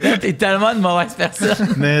 Là, t'es tellement une mauvaise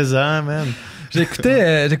personne. Mais man.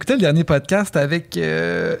 J'écoutais le dernier podcast avec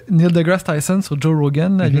Neil deGrasse Tyson sur Joe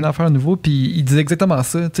Rogan. Il vient d'en faire un nouveau, puis il disait exactement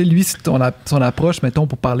ça. Tu sais, lui, son approche, mettons,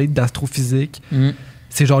 pour parler d'astrophysique,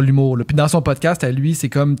 c'est genre l'humour. Là. Puis dans son podcast, à lui, c'est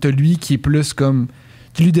comme, t'as lui qui est plus comme,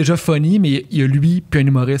 qui lui est déjà funny, mais il y a lui puis un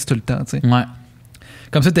humoriste tout le temps, tu sais. Ouais.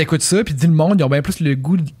 Comme ça, t'écoutes ça, puis dis le monde, ils ont bien plus le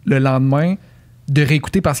goût le lendemain de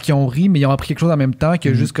réécouter parce qu'ils ont ri, mais ils ont appris quelque chose en même temps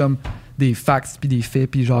que juste comme des facts puis des faits,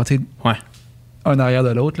 puis genre, tu sais, un arrière de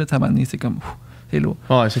l'autre, là, à un moment donné, c'est comme, c'est lourd.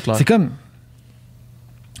 Ouais, c'est clair. C'est comme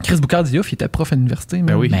Chris Boucard-Diouf, il était prof à l'université.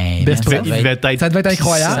 Ben oui. Ça devait être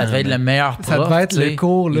incroyable. Ça devait être le meilleur prof. Ça devait être le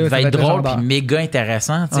cours. Là, il devait être drôle puis méga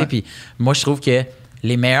intéressant. Puis moi, je trouve que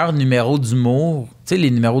les meilleurs numéros d'humour, tu sais, les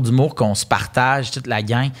numéros d'humour qu'on se partage, toute la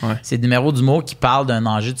gang, c'est des numéros d'humour qui parlent d'un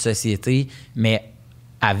enjeu de société, mais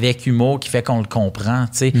avec humour qui fait qu'on le comprend.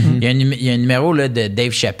 Il y a un numéro là, de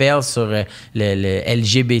Dave Chappelle sur le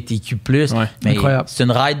LGBTQ+. Mais incroyable. C'est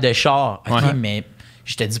une ride de char. Okay, mais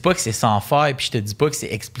je te dis pas que c'est sans faire, puis je te dis pas que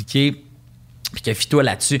c'est expliqué, puis que fie-toi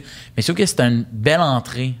là-dessus. Mais je trouve que c'est une belle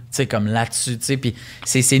entrée, comme là-dessus. Puis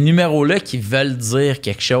c'est ces numéros-là qui veulent dire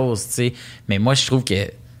quelque chose. Mais moi, je trouve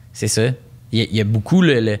que c'est ça. Il y a beaucoup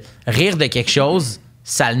le rire de quelque chose,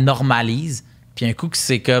 ça le normalise. Puis un coup que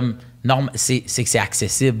c'est comme... c'est que c'est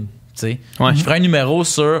accessible. Je ferais un numéro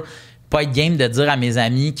sur pas être game de dire à mes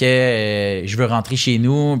amis que je veux rentrer chez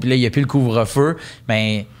nous, puis là, il n'y a plus le couvre-feu.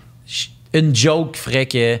 Ben, une joke ferait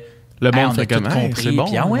que le monde ferait comme c'est bon.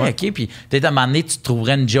 Puis, OK. Puis peut-être à un moment donné, tu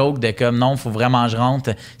trouverais une joke de comme non, il faut vraiment que je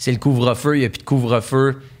rentre. C'est le couvre-feu, il n'y a plus de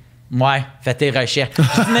couvre-feu. Ouais, fais tes recherches.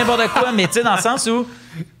 Je dis n'importe quoi, mais tu sais, dans le sens où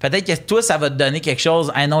peut-être que toi, ça va te donner quelque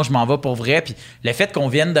chose. Ah non, je m'en vais pour vrai. Puis le fait qu'on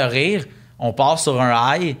vienne de rire, on part sur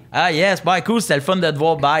un high. Ah yes, bye, cool, c'était le fun de te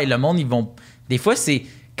voir, bye. Le monde, ils vont... Des fois, c'est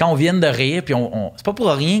quand on vient de rire, puis c'est pas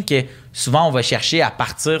pour rien que souvent, on va chercher à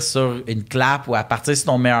partir sur une clap ou à partir sur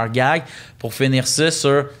ton meilleur gag pour finir ça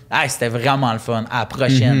sur « Ah, c'était vraiment le fun, à la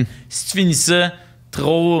prochaine. Si tu finis ça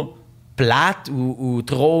trop plate ou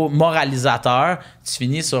trop moralisateur, tu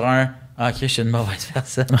finis sur un « Ah, OK, je suis une mauvaise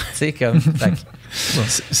personne. » Tu sais, comme...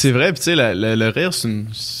 C'est vrai, puis tu sais, le rire, c'est une...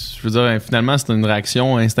 Je veux dire, finalement, c'est une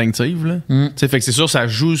réaction instinctive. Là. Fait que c'est sûr, ça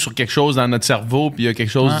joue sur quelque chose dans notre cerveau, puis il y a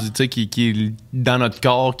quelque chose qui est dans notre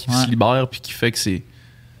corps, qui se libère, puis qui fait que c'est...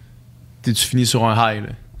 Tu finis sur un high.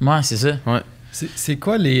 Là. Ouais, c'est ça. Ouais. C'est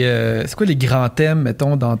quoi les grands thèmes,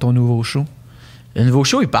 mettons, dans ton nouveau show? Le nouveau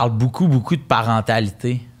show, il parle beaucoup de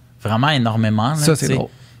parentalité. Vraiment énormément. Là, ça, c'est drôle.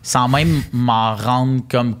 Sans même m'en rendre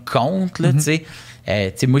comme compte, là, tu sais.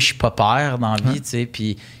 Moi, je suis pas père dans la vie, tu sais,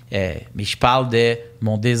 puis... mais je parle de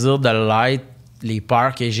mon désir de l'être, les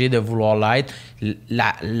peurs que j'ai de vouloir l'être.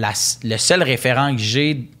 Le seul référent que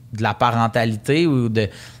j'ai de la parentalité ou de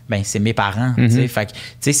c'est mes parents. Fait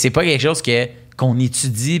que, c'est pas quelque chose qu'on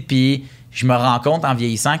étudie, puis je me rends compte en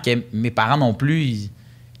vieillissant que mes parents non plus, ils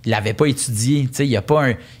l'avaient pas étudié. Il y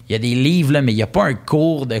a des livres, là, mais il n'y a pas un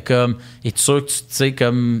cours de comme. Es-tu sûr que tu sais,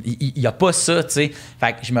 comme. Il n'y a pas ça, tu sais.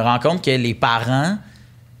 Fait que je me rends compte que les parents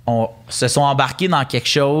se sont embarqués dans quelque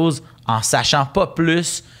chose en sachant pas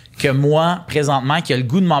plus que moi, présentement, qui a le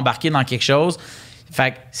goût de m'embarquer dans quelque chose.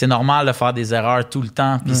 Fait que c'est normal de faire des erreurs tout le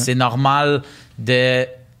temps. Puis c'est normal de...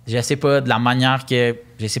 Je sais pas, de la manière que...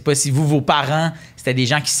 Je sais pas si vos parents, c'était des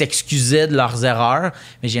gens qui s'excusaient de leurs erreurs,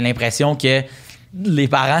 mais j'ai l'impression que les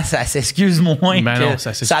parents, ça s'excuse moins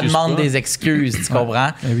ça demande des excuses, tu comprends?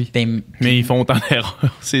 Oui. Mais ils font autant d'erreurs,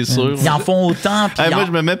 c'est sûr. Ils en font autant. Moi,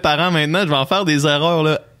 je me mets parent maintenant, je vais en faire des erreurs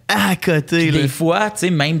là, à côté. Des fois, tu sais,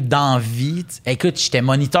 même dans la vie, écoute, j'étais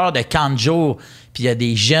moniteur de camp de jour, puis il y a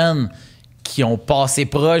des jeunes qui ont passé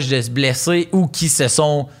proche de se blesser ou qui se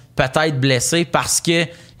sont peut-être blessés parce que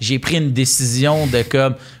j'ai pris une décision de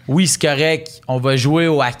comme, oui, c'est correct, on va jouer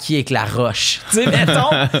au hockey avec la roche. Tu sais, mettons.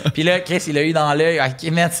 Puis là, Chris, il a eu dans l'œil,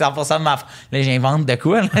 OK, mais c'est 100% de ma faute. Là, j'invente de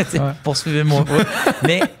quoi, là, poursuivez-moi.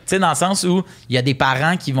 Mais, tu sais, dans le sens où il y a des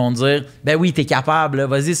parents qui vont dire, ben oui, t'es capable, là,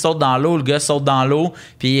 vas-y, saute dans l'eau, le gars saute dans l'eau.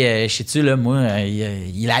 Puis, je sais-tu, là, moi,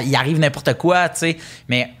 il arrive n'importe quoi, tu sais.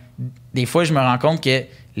 Mais des fois, je me rends compte que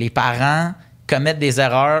les parents commettent des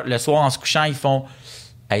erreurs. Le soir, en se couchant, ils font,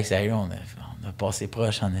 hey, sérieux, on a passé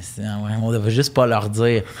proche en essayant. Ouais, on devait juste pas leur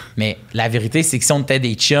dire. Mais la vérité, c'est que si on était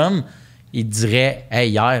des chums, ils te diraient, hey,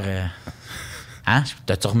 hier, Hein?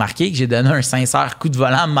 T'as-tu remarqué que j'ai donné un sincère coup de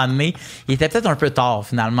volant à un moment donné? Il était peut-être un peu tard,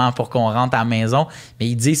 finalement, pour qu'on rentre à la maison. Mais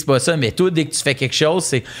il dit, c'est pas ça. Mais toi, dès que tu fais quelque chose,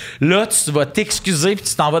 c'est là, tu vas t'excuser puis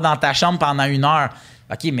tu t'en vas dans ta chambre pendant 1 heure.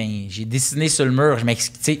 OK, mais j'ai dessiné sur le mur.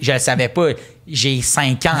 Je le savais pas. J'ai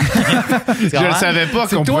 5 ans. Je le savais pas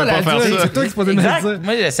qu'on pouvait pas faire ça. C'est toi qui se posais me dire.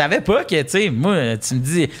 Moi, je savais pas que, tu sais, moi, tu me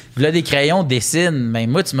dis, là, des crayons, dessine. Mais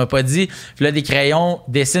moi, tu m'as pas dit, là, des crayons,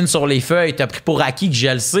 dessine sur les feuilles. T'as pris pour acquis que je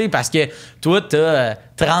le sais parce que toi, t'as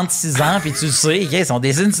 36 ans puis tu le sais. OK, on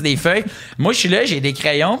dessine sur des feuilles. Moi, je suis là, j'ai des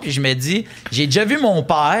crayons puis je me dis, j'ai déjà vu mon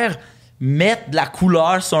père mettre de la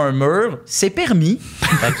couleur sur un mur, c'est permis.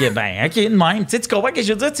 Fait que, ben, OK, de même. Tu comprends ce que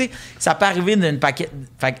je veux dire? T'sais, ça peut arriver d'une paquet.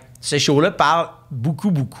 Fait que ce show-là parle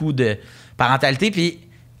beaucoup de parentalité. Puis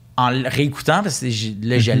en le réécoutant, parce que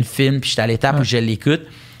là, je le filme, puis je suis à l'étape où je l'écoute,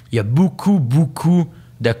 il y a beaucoup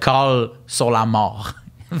de calls sur la mort.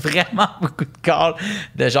 Vraiment beaucoup de calls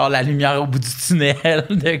de genre la lumière au bout du tunnel,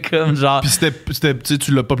 de comme genre. Puis c'était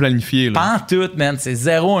tu l'as pas planifié, là. Pas en tout, man. C'est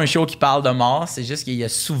zéro un show qui parle de mort. C'est juste qu'il y a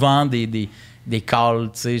souvent des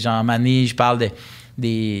calls, tu sais. Genre, Mané, je parle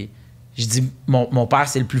je dis, mon père,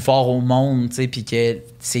 c'est le plus fort au monde, tu sais. Puis que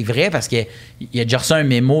c'est vrai parce qu'il a déjà reçu un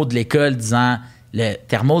mémo de l'école disant le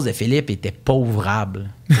thermos de Philippe était pas ouvrable.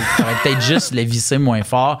 Tu aurais peut-être juste le visser moins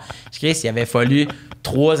fort. Je dirais s'il avait fallu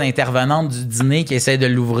 3 intervenantes du dîner qui essaient de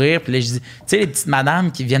l'ouvrir. Puis là, je dis, tu sais, les petites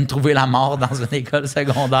madames qui viennent trouver la mort dans une école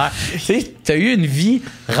secondaire. Tu sais, t'as eu une vie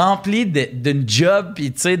remplie d'une job,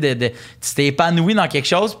 puis tu sais, tu t'es épanoui dans quelque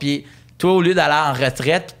chose, puis toi, au lieu d'aller en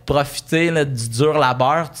retraite, profiter là, du dur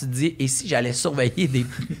labeur, tu te dis, et si j'allais surveiller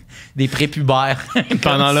des prépubères?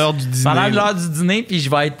 Pendant l'heure du dîner. Pendant l'heure du dîner, puis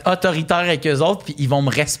je vais être autoritaire avec eux autres, puis ils vont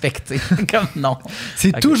me respecter. Comme non.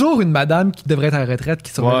 C'est toujours une madame qui devrait être en retraite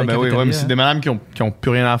qui surveille la cafétéria. Mais c'est des madames qui ont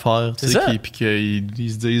plus rien à faire. C'est ça. Puis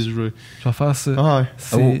qu'ils se disent, je vais faire ça. Ah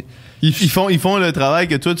ouais. Ils font le travail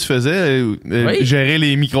que toi tu faisais, oui. Gérer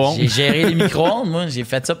les micro-ondes. J'ai géré les micro-ondes, moi, j'ai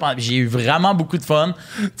fait ça j'ai eu vraiment beaucoup de fun.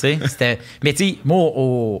 Mais tu sais, moi,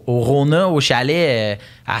 au Rona, au chalet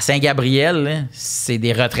à Saint-Gabriel, là, c'est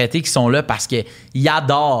des retraités qui sont là parce qu'ils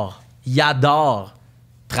adorent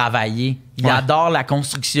travailler. Ils adorent la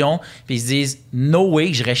construction. Puis ils se disent, no way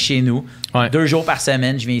que je reste chez nous. 2 jours par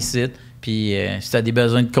semaine, je viens ici. Puis si tu as des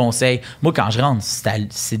besoins de conseils, moi, quand je rentre,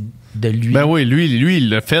 c'est de lui. Ben oui, lui, il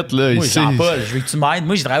l'a fait, là. Moi, Jean-Paul, je veux que tu m'aides.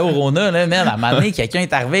 Moi, j'ai travaillé au Rona, là, man. À un moment donné, quelqu'un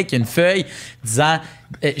est arrivé avec une feuille disant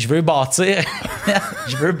je veux bâtir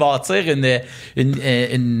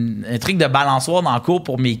un truc de balançoire dans le cours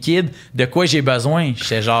pour mes kids. De quoi j'ai besoin?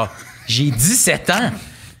 J'étais genre, j'ai 17 ans.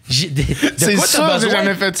 C'est ça, j'ai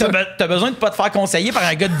jamais fait ça. T'as besoin de pas te faire conseiller par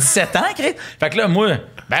un gars de 17 ans, Chris? Fait que là, moi,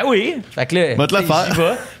 ben oui. Fait que là, j'y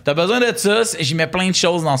vais. T'as besoin de ça. J'y mets plein de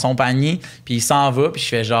choses dans son panier. Puis il s'en va. Puis je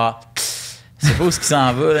fais genre, c'est pas où ce qu'il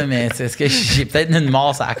s'en va, là, mais est-ce que j'ai peut-être une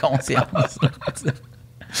mort sur la conscience?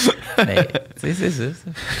 Mais, tu sais, c'est ça.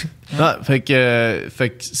 Ah, fait que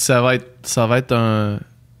ça va être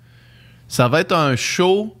un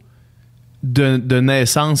show de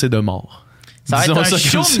naissance et de mort. Ça va être un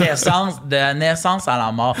show de naissance à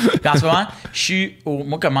la mort. Puis en ce moment,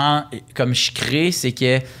 moi, comme je crée, c'est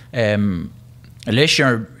que là,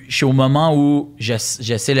 je suis au moment où je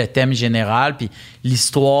sais le thème général, puis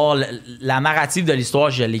l'histoire, la narrative de l'histoire,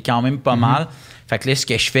 je l'ai quand même pas mal. Fait que là, ce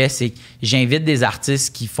que je fais, c'est que j'invite des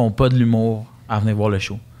artistes qui font pas de l'humour à venir voir le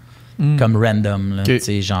show. Comme random, là. Okay. Tu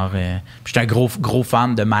sais, genre... je suis un gros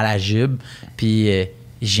fan de Malajube, puis...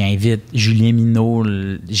 j'invite Julien Minot,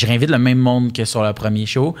 je réinvite le même monde que sur le premier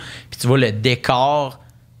show. Puis tu vois, le décor,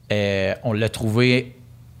 on l'a trouvé.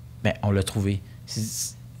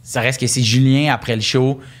 Ça reste que c'est Julien, après le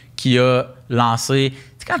show, qui a lancé. Tu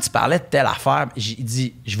sais, quand tu parlais de telle affaire, j'ai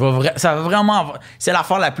dit, ça va vraiment. C'est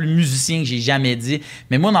l'affaire la plus musicien que j'ai jamais dit.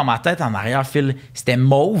 Mais moi, dans ma tête, en arrière, Phil, c'était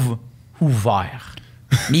mauve ou vert.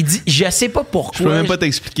 Mais il dit, je sais pas pourquoi. Je peux même pas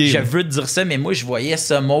t'expliquer. Je veux te dire ça, mais moi, je voyais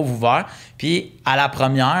ce mauve ouvert. Puis, à la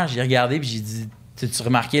première, j'ai regardé puis j'ai dit, tu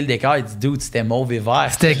remarqué le décor? Il dit, dude, c'était mauve et vert.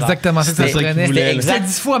 C'était exactement ça que ça prenait. C'était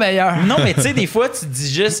 10 fois meilleur. Non, mais tu sais, des fois, tu te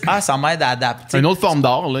dis juste, ça m'aide à adapter. Une autre forme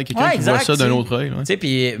d'art, là. Quelqu'un qui voit ça d'un autre œil. Tu sais,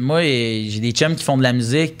 puis moi, j'ai des chums qui font de la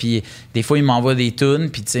musique, puis des fois, ils m'envoient des tunes,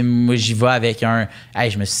 puis tu sais, moi, j'y vais avec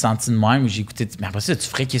je me suis senti de même, j'ai écouté, mais après ça, tu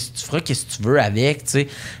feras qu'est-ce que tu veux avec, tu sais.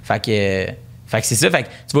 Fait que c'est ça. Fait que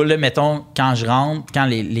tu vois, là, mettons, quand je rentre, quand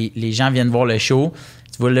les gens viennent voir le show,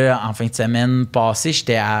 tu vois, là, en fin de semaine passée,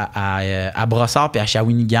 j'étais à Brossard puis à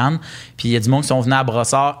Shawinigan. Puis il y a du monde qui sont venus à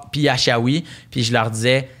Brossard puis à Shawi. Puis je leur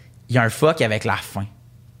disais, il y a un fuck avec la fin.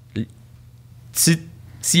 S'il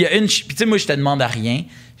y a une... Puis tu sais, moi, je te demande à rien.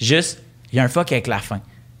 Juste, il y a un fuck avec la fin.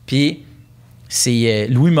 Puis c'est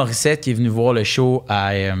Louis Morissette qui est venu voir le show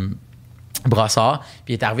Brossard,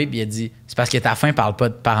 puis il est arrivé, puis il a dit « C'est parce que ta fin parle pas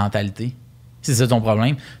de parentalité. » C'est ça ton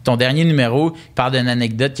problème. Ton dernier numéro, il parle d'une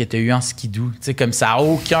anecdote que tu as eue en skidoo. Tu sais, comme ça n'a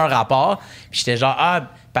aucun rapport. Puis j'étais genre,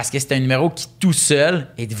 parce que c'est un numéro qui, tout seul,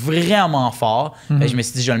 est vraiment fort. Fait que je me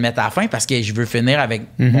suis dit, je vais le mettre à la fin parce que je veux finir avec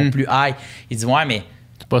mon plus high. Il dit, ouais, mais.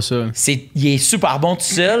 C'est pas ça. Il est super bon tout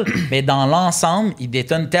seul, mais dans l'ensemble, il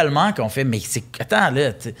détonne tellement qu'on fait, mais c'est. Attends,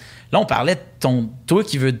 là on parlait de toi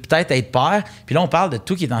qui veux peut-être être père, puis là, on parle de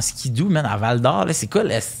toi qui est dans skidoo, man, à Val d'Or. Là, c'est quoi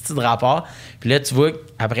le style de rapport? Puis là, tu vois,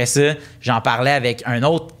 après ça, j'en parlais avec un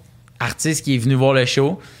autre artiste qui est venu voir le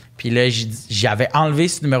show. Puis là, j'avais enlevé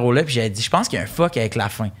ce numéro-là, puis j'avais dit, je pense qu'il y a un fuck avec la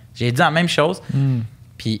fin. J'ai dit la même chose.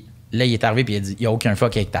 Puis là, il est arrivé, puis il a dit, il n'y a aucun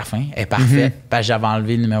fuck avec ta fin. Elle est parfaite. Parce que j'avais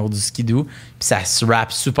enlevé le numéro du skidoo, puis ça se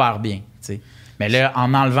rappe super bien. T'sais. Mais là,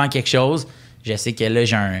 en enlevant quelque chose, je sais que là,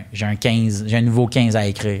 j'ai un nouveau 15 à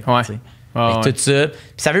écrire. Ouais. Tout ça. Puis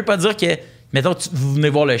ça veut pas dire que, mettons, vous venez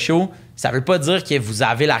voir le show, ça veut pas dire que vous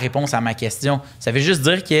avez la réponse à ma question. Ça veut juste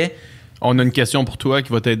dire que. On a une question pour toi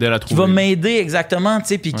qui va t'aider à la trouver. Qui va m'aider exactement, tu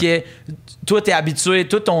sais, puis que toi, t'es habitué,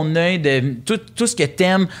 tout ton œil, tout ce que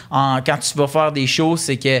t'aimes quand tu vas faire des shows,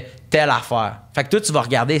 c'est que telle affaire. Fait que toi, tu vas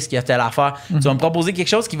regarder ce qu'il y a telle affaire. Tu vas me proposer quelque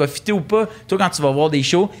chose qui va fitter ou pas. Toi, quand tu vas voir des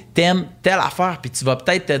shows, t'aimes telle affaire, puis tu vas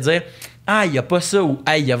peut-être te dire il y a pas ça ou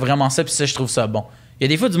il y a vraiment ça, puis ça, je trouve ça bon. Il y a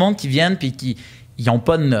des fois du monde qui viennent puis qui ils ont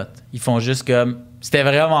pas de notes. Ils font juste comme c'était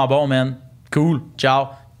vraiment bon, man. Cool, ciao,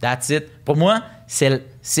 that's it. Pour moi, c'est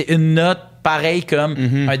une note pareille comme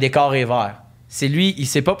un décor est vert. C'est lui, il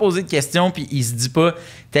s'est pas posé de questions puis il se dit pas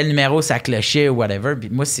tel numéro ça clochait ou whatever. Puis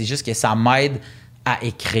moi, c'est juste que ça m'aide à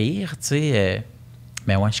écrire, tu sais.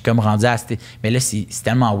 Mais ouais, je suis comme rendu à... Mais là, c'est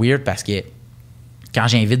tellement weird parce que quand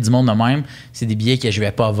j'invite du monde de même, c'est des billets que je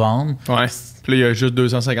vais pas vendre. Ouais. Puis là, il y a juste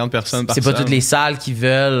 250 personnes par salle. C'est pas toutes les salles qui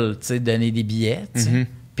veulent donner des billets.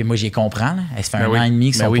 Puis moi, j'y comprends. Là. Ça fait un an et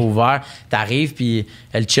demi qu'ils sont pas ouverts. T'arrives, puis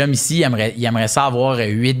le chum ici, il aimerait ça avoir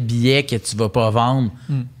 8 billets que tu vas pas vendre.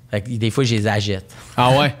 Fait que des fois, je les achète.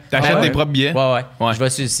 Ah ouais? T'achètes des propres billets? Ouais. Je vais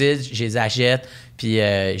sur le site, je les achète. Puis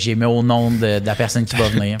j'ai mis au nom de la personne qui va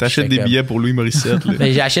venir. T'achètes des billets pour Louis Morissette.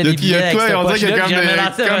 Ben, j'achète des billets avec on dirait qu'il y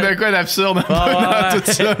a comme de quoi d'absurde dans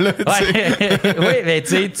tout ça. Là, oui, mais tu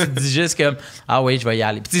sais, tu te dis juste comme ah oui, je vais y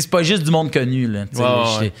aller. Puis c'est pas juste du monde connu. Là,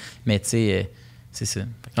 mais tu sais, c'est ça.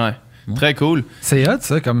 Ouais. Très cool. C'est hot,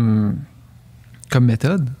 ça, comme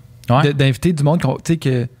méthode. Ouais. D'inviter du monde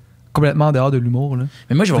que complètement en dehors de l'humour. Là.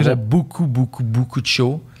 Mais moi, je vais voir beaucoup de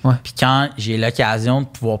shows. Ouais. Puis quand j'ai l'occasion de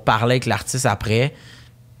pouvoir parler avec l'artiste après,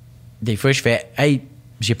 des fois, je fais « Hey,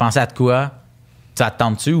 j'ai pensé à de quoi? Ça te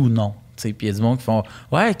tente-tu ou non? » Puis il y a du monde qui font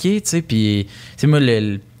 « Ouais, OK. » Puis moi,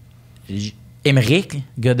 Émeric,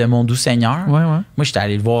 gars de Mon Doux Seigneur, moi, j'étais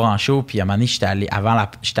allé le voir en show. Puis à un moment donné,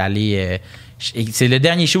 j'étais allé c'est le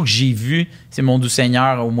dernier show que j'ai vu, c'est Mon Doux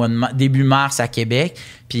Seigneur au mois de début mars à Québec.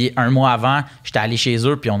 Puis un mois avant, j'étais allé chez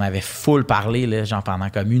eux, puis on avait full parlé, là, genre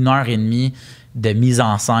pendant comme 1h30 de mise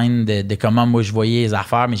en scène, de comment moi je voyais les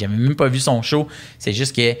affaires, mais j'avais même pas vu son show. C'est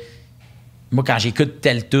juste que moi, quand j'écoute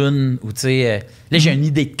telle tune, ou tu sais, là, j'ai une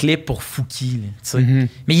idée de clip pour Fouki, tu sais.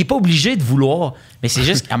 Mais il est pas obligé de vouloir. Mais c'est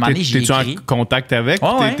juste qu'à un moment donné, j'ai écrit. T'es-tu en contact avec?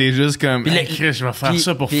 T'es juste comme, je vais faire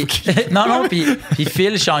ça pour Fouki. Non, puis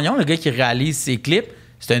Phil Chagnon, le gars qui réalise ses clips,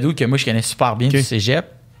 c'est un dude que moi, je connais super bien du cégep.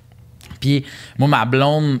 Puis moi, ma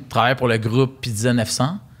blonde travaille pour le groupe Pizza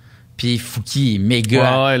 900. Puis Fouki est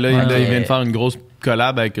méga. Il vient de faire une grosse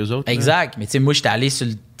collab avec eux autres. Exact. Mais tu sais, moi, j'étais allé sur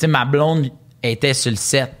le... Tu sais, ma blonde était sur le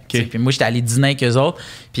set. Puis moi, j'étais allé dîner avec eux autres.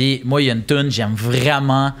 Puis moi, il y a une tune, j'aime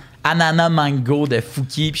vraiment Ananas Mango de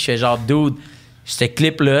Fouki. Puis je fais genre, dude, ce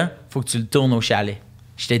clip-là, faut que tu le tournes au chalet.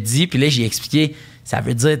 Je te dis, puis là, j'ai expliqué, ça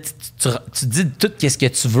veut dire, tu dis tout ce que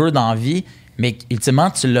tu veux dans la vie, mais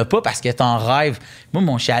ultimement, tu l'as pas parce que t'en rêves. Moi,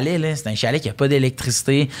 mon chalet, là, c'est un chalet qui a pas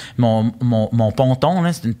d'électricité. Mon ponton,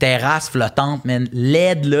 là, c'est une terrasse flottante, man.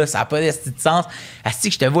 LED, là, ça a pas de sens. Asti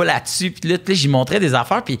que je te vois là-dessus. Puis là, j'y montrais des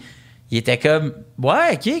affaires, puis il était comme,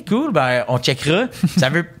 ouais, OK, cool, ben, on checkera.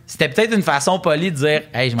 C'était peut-être une façon polie de dire,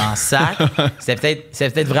 hey, je m'en sac. C'est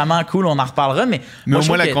peut-être vraiment cool, on en reparlera, mais au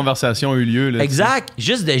moins, la conversation a eu lieu. Là, exact.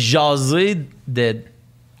 Juste de jaser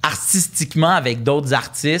artistiquement avec d'autres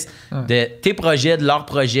artistes, de tes projets, de leurs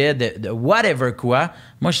projets, de whatever quoi.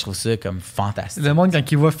 Moi, je trouve ça comme fantastique. Le monde,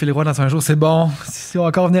 quand il voit Phil Roy dans un jour, c'est bon. Si on va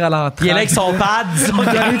encore venir à l'entrée. Il est là avec son pad, disons.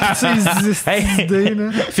 Hey, idées,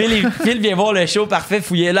 là. Phil vient voir le show, parfait,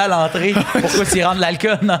 fouillez là à l'entrée. Pourquoi s'il rentre de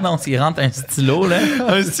l'alcool? Non, s'il rentre un stylo, là.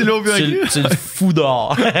 Un stylo bien tu le fous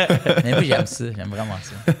dehors. Mais moi, j'aime ça. J'aime vraiment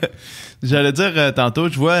ça. J'allais dire tantôt,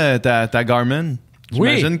 je vois ta Garmin.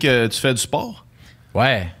 J'imagine que tu fais du sport.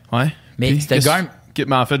 Ouais. Mais c'était Garmin.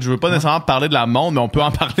 Mais en fait, je veux pas nécessairement parler de la montre, mais on peut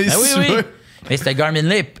en parler si tu veux. Mais cette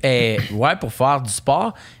Garmin-là ouais, pour faire du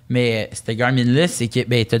sport, mais cette Garmin-là, c'est que...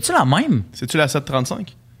 Ben, t'as-tu la même? C'est-tu la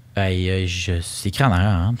 735? C'est écrit en arrière,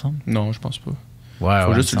 hein, me semble. Non, je pense pas. Ouais,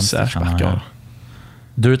 faut juste que tu le saches par cœur.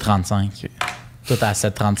 2,35. OK. Toi, t'as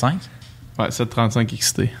 7,35? Ouais, 735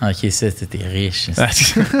 XT. OK, ça, t'es riche.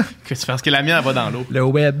 C'est parce que la mienne, elle va dans l'eau. Le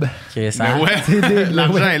web. Okay, ça,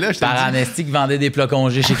 l'argent est là, je te dis. Par Anesti qui vendait des plats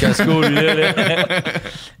congés chez Costco, lui, là.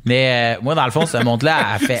 Mais moi, dans le fond, cette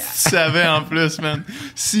montre-là, elle fait... Si tu savais en plus, man.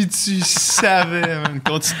 Si tu savais, man.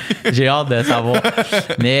 Continue. J'ai hâte de savoir.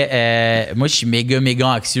 Mais moi, je suis méga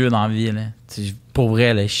anxieux dans la vie, là. Pour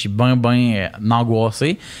vrai, là, je suis bien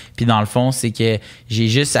angoissé. Puis dans le fond, c'est que j'ai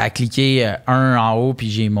juste à cliquer un en haut,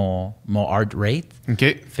 puis j'ai mon heart rate.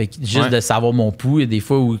 OK. Fait que juste de savoir mon pouls, il y a des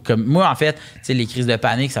fois où, comme moi, en fait, tu sais, les crises de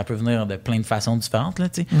panique, ça peut venir de plein de façons différentes, là,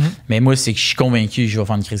 tu sais. Mais moi, c'est que je suis convaincu que je vais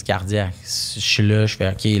faire une crise cardiaque. Je suis là, je fais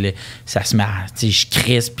OK, là, ça se met à, tu sais, je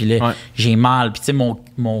crispe, puis là, j'ai mal. Puis tu sais,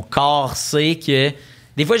 mon corps sait que...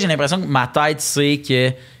 Des fois, j'ai l'impression que ma tête sait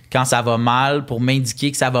que quand ça va mal, pour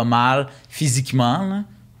m'indiquer que ça va mal physiquement, là,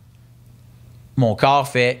 mon corps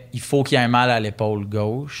fait il faut qu'il y ait un mal à l'épaule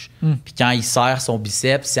gauche. Puis quand il serre son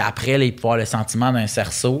biceps, c'est après là, il peut avoir le sentiment d'un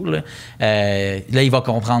cerceau. Là, il va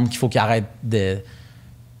comprendre qu'il faut qu'il arrête de.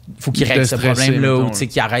 Faut qu'il règle ce problème-là ou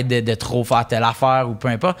qu'il arrête de trop faire telle affaire ou peu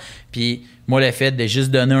importe. Puis moi, le fait de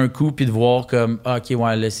juste donner un coup puis de voir comme OK,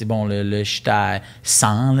 ouais, là, c'est bon, là, je suis à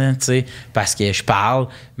 100, là, parce que je parle,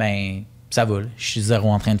 ben ça va, là, je suis zéro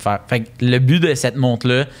en train de faire. Fait que le but de cette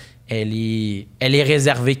montre-là, elle est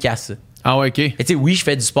réservée qu'à ça. Ah ouais, OK. Et oui, je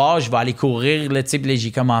fais du sport, je vais aller courir, là, puis là,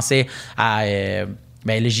 j'ai commencé à...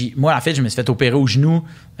 moi, en fait, je me suis fait opérer au genou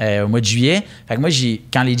au mois de juillet. Fait que moi,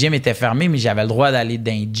 quand les gyms étaient fermés, mais j'avais le droit d'aller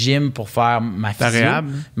dans un gym pour faire ma physio. Rehab.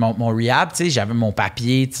 Mon rehab, j'avais mon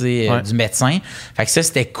papier du médecin. Fait que ça,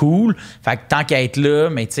 c'était cool. Fait que tant qu'à être là,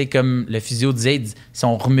 mais comme le physio disait, si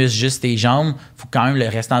on remuscle juste tes jambes, faut quand même le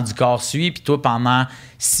restant du corps suit. Puis toi, pendant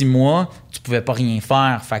 6 mois, tu pouvais pas rien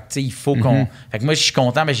faire. Fait que il faut qu'on... Fait que moi, je suis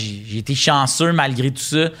content, mais j'ai été chanceux malgré tout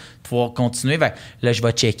ça de pouvoir continuer. Fait que là, je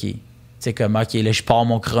vais checker. C'est comme, OK, là, je pars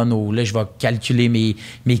mon chrono. Là, je vais calculer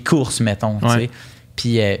mes courses, mettons.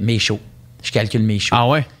 Puis mes shows. Je calcule mes shows. Ah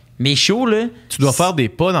ouais? Mes shows, là... Tu dois faire des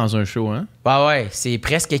pas dans un show, hein? Ouais. C'est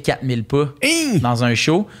presque 4000 pas dans un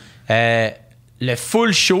show. Le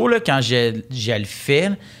full show, là, quand je le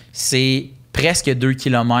fais, c'est presque 2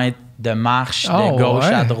 km de marche de gauche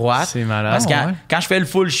à droite. C'est malade. Parce que quand je fais le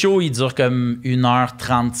full show, il dure comme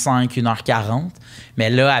 1h35, 1h40. Mais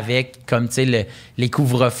là, avec, comme tu sais, les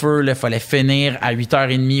couvre-feux, il fallait finir à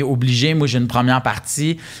 8h30 obligé. Moi, j'ai une première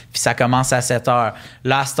partie, puis ça commence à 7h.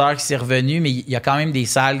 Là, à cette heure qui s'est revenu, mais il y a quand même des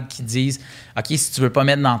salles qui disent OK, si tu veux pas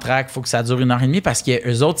mettre dans le track, il faut que ça dure 1h30 parce que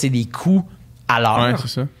eux autres, c'est des coûts à l'heure. Ouais, c'est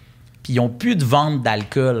ça. Puis ils n'ont plus de vente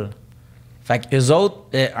d'alcool. Fait qu'eux autres,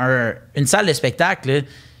 une salle de spectacle, là,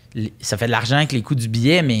 ça fait de l'argent avec les coûts du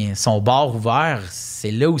billet, mais son bar ouvert,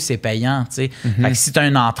 c'est là où c'est payant, tu sais. Fait que si tu as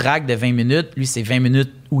un entracte de 20 minutes, lui, c'est 20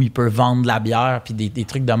 minutes où il peut vendre de la bière puis des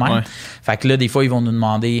trucs de même. Fait que là, des fois, ils vont nous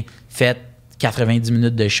demander, faites 90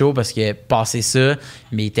 minutes de show parce que passé ça,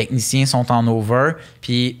 mes techniciens sont en over.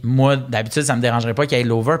 Puis moi, d'habitude, ça me dérangerait pas qu'il y ait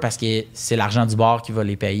l'over parce que c'est l'argent du bar qui va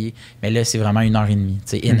les payer. Mais là, c'est vraiment 1h30, tu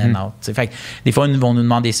sais, in and out. T'sais. Fait que des fois, ils vont nous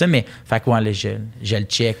demander ça, mais fait que là, je le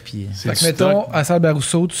check. Puis... Fait que mettons, à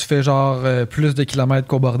Salle-Barousseau, tu fais genre plus de kilomètres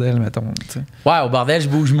qu'au bordel, mettons. T'sais. Ouais, au bordel, je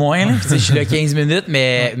bouge moins. Là. Je suis là 15 minutes,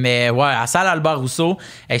 mais ouais, à Salle-Albert-Rousseau,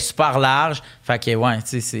 elle est super large. Fait que ouais,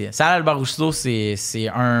 tu sais, Salle-Albert-Rousseau, c'est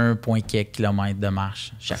 1,4 km de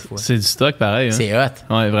marche chaque fois. C'est du stock pareil. Hein? C'est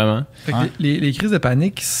hot. Ouais, vraiment. Fait que les crises de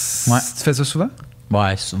panique, tu fais ça souvent?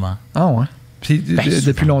 Ouais, souvent. Ah ouais. Puis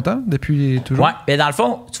depuis longtemps? Depuis toujours? Ouais, mais dans le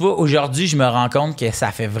fond, tu vois, aujourd'hui, je me rends compte que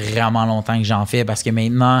ça fait vraiment longtemps que j'en fais parce que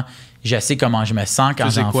maintenant, je sais comment je me sens quand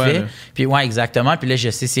j'en fais. Là? Puis ouais, exactement. Puis là, je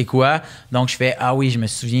sais c'est quoi. Donc, je fais, ah oui, je me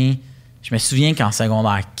souviens qu'en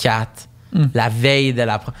secondaire 4, la veille de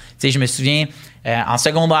la... Tu sais, je me souviens, en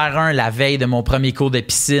secondaire 1, la veille de mon premier cours de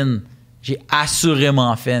piscine, j'ai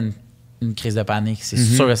assurément fait une crise de panique, c'est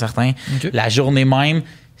sûr et certain. Okay. La journée même,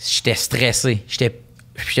 j'étais stressé. J'étais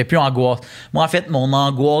plus angoisse. Moi, en fait, mon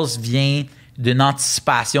angoisse vient d'une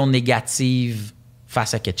anticipation négative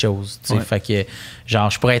face à quelque chose. Fait que,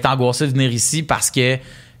 genre, je pourrais être angoissé de venir ici parce que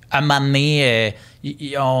à un moment donné,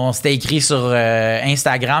 on s'était écrit sur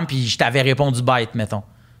Instagram puis je t'avais répondu bête, mettons.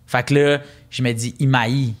 Fait que là, je me dis, il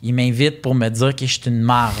m'invite pour me dire que je suis une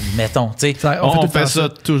marde, mettons. On fait ça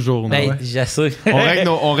toujours. Ben, je sais.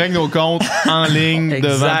 On règle nos comptes en ligne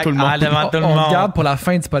devant tout le monde. On te garde pour la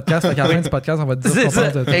fin du podcast. Fait qu'à la fin du podcast, on va te dire ce qu'on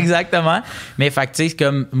pense de toi. Exactement. Mais fait que, tu sais,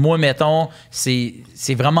 comme moi, mettons, c'est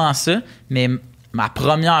vraiment ça. Mais ma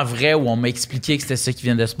première vraie où on m'a expliqué que c'était ça qui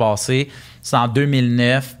vient de se passer, c'est en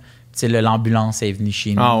 2009. L'ambulance est venue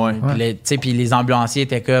chez nous. Ah ouais. Puis les ambulanciers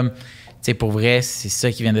étaient comme, pour vrai, c'est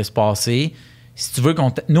ça qui vient de se passer. Si tu veux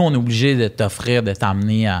nous, on est obligé de t'offrir de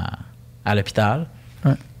t'amener à l'hôpital.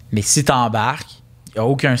 Ouais. Mais si t'embarques, il n'y a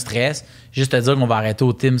aucun stress. Juste te dire qu'on va arrêter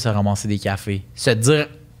au Tim se ramasser des cafés. Se dire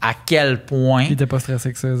à quel point... Ils n'étaient pas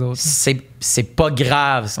stressés que ça, eux autres. C'est pas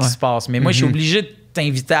grave ce qui se passe. Mais moi, je suis obligé de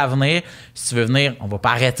t'inviter à venir. Si tu veux venir, on va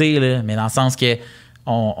pas arrêter, là, mais dans le sens que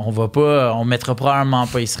on mettra probablement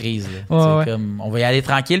pas les cerises. Comme, on va y aller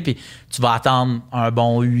tranquille, puis tu vas attendre un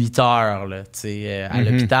bon 8 heures là, à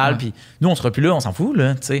l'hôpital. Puis nous, on sera plus là, on s'en fout.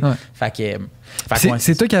 Là, fait que,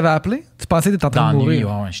 c'est toi qui avais appelé? Tu pensais que tu étais en train de mourir?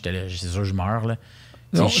 Dans la nuit, j'étais là, c'est sûr que je meurs. Là.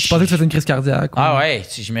 Non, tu pensais que tu faisais une crise cardiaque? Ah ouais,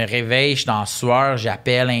 je me réveille, je suis en sueur,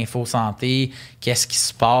 j'appelle Info Santé, qu'est-ce qui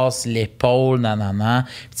se passe, l'épaule, nanana.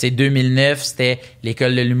 Puis 2009, c'était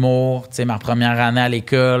l'école de l'humour, ma première année à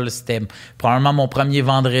l'école, c'était probablement mon premier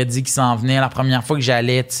vendredi qui s'en venait, la première fois que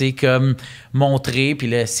j'allais, comme montrer, puis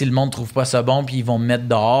là, si le monde trouve pas ça bon, puis ils vont me mettre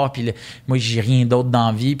dehors, puis là, moi, j'ai rien d'autre dans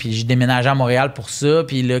la vie, puis j'ai déménagé à Montréal pour ça,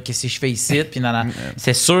 puis là, qu'est-ce que je fais ici, puis nanana.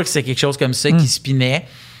 C'est sûr que c'est quelque chose comme ça qui spinait.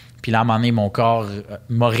 Puis là, à un moment donné, mon corps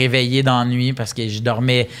m'a réveillé dans la nuit parce que je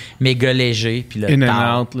dormais méga léger. Puis là, in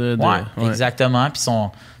and out, là. Ouais, exactement. Puis ils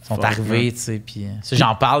sont arrivés, tu sais. Puis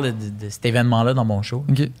j'en parle de cet événement-là dans mon show.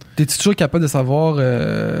 OK. T'es-tu toujours capable de savoir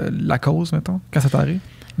la cause, mettons, quand ça t'arrive?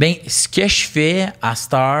 Bien, ce que je fais à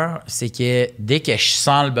cette heure, c'est que dès que je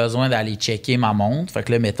sens le besoin d'aller checker ma montre, fait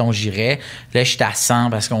que là, mettons, j'irais. Là, je suis à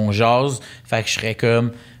 100 parce qu'on jase. Fait que je serais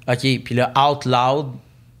comme, OK. Puis là, out loud,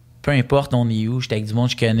 peu importe on est où, j'étais avec du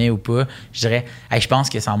monde que je connais ou pas, je dirais, hey, je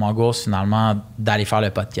pense que ça m'angoisse finalement d'aller faire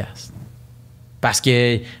le podcast. Parce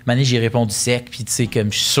que, maintenant, j'ai répondu sec, puis tu sais,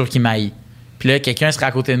 comme je suis sûr qu'il m'aille. Puis là, quelqu'un serait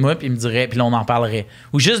à côté de moi, puis il me dirait, puis là, on en parlerait.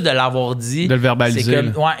 Ou juste de l'avoir dit. De le verbaliser.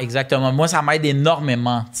 Ouais, exactement. Moi, ça m'aide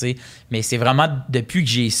énormément, tu sais. Mais c'est vraiment, depuis que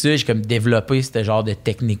j'ai ça, j'ai comme développé ce genre de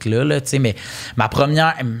technique-là, là, tu sais. Mais ma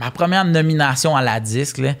première nomination à la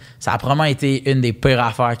disque, là, ça a probablement été une des pires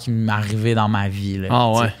affaires qui m'est arrivée dans ma vie, là.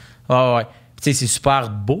 Ah ouais. Ouais. Tu sais, c'est super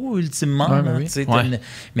beau, ultimement. Ouais, là, oui.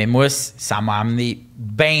 Mais moi, ça m'a amené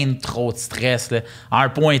bien trop de stress, là, à un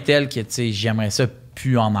point tel que, tu sais, j'aimerais ça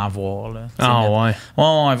plus en avoir. Là, ouais.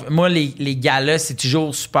 Moi, les galas, c'est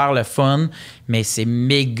toujours super le fun, mais c'est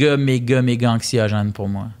méga, méga, méga anxiogène pour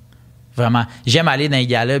moi. Vraiment. J'aime aller dans les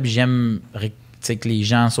galas, puis j'aime que les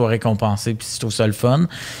gens soient récompensés, puis je trouve ça le fun.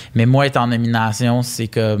 Mais moi, être en nomination, c'est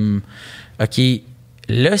comme, OK,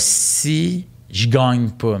 là, si je gagne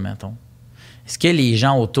pas, mettons, est-ce que les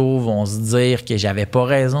gens autour vont se dire que j'avais pas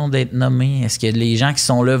raison d'être nommé? Est-ce que les gens qui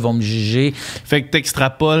sont là vont me juger? Fait que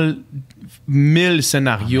t'extrapoles 1000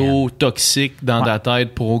 scénarios toxiques dans ta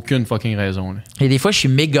tête pour aucune fucking raison. Là. Et des fois, je suis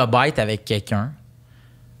méga bête avec quelqu'un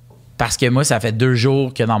parce que moi, ça fait 2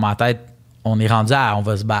 jours que dans ma tête, on est rendu à on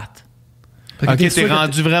va se battre. OK, t'es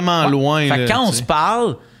rendu vraiment loin. Fait que là, quand on se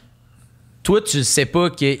parle, toi, tu sais pas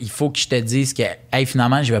qu'il faut que je te dise que hey,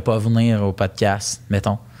 finalement, je vais pas venir au podcast,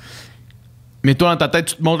 mettons. Mais toi, dans ta tête,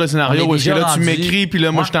 tu te montres le scénario où est-ce que là, tu m'écris, puis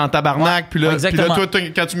là, moi, j'étais en tabarnak, puis là, toi,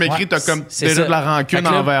 quand tu m'écris, t'as comme déjà de la rancune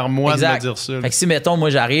envers moi de me dire ça. Là. Fait que si, mettons,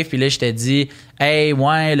 moi, j'arrive, puis là, je te dis, hey,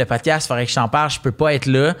 ouais, le podcast, il faudrait que je t'en parle, je peux pas être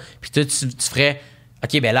là. Puis toi, tu ferais,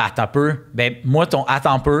 OK, ben là, attends un peu. Ben, moi, ton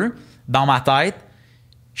attends un peu, dans ma tête,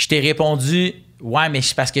 je t'ai répondu, ouais, mais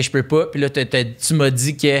c'est parce que je peux pas. Puis là, tu m'as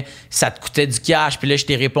dit que ça te coûtait du cash. Puis là, je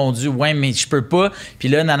t'ai répondu, ouais, mais je peux pas. Puis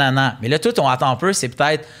là, non. Mais là, toi, ton attends un peu, c'est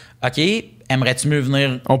peut-être, OK, aimerais-tu mieux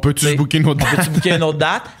venir? On peut-tu se booker une autre date? On peut-tu booker une autre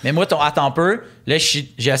date? Mais moi, ton attends un peu. Là,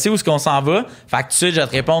 j'ai assez où est-ce qu'on s'en va. Fait que tout de suite, je vais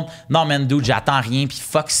te répondre, non, man, dude, j'attends rien. Puis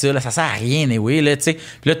fuck ça, là, ça sert à rien, anyway, là, tu sais.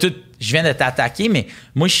 Puis là, je viens de t'attaquer, mais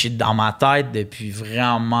moi, je suis dans ma tête depuis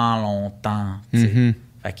vraiment longtemps, tu sais. Mm-hmm.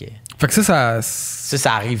 Fait que ça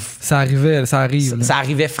arrive. Ça arrive. Ça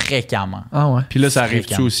arrivait fréquemment. Ah ouais. Puis là, ça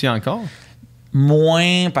arrive-tu aussi encore?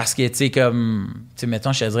 Moins parce que, tu sais, comme, tu sais,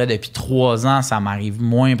 mettons, je te dirais, depuis 3 ans, ça m'arrive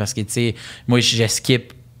moins parce que, tu sais, moi, je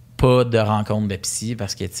skip pas de rencontres de psy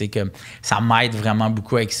parce que, tu sais, comme, ça m'aide vraiment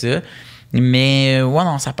beaucoup avec ça. Mais, ouais,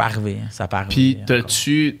 non, ça peut arriver. Puis,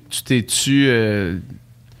 t'es-tu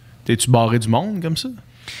barré du monde comme ça?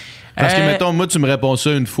 Parce que, mettons, moi, tu me réponds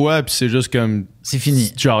ça une fois, puis c'est juste comme. C'est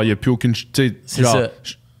fini. Genre, il n'y a plus aucune. C'est genre, ça.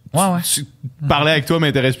 Ouais. Parler avec toi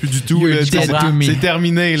m'intéresse plus du tout. Là, c'est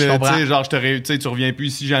terminé. Là, genre, tu reviens plus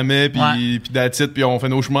ici jamais, puis that's it, puis on fait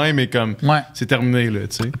nos chemins, mais comme c'est terminé. Là,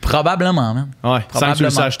 probablement, man. Ouais, sans que tu le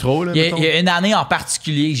saches trop. Là, il y a une année en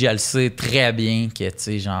particulier que je le sais très bien, que tu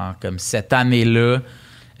sais, genre, comme cette année-là,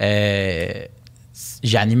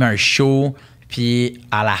 j'ai animé un show, puis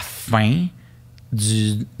à la fin,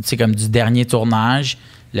 du dernier tournage,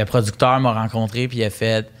 le producteur m'a rencontré puis il a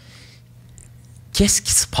fait « Qu'est-ce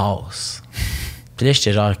qui se passe? » Puis là,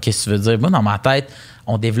 j'étais genre « Qu'est-ce que tu veux dire? » Moi, dans ma tête,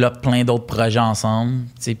 on développe plein d'autres projets ensemble.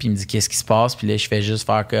 Puis il me dit « Qu'est-ce qui se passe? » Puis là, je fais juste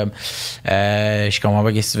faire comme « Je comprends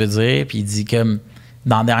pas qu'est-ce que tu veux dire. » Puis il dit comme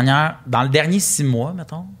dans le dernier 6 mois,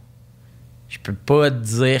 mettons, je peux pas te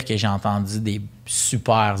dire que j'ai entendu des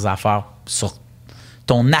super affaires sur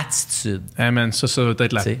ton attitude. Hey man, ça va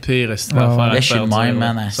être la pire affaire à te faire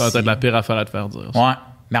dire. Ça va être la pire affaire à te faire dire. Ouais.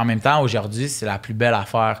 Mais en même temps, aujourd'hui, c'est la plus belle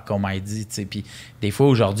affaire qu'on m'a dit. Puis des fois,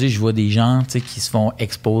 aujourd'hui, je vois des gens qui se font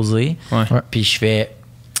exposer. Puis je fais...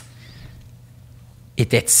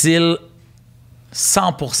 Était-il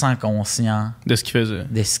 100% conscient de ce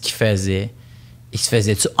qu'il faisait? Il se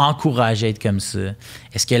faisait-tu encourager à être comme ça?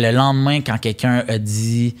 Est-ce que le lendemain, quand quelqu'un a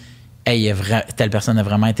dit « Hey, telle personne a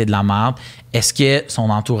vraiment été de la merde », est-ce que son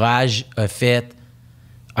entourage a fait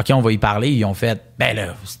 « OK, on va y parler », ils ont fait « Ben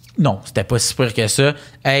là, non, c'était pas si pire que ça.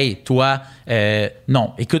 Hey, toi,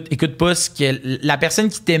 non, écoute pas ce que la personne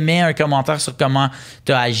qui t'émet un commentaire sur comment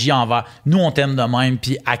t'as agi envers. Nous, on t'aime de même,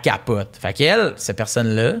 puis elle capote. » Fait qu'elle, cette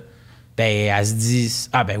personne-là, ben, elle se dit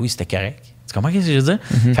 « Ah ben oui, c'était correct. » Tu comprends ce que je veux dire?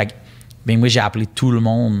 Fait que ben moi, j'ai appelé tout le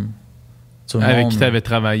monde. Avec qui tu avais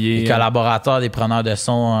travaillé? Les collaborateurs, des preneurs de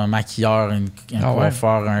son, un maquilleur, un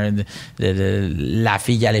coiffeur, la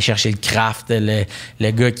fille qui allait chercher le craft,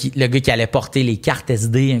 le gars qui allait porter les cartes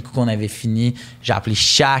SD un coup qu'on avait fini. J'ai appelé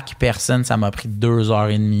chaque personne, ça m'a pris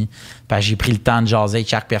 2h30. Parce que j'ai pris le temps de jaser avec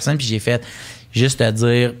chaque personne, puis j'ai fait juste à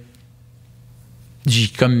dire... J'ai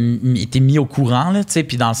comme été mis au courant, là, tu sais,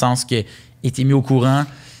 puis dans le sens que été mis au courant,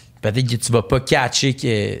 peut-être que tu vas pas catcher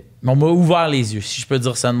que... On m'a ouvert les yeux, si je peux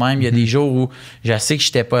dire ça de même. Il y a des jours où je sais que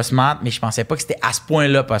j'étais pas smart, mais je pensais pas que c'était à ce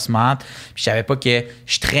point-là pas smart. Puis je savais pas que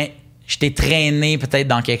j'étais traîné peut-être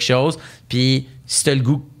dans quelque chose. Puis si t'as le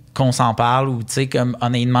goût qu'on s'en parle, ou tu sais, comme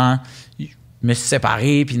honnêtement, je me suis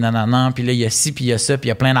séparé, puis nanana, puis là, il y a ci, puis il y a ça, puis il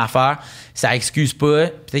y a plein d'affaires. Ça excuse pas.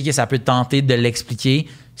 Peut-être que ça peut te tenter de l'expliquer.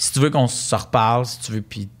 Si tu veux qu'on se reparle, si tu veux,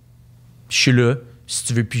 puis je suis là. Si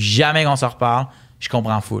tu veux plus jamais qu'on se reparle, je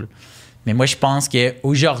comprends full. Mais moi, je pense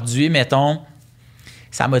qu'aujourd'hui, mettons,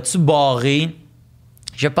 ça m'a-tu barré?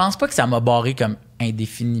 Je pense pas que ça m'a barré comme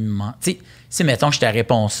indéfiniment. Tu sais, si, mettons, je te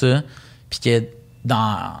réponds ça, puis que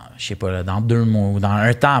je sais pas, là, dans 2 mois ou dans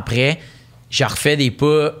un temps après, je refais des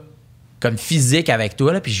pas comme physiques avec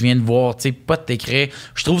toi, là, puis je viens de voir, tu sais, pas de t'écrire,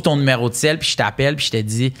 je trouve ton numéro de cell, puis je t'appelle, puis je te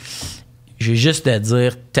dis, je vais juste te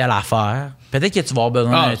dire telle affaire. Peut-être que tu vas avoir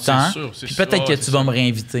besoin d'un temps. Puis peut-être que tu vas me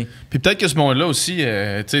réinviter. Puis peut-être que ce monde-là aussi, tu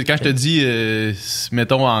sais, quand je te dis,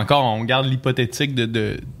 mettons encore, on garde l'hypothétique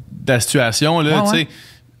de la situation, là, tu sais,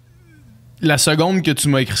 la seconde que tu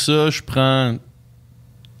m'as écrit ça, je prends,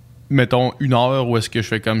 mettons, 1 heure où est-ce que je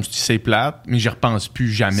fais comme si c'est plate, mais j'y repense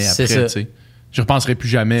plus jamais après, tu sais. Je repenserai plus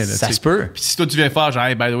jamais. Là, ça se peut. Puis si toi, tu viens faire, genre,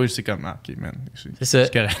 hey, by the way, c'est comme, OK, man. C'est ça.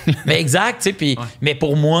 C'est correct. Mais exact, tu sais. Puis, mais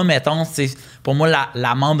pour moi, mettons, pour moi,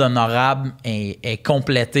 l'amende honorable est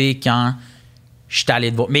complétée quand je suis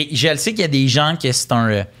allé de voir. Mais je le sais qu'il y a des gens que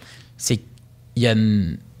il y a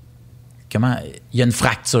une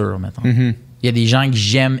fracture, mettons. Il y a des gens que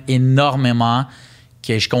j'aime énormément,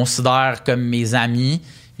 que je considère comme mes amis.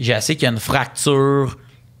 Je sais qu'il y a une fracture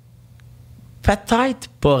peut-être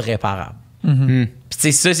pas réparable.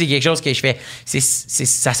 Puis ça, c'est quelque chose que je fais. C'est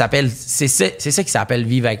ça qui s'appelle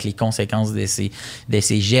vivre avec les conséquences de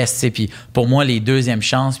ces gestes. Puis pour moi, les deuxièmes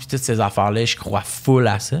chances, puis toutes ces affaires-là, je crois full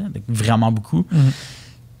à ça, vraiment beaucoup.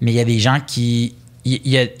 Mais il y a des gens qui...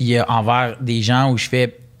 Il y a envers des gens où je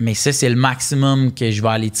fais, mais ça, c'est le maximum que je vais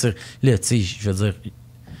aller tirer. Là, tu sais, je veux dire...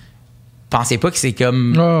 Pensez pas que c'est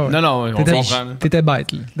comme... Non, on comprend. T'étais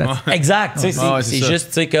bête, là. Exact. C'est juste,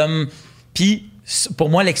 tu sais, comme... Puis... Pour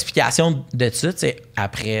moi, l'explication de ça,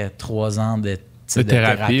 après 3 ans de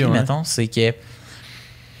thérapie, mettons, c'est que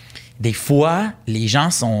des fois, les gens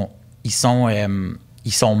ils sont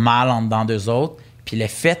mal en dedans d'eux autres. Puis le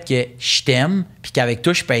fait que je t'aime, puis qu'avec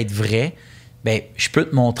toi, je peux être vrai, ben je peux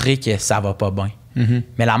te montrer que ça va pas bien.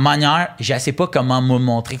 Mais la manière, je ne sais pas comment me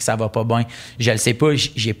montrer que ça va pas bien. Je le sais pas,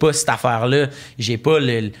 j'ai pas cette affaire-là. J'ai pas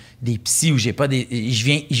des psys ou j'ai pas des...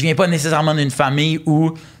 Je viens pas nécessairement d'une famille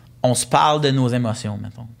où on se parle de nos émotions,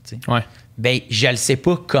 mettons. Ben, je ne sais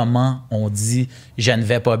pas comment on dit « je ne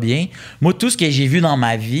vais pas bien ». Moi, tout ce que j'ai vu dans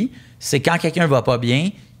ma vie, c'est quand quelqu'un va pas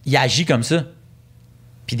bien, il agit comme ça.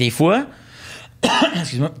 Puis des fois,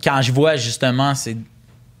 excuse-moi, quand je vois justement, c'est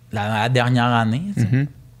la dernière année,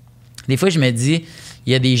 des fois, je me dis,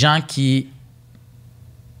 il y a des gens qui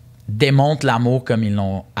démontrent l'amour comme ils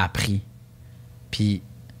l'ont appris. Puis,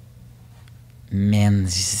 man,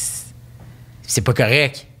 c'est pas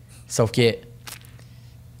correct. Sauf que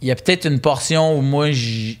il y a peut-être une portion où moi,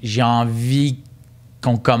 j'ai envie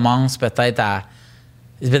qu'on commence peut-être à...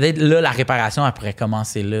 Peut-être là, la réparation, elle pourrait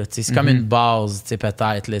commencer là. C'est comme une base,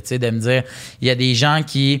 peut-être, là, de me dire, il y a des gens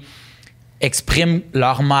qui expriment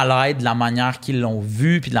leur mal-être de la manière qu'ils l'ont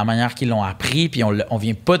vu, puis de la manière qu'ils l'ont appris, puis on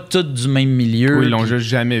vient pas tous du même milieu. Ou ils l'ont juste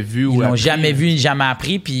jamais vu. Ils l'ont jamais vu, jamais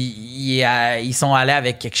appris, puis ils sont allés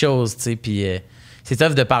avec quelque chose, puis c'est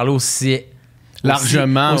tough de parler aussi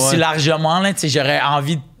largement, là, j'aurais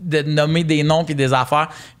envie de nommer des noms puis des affaires,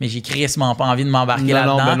 mais j'ai crissement pas envie de m'embarquer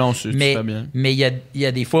là-dedans. Non, c'est pas bien. Mais il y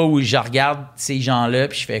a des fois où je regarde ces gens-là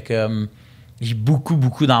puis je fais comme... J'ai beaucoup,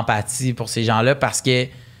 beaucoup d'empathie pour ces gens-là parce que...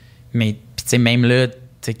 Mais, tu sais, même là, tu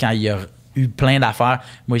sais, quand il y a eu plein d'affaires,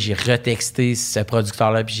 moi, j'ai retexté ce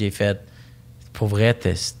producteur-là puis j'ai fait... Pour vrai,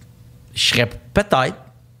 je serais peut-être...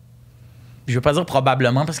 Je veux pas dire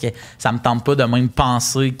probablement parce que ça me tente pas de même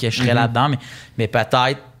penser que je serais là-dedans, mais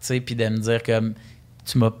peut-être, tu sais, puis de me dire que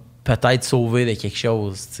tu m'as peut-être sauvé de quelque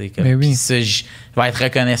chose, tu sais. Puis ça, je vais être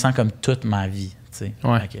reconnaissant comme toute ma vie, tu sais.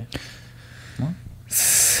 Ouais. Okay.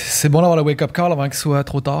 C'est bon d'avoir le wake-up call avant qu'il soit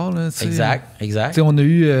trop tard. Là, exact. T'sais, on a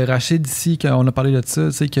eu Rachid ici quand on a parlé de ça,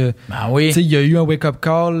 que il y a eu un wake-up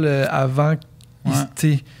call avant.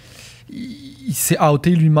 Il s'est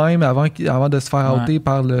outé lui-même avant de se faire outer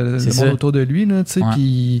par le monde autour de lui,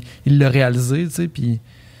 puis il l'a réalisé, puis...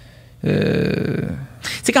 Tu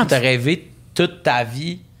sais, quand t'as rêvé toute ta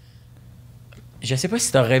vie, je sais pas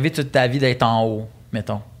si t'as rêvé toute ta vie d'être en haut,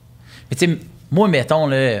 mettons. Mais tu sais, moi, mettons,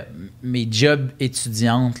 là, mes jobs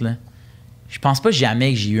étudiantes, là, je pense pas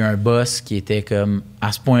jamais que j'ai eu un boss qui était comme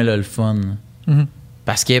à ce point-là le fun.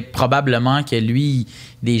 Parce que probablement que lui,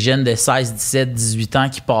 des jeunes de 16, 17, 18 ans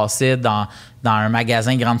qui passaient dans un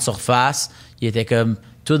magasin grande surface, il était comme,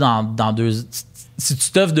 toi, dans 2... Si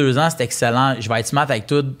tu t'offres 2 ans, c'est excellent. Je vais être smart avec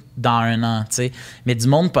toi dans 1 an, tu sais. Mais du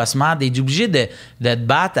monde pas smart, t'es obligé de te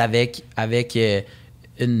battre avec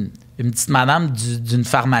une petite madame d'une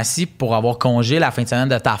pharmacie pour avoir congé la fin de semaine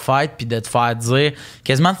de ta fête puis de te faire dire,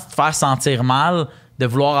 quasiment de te faire sentir mal de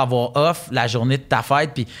vouloir avoir off la journée de ta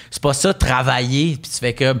fête, puis c'est pas ça, travailler, puis tu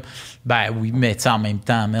fais comme, ben oui, mais tu sais, en même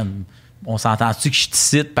temps, man, on s'entend-tu que je te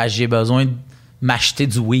cite parce que j'ai besoin de m'acheter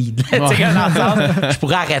du weed? Je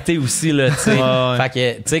pourrais arrêter aussi, là, tu sais. Fait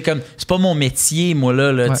que, tu sais, comme, c'est pas mon métier, moi,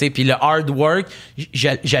 là, tu sais, puis le hard work,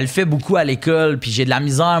 je le fais beaucoup à l'école, puis j'ai de la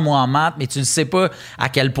misère, moi, en maths, mais tu ne sais pas à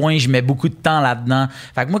quel point je mets beaucoup de temps là-dedans.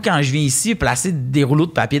 Fait que moi, quand je viens ici, placer des rouleaux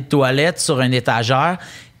de papier de toilette sur une étagère,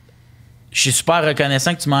 je suis super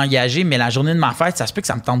reconnaissant que tu m'as engagé, mais la journée de ma fête, ça se peut que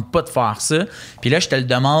ça me tente pas de faire ça. Puis là, je te le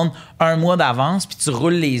demande 1 mois d'avance, puis tu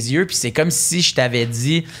roules les yeux, puis c'est comme si je t'avais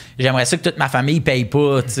dit, j'aimerais ça que toute ma famille paye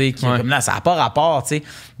pas, tu sais. Comme là, ça n'a pas rapport, tu sais.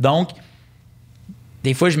 Donc,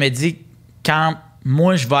 des fois, je me dis, quand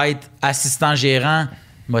moi, je vais être assistant gérant,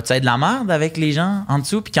 vas-tu être de la merde avec les gens en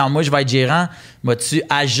dessous? Puis quand moi, je vais être gérant, vas-tu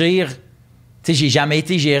agir? Tu sais, j'ai jamais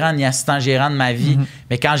été gérant ni assistant gérant de ma vie,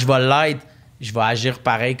 mais quand je vais l'être, je vais agir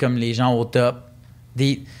pareil comme les gens au top.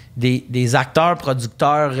 Des acteurs,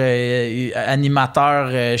 producteurs,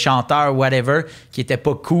 animateurs, chanteurs, whatever, qui étaient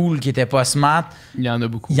pas cool, qui étaient pas smart. Il y en a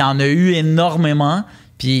beaucoup. Il y en a eu énormément.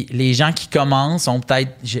 Puis les gens qui commencent ont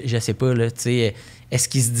peut-être, je sais pas, là, tu sais, est-ce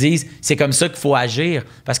qu'ils se disent, c'est comme ça qu'il faut agir?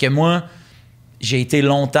 Parce que moi, j'ai été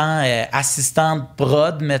longtemps assistant de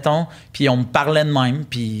prod, mettons, puis on me parlait de même,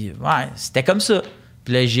 puis ouais, c'était comme ça.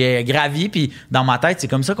 Puis là, j'ai gravi, puis dans ma tête, c'est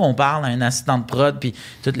comme ça qu'on parle à un assistant de prod, puis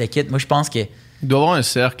toute l'équipe. Moi, je pense que... Il doit y avoir un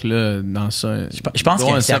cercle là, dans ça. Je pense qu'il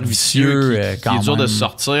y a un cercle vicieux qui est dur de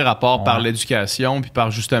sortir, à part par l'éducation, puis par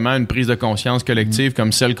justement une prise de conscience collective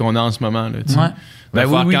comme celle qu'on a en ce moment. Là,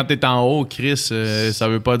 quand t'es en haut, Chris, ça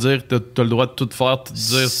veut pas dire que t'as le droit de tout faire, tout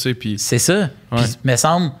dire, tu sais. Puis... C'est ça. Puis, me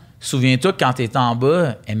semble... Souviens-toi que quand t'étais en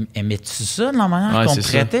bas, aimais-tu ça de la manière qu'on te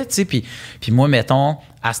traitait? Puis moi, mettons,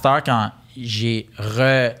 à cette heure, quand j'ai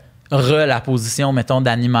la position, mettons,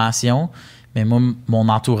 d'animation, mais moi, mon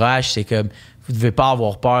entourage, c'est que vous devez pas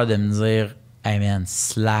avoir peur de me dire « Hey man,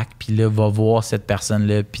 slack, puis là, va voir cette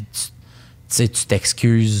personne-là, puis tu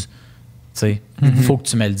t'excuses. Il faut que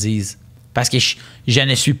tu me le dises. » Parce que je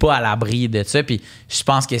ne suis pas à l'abri de ça, puis je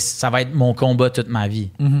pense que ça va être mon combat toute ma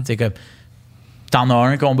vie. C'est comme... T'en as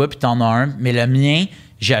un combat, puis t'en as un. Mais le mien,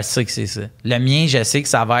 je sais que c'est ça. Le mien, je sais que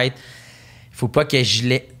ça va être... Faut pas que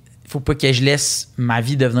je laisse ma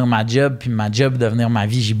vie devenir ma job, puis ma job devenir ma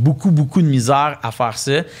vie. J'ai beaucoup, beaucoup de misère à faire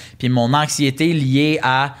ça. Puis mon anxiété liée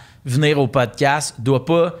à venir au podcast doit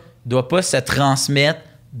pas se transmettre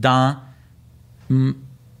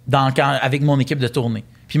avec mon équipe de tournée.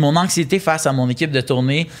 Puis mon anxiété face à mon équipe de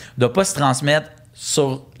tournée doit pas se transmettre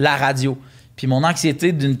sur la radio. puis mon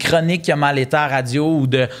anxiété d'une chronique qui a mal été à la radio ou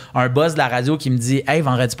d'un boss de la radio qui me dit « Hey,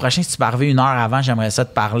 vendredi prochain, si tu peux arriver 1 heure avant, j'aimerais ça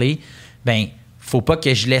te parler. » Ben, faut pas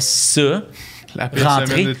que je laisse ça la pire rentrer.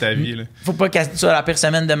 Semaine de ta vie. Là. Faut pas que ça soit la pire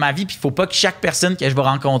semaine de ma vie, puis faut pas que chaque personne que je vais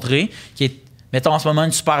rencontrer, qui est, mettons en ce moment,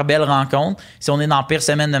 une super belle rencontre, si on est dans la pire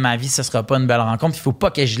semaine de ma vie, ça sera pas une belle rencontre. Il faut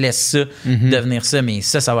pas que je laisse ça devenir ça, mais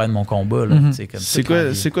ça va être mon combat. Là,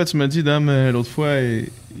 c'est quoi tu m'as dit, Dom, l'autre fois?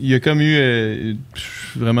 Il y a comme eu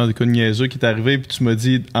vraiment des cas de niaiseux qui est arrivé, puis tu m'as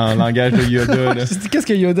dit en langage de Yoda. Là. Qu'est-ce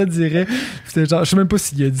que Yoda dirait? Genre, je sais même pas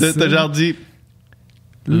s'il a dit ça. T'as genre dit...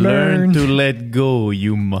 Learn to let go,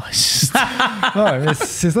 you must. Ouais, mais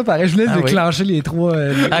c'est ça, pareil. Je voulais déclencher les 3.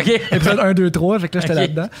 Épisode 1, 2, 3. Fait que là, j'étais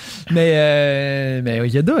là-dedans. Mais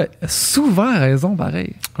Yoda a souvent raison,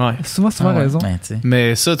 pareil. Ouais. Souvent raison.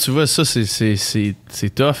 Mais ça, tu vois, ça, c'est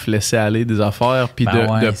tough, laisser aller des affaires, puis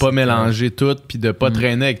de pas mélanger tout, puis de pas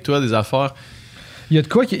traîner avec toi des affaires. Il y a de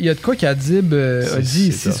quoi qu'Adib a dit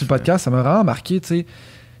ici tough, sur le podcast, ça m'a vraiment marqué, tu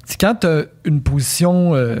sais. Quand t'as une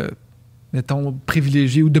position... mettons,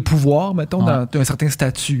 privilégié ou de pouvoir, mettons, dans un certain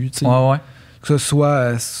statut, tu sais. Que ce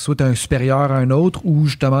soit t'es un supérieur à un autre ou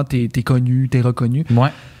justement t'es connu, t'es reconnu.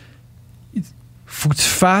 Faut que tu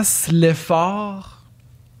fasses l'effort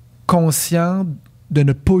conscient de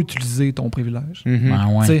ne pas utiliser ton privilège.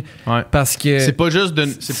 Parce que c'est pas juste de...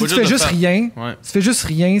 Si tu fais juste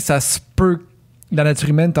rien, ça se peut, la nature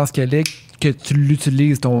humaine, dans ce qu'elle est, que tu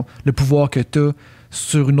l'utilises, le pouvoir que t'as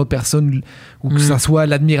sur une autre personne, ou que ça soit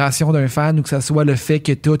l'admiration d'un fan, ou que ça soit le fait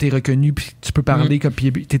que toi, t'es reconnu, puis tu peux parler,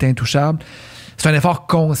 puis t'es intouchable. C'est un effort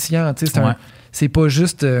conscient, tu sais. C'est pas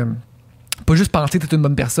juste penser que t'es une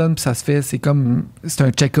bonne personne, puis ça se fait, c'est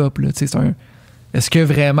un check-up, là, tu sais. Est-ce que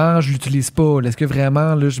vraiment je l'utilise pas? Est-ce que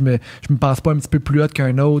vraiment là, je me pense pas un petit peu plus haut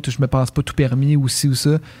qu'un autre, je me pense pas tout permis ou ci ou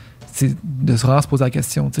ça? C'est de se poser la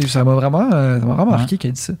question. Tu sais, ça m'a vraiment marqué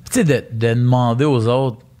qu'elle dit ça. Tu sais, de demander aux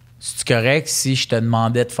autres, c'est correct si je te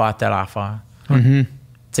demandais de faire telle affaire?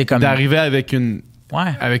 Comme d'arriver avec une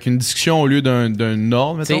discussion au lieu d'un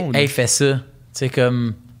ordre, mettons. Hey, fais ça. Tu sais,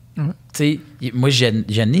 comme... moi, j'ai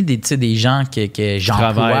des gens que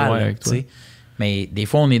j'emploie. Mais des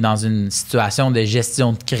fois, on est dans une situation de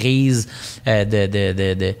gestion de crise,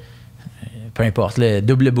 peu importe, le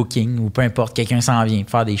double booking ou peu importe, quelqu'un s'en vient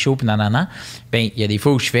faire des shows, puis nanana. Ben, il y a des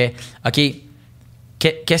fois où je fais, OK,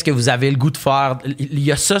 qu'est-ce que vous avez le goût de faire? Il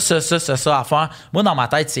y a ça à faire. Moi, dans ma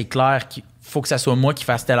tête, c'est clair qu'il faut que ça soit moi qui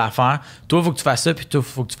fasse telle affaire. Toi, il faut que tu fasses ça, puis toi,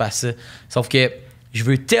 il faut que tu fasses ça. Sauf que je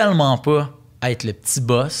veux tellement pas être le petit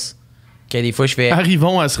boss que des fois, je fais...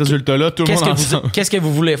 Arrivons à ce résultat-là, tout le monde ensemble. Qu'est-ce que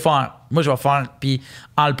vous voulez faire? Moi, je vais faire... Puis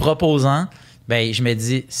en le proposant, ben je me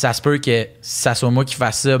dis, ça se peut que ça soit moi qui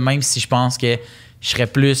fasse ça, même si je pense que je serais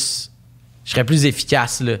plus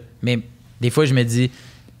efficace, là. Mais des fois, je me dis,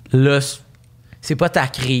 là, c'est pas ta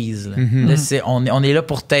crise. Là. Là, on est là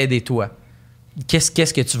pour t'aider, toi.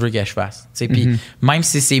 Qu'est-ce que tu veux que je fasse? Puis même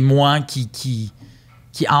si c'est moi qui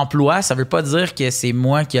emploie, ça veut pas dire que c'est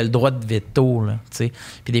moi qui ai le droit de veto. Puis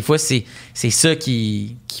des fois, c'est ça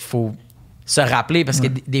qu'il faut se rappeler, parce que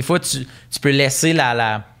des fois, tu peux laisser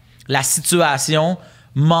la situation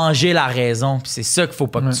manger la raison. Puis c'est ça qu'il faut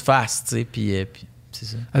pas que tu fasses. Puis c'est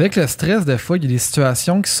ça. Avec le stress, des fois, il y a des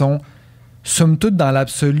situations qui sont, somme toute, dans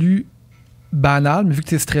l'absolu, banales, mais vu que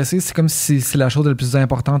tu es stressé, c'est comme si c'est la chose la plus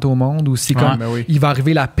importante au monde, ou c'est comme il va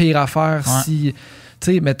arriver la pire affaire si...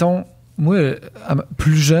 Tu sais, mettons, moi,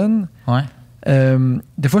 plus jeune,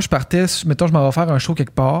 des fois, je partais, mettons, je m'en vais faire un show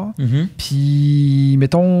quelque part, puis,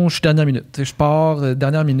 mettons, je suis dernière minute. Je pars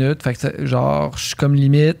dernière minute, fait que genre, je suis comme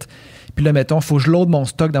limite, puis là, mettons, il faut que je load mon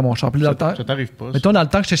stock dans mon char. Puis là, ça t'arrive pas. Mettons, dans le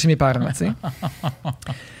temps que j'étais chez mes parents, tu sais.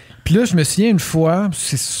 Puis là, je me souviens une fois,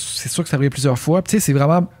 c'est sûr que ça arrive plusieurs fois, puis tu sais, c'est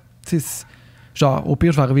vraiment... genre, au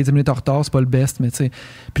pire, je vais arriver 10 minutes en retard, c'est pas le best, mais tu sais.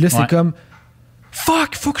 Puis là, c'est comme,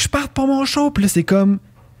 fuck, faut que je parte pour mon show. Puis là, c'est comme,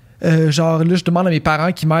 genre, là, je demande à mes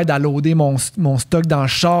parents qui m'aident à loader mon stock dans le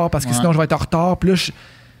char parce que sinon, je vais être en retard. Puis là,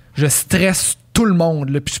 je stresse tout le monde.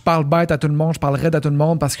 Là, puis je parle bête à tout le monde, je parle raide à tout le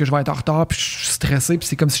monde parce que je vais être en retard. Puis je suis stressé. Puis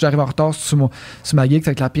c'est comme si j'arrive en retard sur ma gig,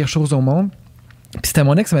 c'est la pire chose au monde. Puis c'était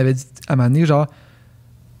mon ex qui m'avait dit à un moment donné, genre,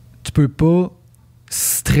 tu peux pas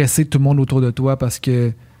stresser tout le monde autour de toi parce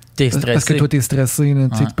que toi, t'es stressé. Là,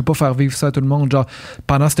 tu peux pas faire vivre ça à tout le monde. Genre,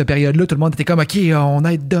 pendant cette période-là, tout le monde était comme, OK, on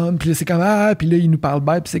aide Dom. Puis là, c'est comme, puis là, il nous parle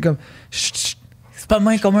bête. Puis c'est comme, c'est pas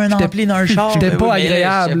moins comme un ampli dans un char. J'étais pas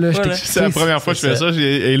agréable. C'est la première fois que je fais ça. Elle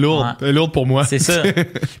est lourde. Elle est lourde pour moi. C'est ça.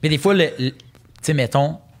 Mais des fois, tu sais,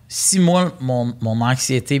 mettons, si moi, mon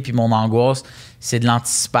anxiété puis mon angoisse, c'est de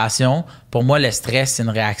l'anticipation, pour moi, le stress, c'est une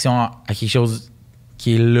réaction à quelque chose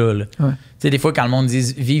qui est là. Tu sais, des fois, quand le monde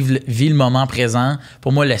dit « vis le moment présent »,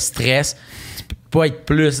 pour moi, le stress, peux pas être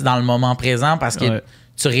plus dans le moment présent parce que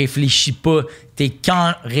tu réfléchis pas. T'es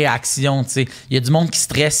qu'en réaction, tu sais. Il y a du monde qui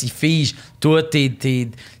stresse, il fige. Toi, t'es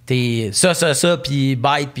ça, puis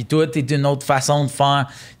bête, puis toi, t'es d'une autre façon de faire.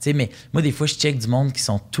 Tu sais, mais moi, des fois, je check du monde qui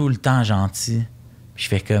sont tout le temps gentils. Puis je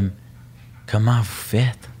fais comme, comment vous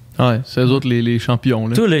faites? Ouais, c'est eux autres les champions,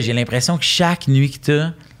 là. Toi, là, j'ai l'impression que chaque nuit que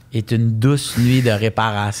t'as est une douce nuit de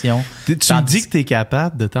réparation. Tu me dis que t'es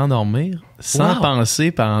capable de t'endormir sans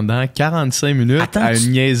penser pendant 45 minutes à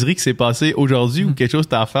une niaiserie qui s'est passée aujourd'hui ou quelque chose que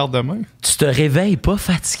t'as à faire demain? Tu te réveilles pas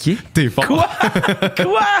fatigué? T'es fort. Quoi?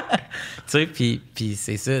 Quoi? Tu sais, puis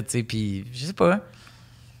c'est ça, tu sais, puis je sais pas.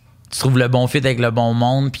 Tu trouves le bon fit avec le bon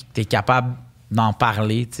monde puis que t'es capable d'en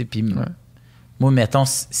parler, tu sais, puis moi, mettons,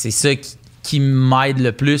 c'est ça qui m'aide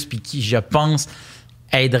le plus puis qui, je pense,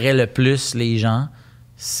 aiderait le plus les gens,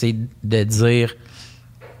 c'est de dire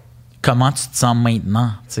comment tu te sens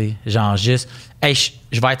maintenant, tu sais, genre juste hey,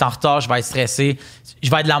 je vais être en retard, je vais être stressé, je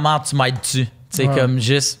vais être de la merde, tu m'aides-tu, tu sais, comme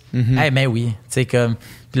juste hey, ben oui, tu sais, comme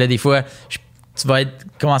puis là des fois tu vas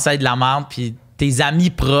commencer à être de la merde puis tes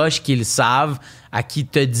amis proches qui le savent, à qui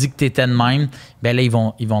te dit que t'étais de même, ben là ils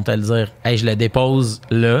vont te le dire, hey, je le dépose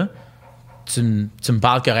là, tu me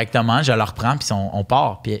parles correctement, je le reprends puis on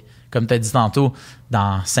part, puis comme tu as dit tantôt,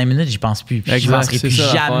 dans 5 minutes, j'y pense plus. Puis je penserai plus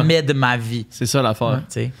jamais de ma vie. C'est ça l'affaire.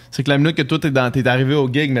 C'est que la minute que toi, t'es arrivé au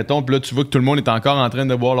gig, mettons, puis là, tu vois que tout le monde est encore en train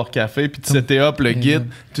de boire leur café, puis tu setais up le guide,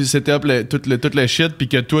 tu setais up tout le shit, puis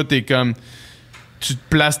que toi, t'es comme... Tu te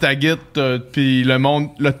places ta guide, puis le monde,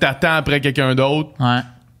 là, t'attends après quelqu'un d'autre. Ouais.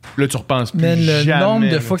 Là, tu repenses plus jamais. Mais le nombre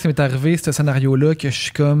de fois que ça m'est arrivé, ce scénario-là, que je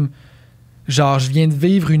suis comme... Genre, je viens de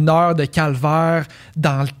vivre 1 heure de calvaire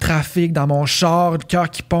dans le trafic, dans mon char, le cœur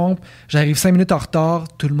qui pompe. J'arrive 5 minutes en retard,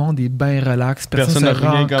 tout le monde est bien relax. Personne ne se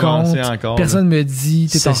rend compte. Encore, personne ne me dit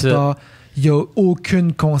t'es en retard. Il n'y a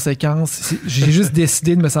aucune conséquence. J'ai juste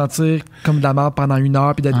décidé de me sentir comme de la merde pendant 1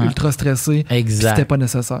 heure puis d'être ultra stressé. Exact. C'était pas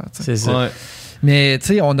nécessaire. T'sais. C'est ça. Ouais. Mais tu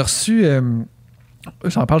sais, on a reçu...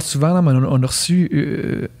 j'en parle souvent, là, mais on a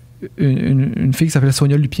reçu une fille qui s'appelle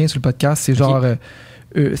Sonia Lupien sur le podcast. C'est genre...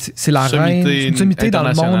 c'est la reine, une sommité dans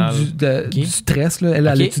le monde du stress. Là.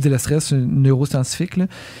 Elle étudie le stress, une neuroscientifique. Là.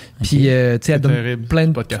 Puis, elle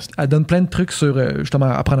donne plein de trucs sur justement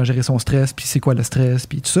apprendre à gérer son stress, puis c'est quoi le stress,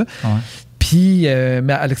 puis tout ça. Ouais. Puis,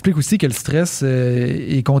 mais elle explique aussi que le stress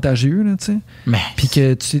est contagieux. Puis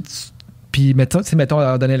que puis mettons, elle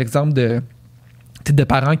a donné l'exemple de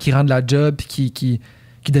parents qui rendent la job, puis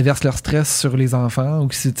qui déversent leur stress sur les enfants.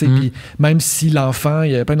 Puis même si l'enfant,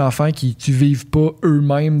 il y a plein d'enfants qui ne vivent pas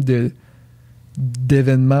eux-mêmes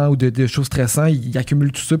d'événements ou de choses stressantes, ils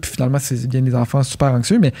accumulent tout ça, puis finalement, c'est bien des enfants super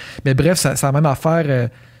anxieux. Mais bref, ça a même affaire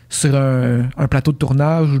sur un plateau de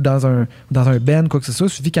tournage ou dans un band, quoi que ce soit.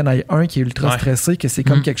 Il suffit qu'il y en ait un qui est ultra stressé, que c'est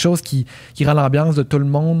comme quelque chose qui rend l'ambiance de tout le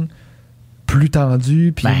monde plus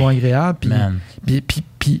tendue, puis moins agréable.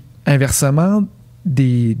 Puis inversement,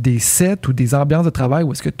 des sets ou des ambiances de travail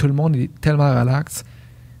où est-ce que tout le monde est tellement relax,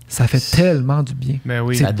 ça fait tellement du bien. Ben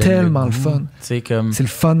oui. C'est tellement le fun. C'est le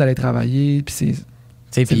fun d'aller travailler, puis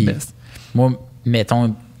c'est le best. Moi,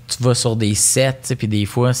 mettons, tu vas sur des sets, puis des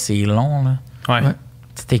fois, c'est long. Là. Ouais.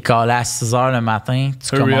 T'es calé à 6 heures le matin,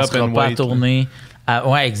 tu commenceras pas à tourner.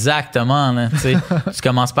 Ouais, exactement. Là, tu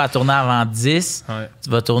commences pas à tourner avant 10, tu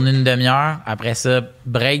vas tourner une demi-heure, après ça,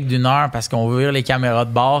 break d'1 heure parce qu'on veut ouvrir les caméras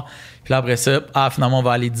de bord. Puis là, après ça, finalement, on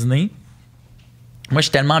va aller dîner. Moi, je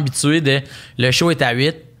suis tellement habitué de... Le show est à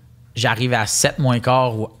 8, j'arrive à 7 moins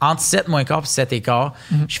quart ou entre 7 moins quart et 7 et quart.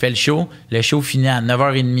 Je fais le show. Le show finit à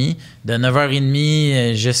 9h30. De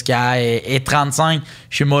 9h30 jusqu'à 8h35,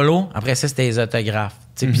 je suis mollo. Après ça, c'était les autographes.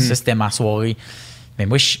 Puis ça, c'était ma soirée. Mais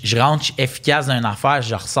moi, je rentre, je suis efficace dans une affaire,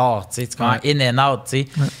 je ressors. Tu comprends? In and out.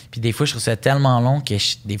 Puis des fois, je trouve ça tellement long que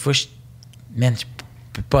des fois, je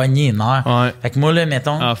peux pogner une heure. Fait que moi, là,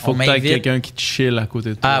 mettons, faut on que m'invite... t'aies quelqu'un qui te chill à côté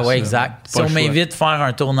de toi. Ah ouais, exact. Si on m'invite faire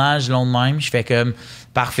un tournage long de même, je fais comme,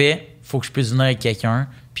 parfait, faut que je puisse venir avec quelqu'un,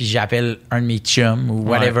 puis j'appelle un de mes chums ou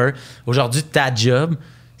whatever. Aujourd'hui, ta job,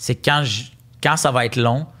 c'est quand ça va être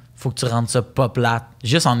long, faut que tu rendes ça pas plate,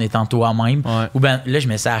 juste en étant toi-même. Ou ben là, je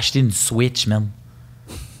me suis acheté une Switch, man.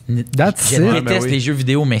 Je déteste les jeux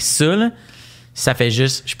vidéo, mais ça, là, ça fait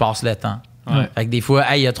juste, je passe le temps. Fait que des fois,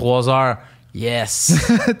 il y a 3 heures, yes!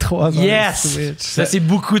 3 heures. Yes! Ça, c'est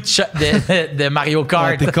beaucoup de Mario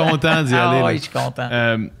Kart. T'es content d'y aller. Oui, je suis content.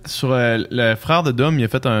 Sur le frère de Dom, il a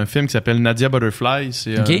fait un film qui s'appelle Nadia Butterfly.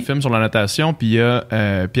 C'est un film sur la natation. Puis il y a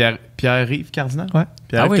Pierre-Yves Cardinal.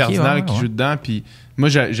 Pierre-Yves Cardinal qui joue dedans. Puis moi,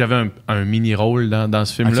 j'avais un mini-rôle dans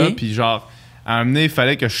ce film-là. Puis genre, à un moment donné, il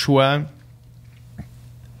fallait que je sois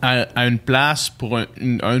à une place pour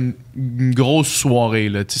une grosse soirée.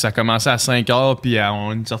 Là. Ça commençait à 5 h, puis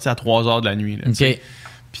on est sorti à 3 h de la nuit. Là,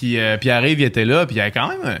 puis arrive, il était là, puis il y avait quand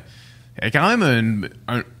même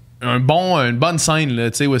une bonne scène là,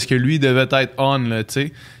 où est-ce que lui devait être on. Là,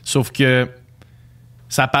 sauf que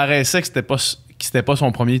ça paraissait que c'était pas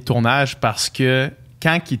son premier tournage parce que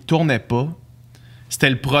quand il tournait pas, c'était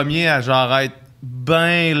le premier à genre être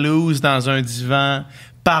ben loose dans un divan,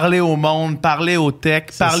 parler au monde, parler au tech,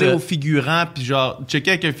 parler aux figurants, puis genre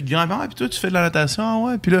checker avec un figurant, puis toi tu fais de la natation, ah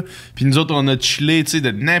ouais, puis là, puis nous autres on a chillé, tu sais, de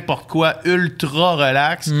n'importe quoi, ultra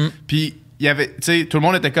relax, puis il y avait, tu sais, tout le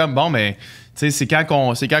monde était comme bon, mais tu sais, c'est quand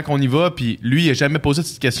qu'on y va, puis lui il a jamais posé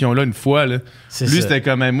cette question-là une fois là. Lui c'était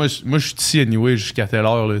comme moi je suis ici anyway jusqu'à telle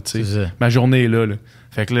heure là, tu sais, ma journée est là.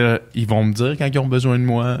 Fait que là ils vont me dire quand ils ont besoin de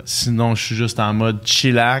moi, sinon je suis juste en mode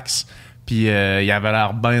chillax. Puis il avait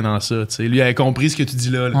l'air bien dans ça. T'sais. Lui, il avait compris ce que tu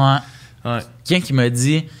dis là. Ouais. Quelqu'un qui m'a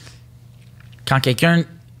dit, quand quelqu'un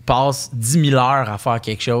passe 10 000 heures à faire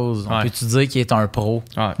quelque chose, on peut-tu dire qu'il est un pro?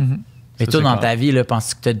 Ouais. Mais toi, dans ta vie, là,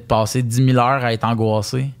 penses-tu que tu as passé 10 000 heures à être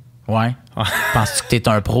angoissé? Ouais. Penses-tu que tu es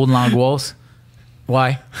un pro de l'angoisse?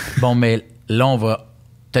 Ouais. Bon, mais là,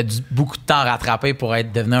 t'as beaucoup de temps à rattraper pour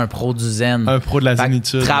devenir un pro du zen. Un pro de la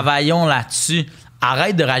zénitude. Travaillons là-dessus.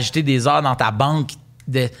 Arrête de rajouter des heures dans ta banque.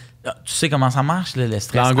 Tu sais comment ça marche, là, le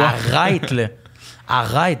stress? Arrête, là.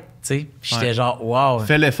 Arrête, tu sais. J'étais genre, wow.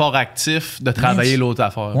 Fais l'effort actif de travailler l'autre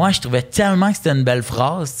affaire. Ouais, je trouvais tellement que c'était une belle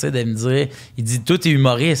phrase, tu sais, de me dire, il dit, toi, t'es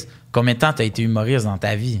humoriste. Combien de temps t'as été humoriste dans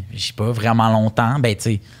ta vie? Je sais pas, vraiment longtemps. Ben, tu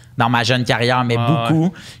sais, dans ma jeune carrière, mais beaucoup.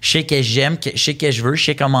 Ouais. Je sais que j'aime, je sais que je veux, je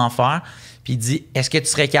sais comment faire. Puis il dit, est-ce que tu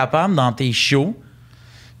serais capable, dans tes shows,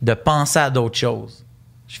 de penser à d'autres choses?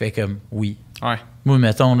 Je fais comme, oui. Ouais. Moi,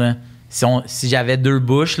 mettons, là, si j'avais 2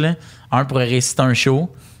 bouches, là, un pourrait réciter un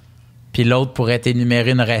show, puis l'autre pourrait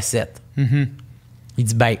t'énumérer une recette. Mm-hmm. Il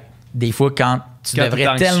dit, ben, des fois, quand tu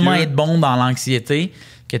devrais tellement être bon dans l'anxiété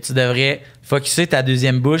que tu devrais focusser ta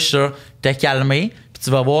deuxième bouche sur te calmer, puis tu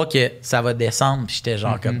vas voir que ça va descendre. Puis j'étais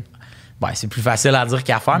genre comme, ben, c'est plus facile à dire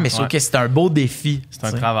qu'à faire, mais je trouve que c'est un beau défi. C'est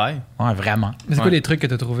un travail. Ouais, vraiment. Mais c'est quoi les trucs que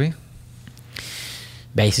tu as trouvés?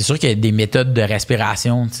 Ben, c'est sûr qu'il y a des méthodes de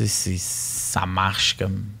respiration, tu sais, ça marche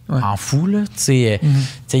comme en fou, là. Tu sais,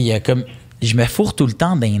 il y a comme... Je me fourre tout le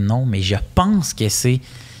temps d'un nom, mais je pense que c'est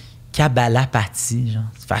Kabalapathie, genre.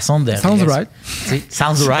 Façon de... Sounds right.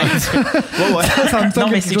 Sounds right. ouais. Non,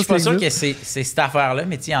 mais je suis pas sûr que c'est cette affaire-là,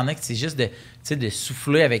 mais il y en a que c'est juste de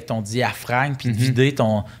souffler avec ton diaphragme puis de vider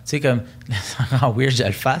ton... Tu sais, comme... Ça rend weird que je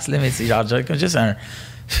le fasse, là, mais c'est genre comme juste un...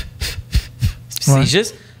 C'est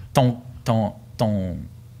juste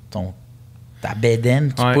ta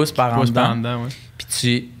bédaine qui pousse par en dedans. Puis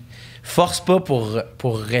tu forces pas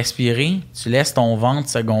pour respirer, tu laisses ton ventre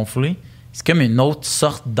se gonfler. C'est comme une autre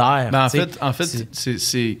sorte d'air. Ben en fait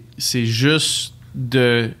c'est juste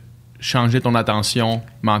de changer ton attention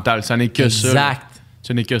mentale. Ça n'est que ça. Exact.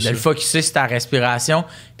 Ce n'est que ça. De le focusser sur ta respiration,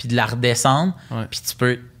 puis de la redescendre. Puis tu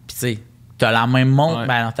peux... Puis tu sais, t'as la même montre,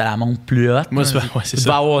 ben non, t'as la montre plus haute. Moi, c'est ça. Tu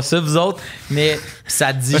vas avoir ça, vous autres, mais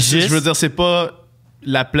ça te dit juste... Je veux dire, c'est pas...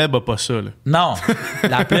 La plèbe a pas ça, là. Non,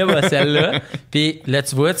 la plèbe a celle-là. Puis là,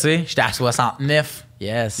 tu vois, tu sais, j'étais à 69.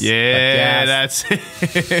 Yes. Yeah, that's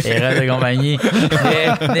it. Erreur de compagnie.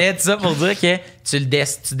 mais tout ça pour dire que tu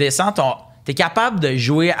descends ton... T'es capable de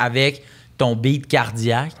jouer avec ton beat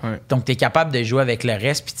cardiaque. Ouais. Donc, t'es capable de jouer avec le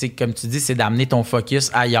reste. Puis, tu sais, comme tu dis, c'est d'amener ton focus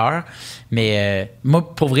ailleurs. Mais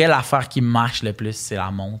moi, pour vrai, l'affaire qui me marche le plus, c'est la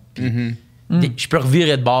montre. Puis, je peux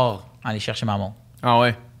revirer de bord, aller chercher ma montre. Ah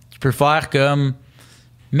ouais? Je peux faire comme...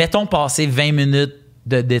 Mettons passer 20 minutes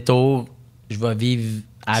de détour, je vais vivre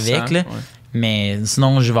avec, là, mais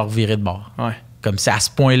sinon, je vais revirer de bord. Ouais. Comme c'est à ce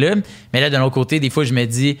point-là. Mais là, de l'autre côté, des fois, je me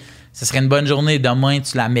dis, ce serait une bonne journée. Demain,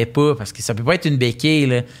 tu la mets pas parce que ça peut pas être une béquille.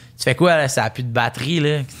 Là. Tu fais quoi, là? Ça a plus de batterie,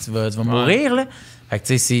 là? Tu vas mourir, là? Fait que,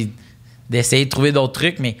 tu sais, c'est d'essayer de trouver d'autres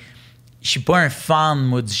trucs, mais je suis pas un fan,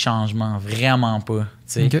 moi, du changement. Vraiment pas.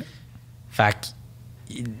 Okay. Fait que,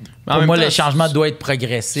 pour moi, le changement doit être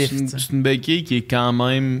progressif. C'est une béquille qui est quand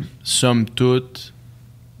même, somme toute,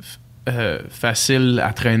 facile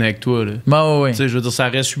à traîner avec toi. Là. Oui. Je veux dire, ça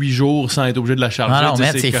reste 8 jours sans être obligé de la charger. Ah non,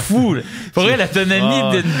 mais c'est fou. Pour vrai,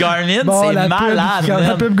 l'autonomie d'une Garmin, c'est malade.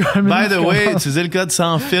 By the way, utiliser le code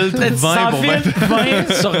sans filtre 20 pour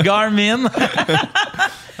 20 sur Garmin.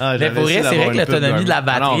 Mais pour vrai, c'est vrai que l'autonomie de la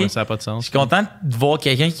batterie... non, mais ça n'a pas de sens. Je suis content de voir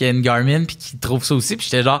quelqu'un qui a une Garmin puis qui trouve ça aussi. Puis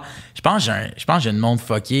j'étais genre, je pense que j'ai une montre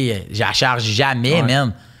fuckée. Je la charge jamais,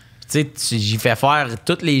 man. Tu sais, j'y fais faire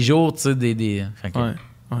tous les jours, tu sais, des... Ouais.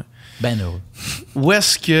 Ben heureux. Où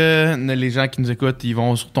est-ce que les gens qui nous écoutent, ils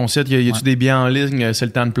vont sur ton site? Y a-tu des billets en ligne? C'est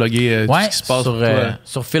le temps de plugger tout ce qui se passe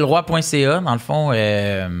sur philroy.ca, dans le fond,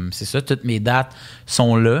 c'est ça, toutes mes dates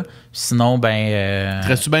sont là. Sinon,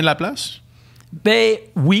 restes-tu bien de la place? Ben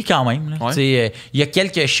oui, quand même. Il y a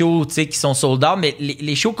quelques shows qui sont sold out, mais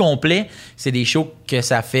les shows complets, c'est des shows que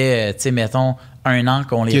ça fait, mettons, 1 an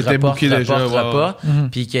qu'on les reporte.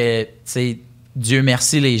 Puis que, Dieu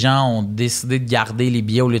merci, les gens ont décidé de garder les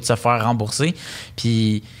billets au lieu de se faire rembourser.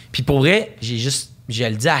 Puis pour vrai, je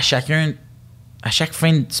le dis à chaque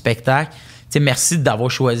fin de spectacle, merci d'avoir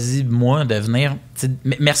choisi moi de venir.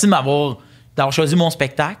 Merci d'avoir choisi mon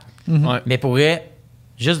spectacle. Mais pour vrai,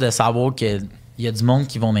 juste de savoir que il y a du monde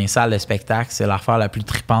qui vont dans les salles de spectacle, c'est l'affaire la plus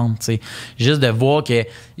tripante, tu sais. Juste de voir que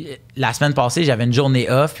la semaine passée, j'avais une journée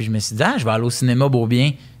off, puis je me suis dit, je vais aller au cinéma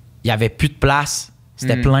Beaubien. Il n'y avait plus de place.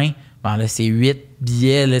 C'était plein. Bon, là, c'est 8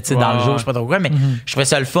 billets là, dans le jour, je sais pas trop quoi, mais je trouvais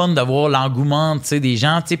ça le fun de voir l'engouement des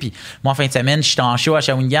gens. Puis moi, en fin de semaine, j'étais en show à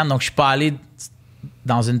Shawinigan, donc je suis pas allé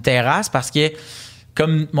dans une terrasse parce que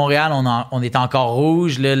comme Montréal, on était encore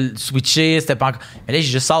rouge, là, le switché, c'était pas encore. Mais là, j'ai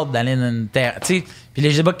juste hâte d'aller dans une terre. Puis là,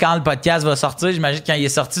 je sais pas quand le podcast va sortir. J'imagine que quand il est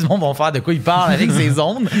sorti, le monde va faire de quoi il parle avec ses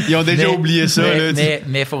ondes. Ils ont déjà oublié ça.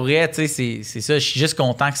 Mais faudrait, c'est ça. Je suis juste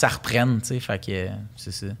content que ça reprenne. Fait que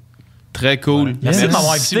c'est ça. Très cool. Merci de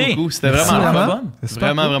m'avoir invité. Merci beaucoup. C'était vraiment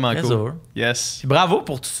fun. Vraiment cool. Yes. Puis bravo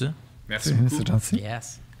pour tout ça. Merci beaucoup. C'est gentil.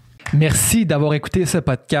 Yes. Merci d'avoir écouté ce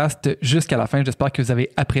podcast jusqu'à la fin. J'espère que vous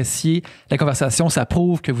avez apprécié la conversation. Ça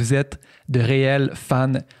prouve que vous êtes de réels fans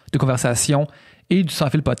de conversation et du Sans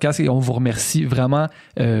Fil Podcast. Et on vous remercie vraiment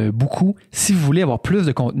beaucoup. Si vous voulez avoir plus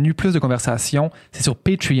de contenu, plus de conversation, c'est sur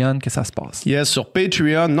Patreon que ça se passe. Yes, sur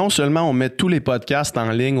Patreon, non seulement on met tous les podcasts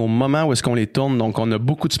en ligne au moment où est-ce qu'on les tourne, donc on a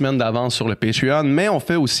beaucoup de semaines d'avance sur le Patreon, mais on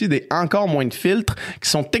fait aussi des encore moins de filtres qui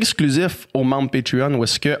sont exclusifs aux membres Patreon où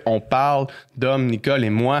est-ce qu'on parle, Dom, Nicole et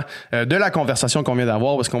moi, de la conversation qu'on vient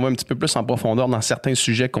d'avoir, où est-ce qu'on va un petit peu plus en profondeur dans certains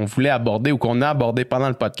sujets qu'on voulait aborder ou qu'on a abordé pendant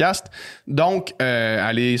le podcast. Donc,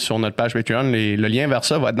 allez sur notre page Patreon, le lien vers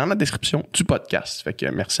ça va être dans la description du podcast. Fait que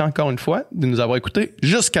merci encore une fois de nous avoir écoutés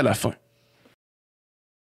jusqu'à la fin.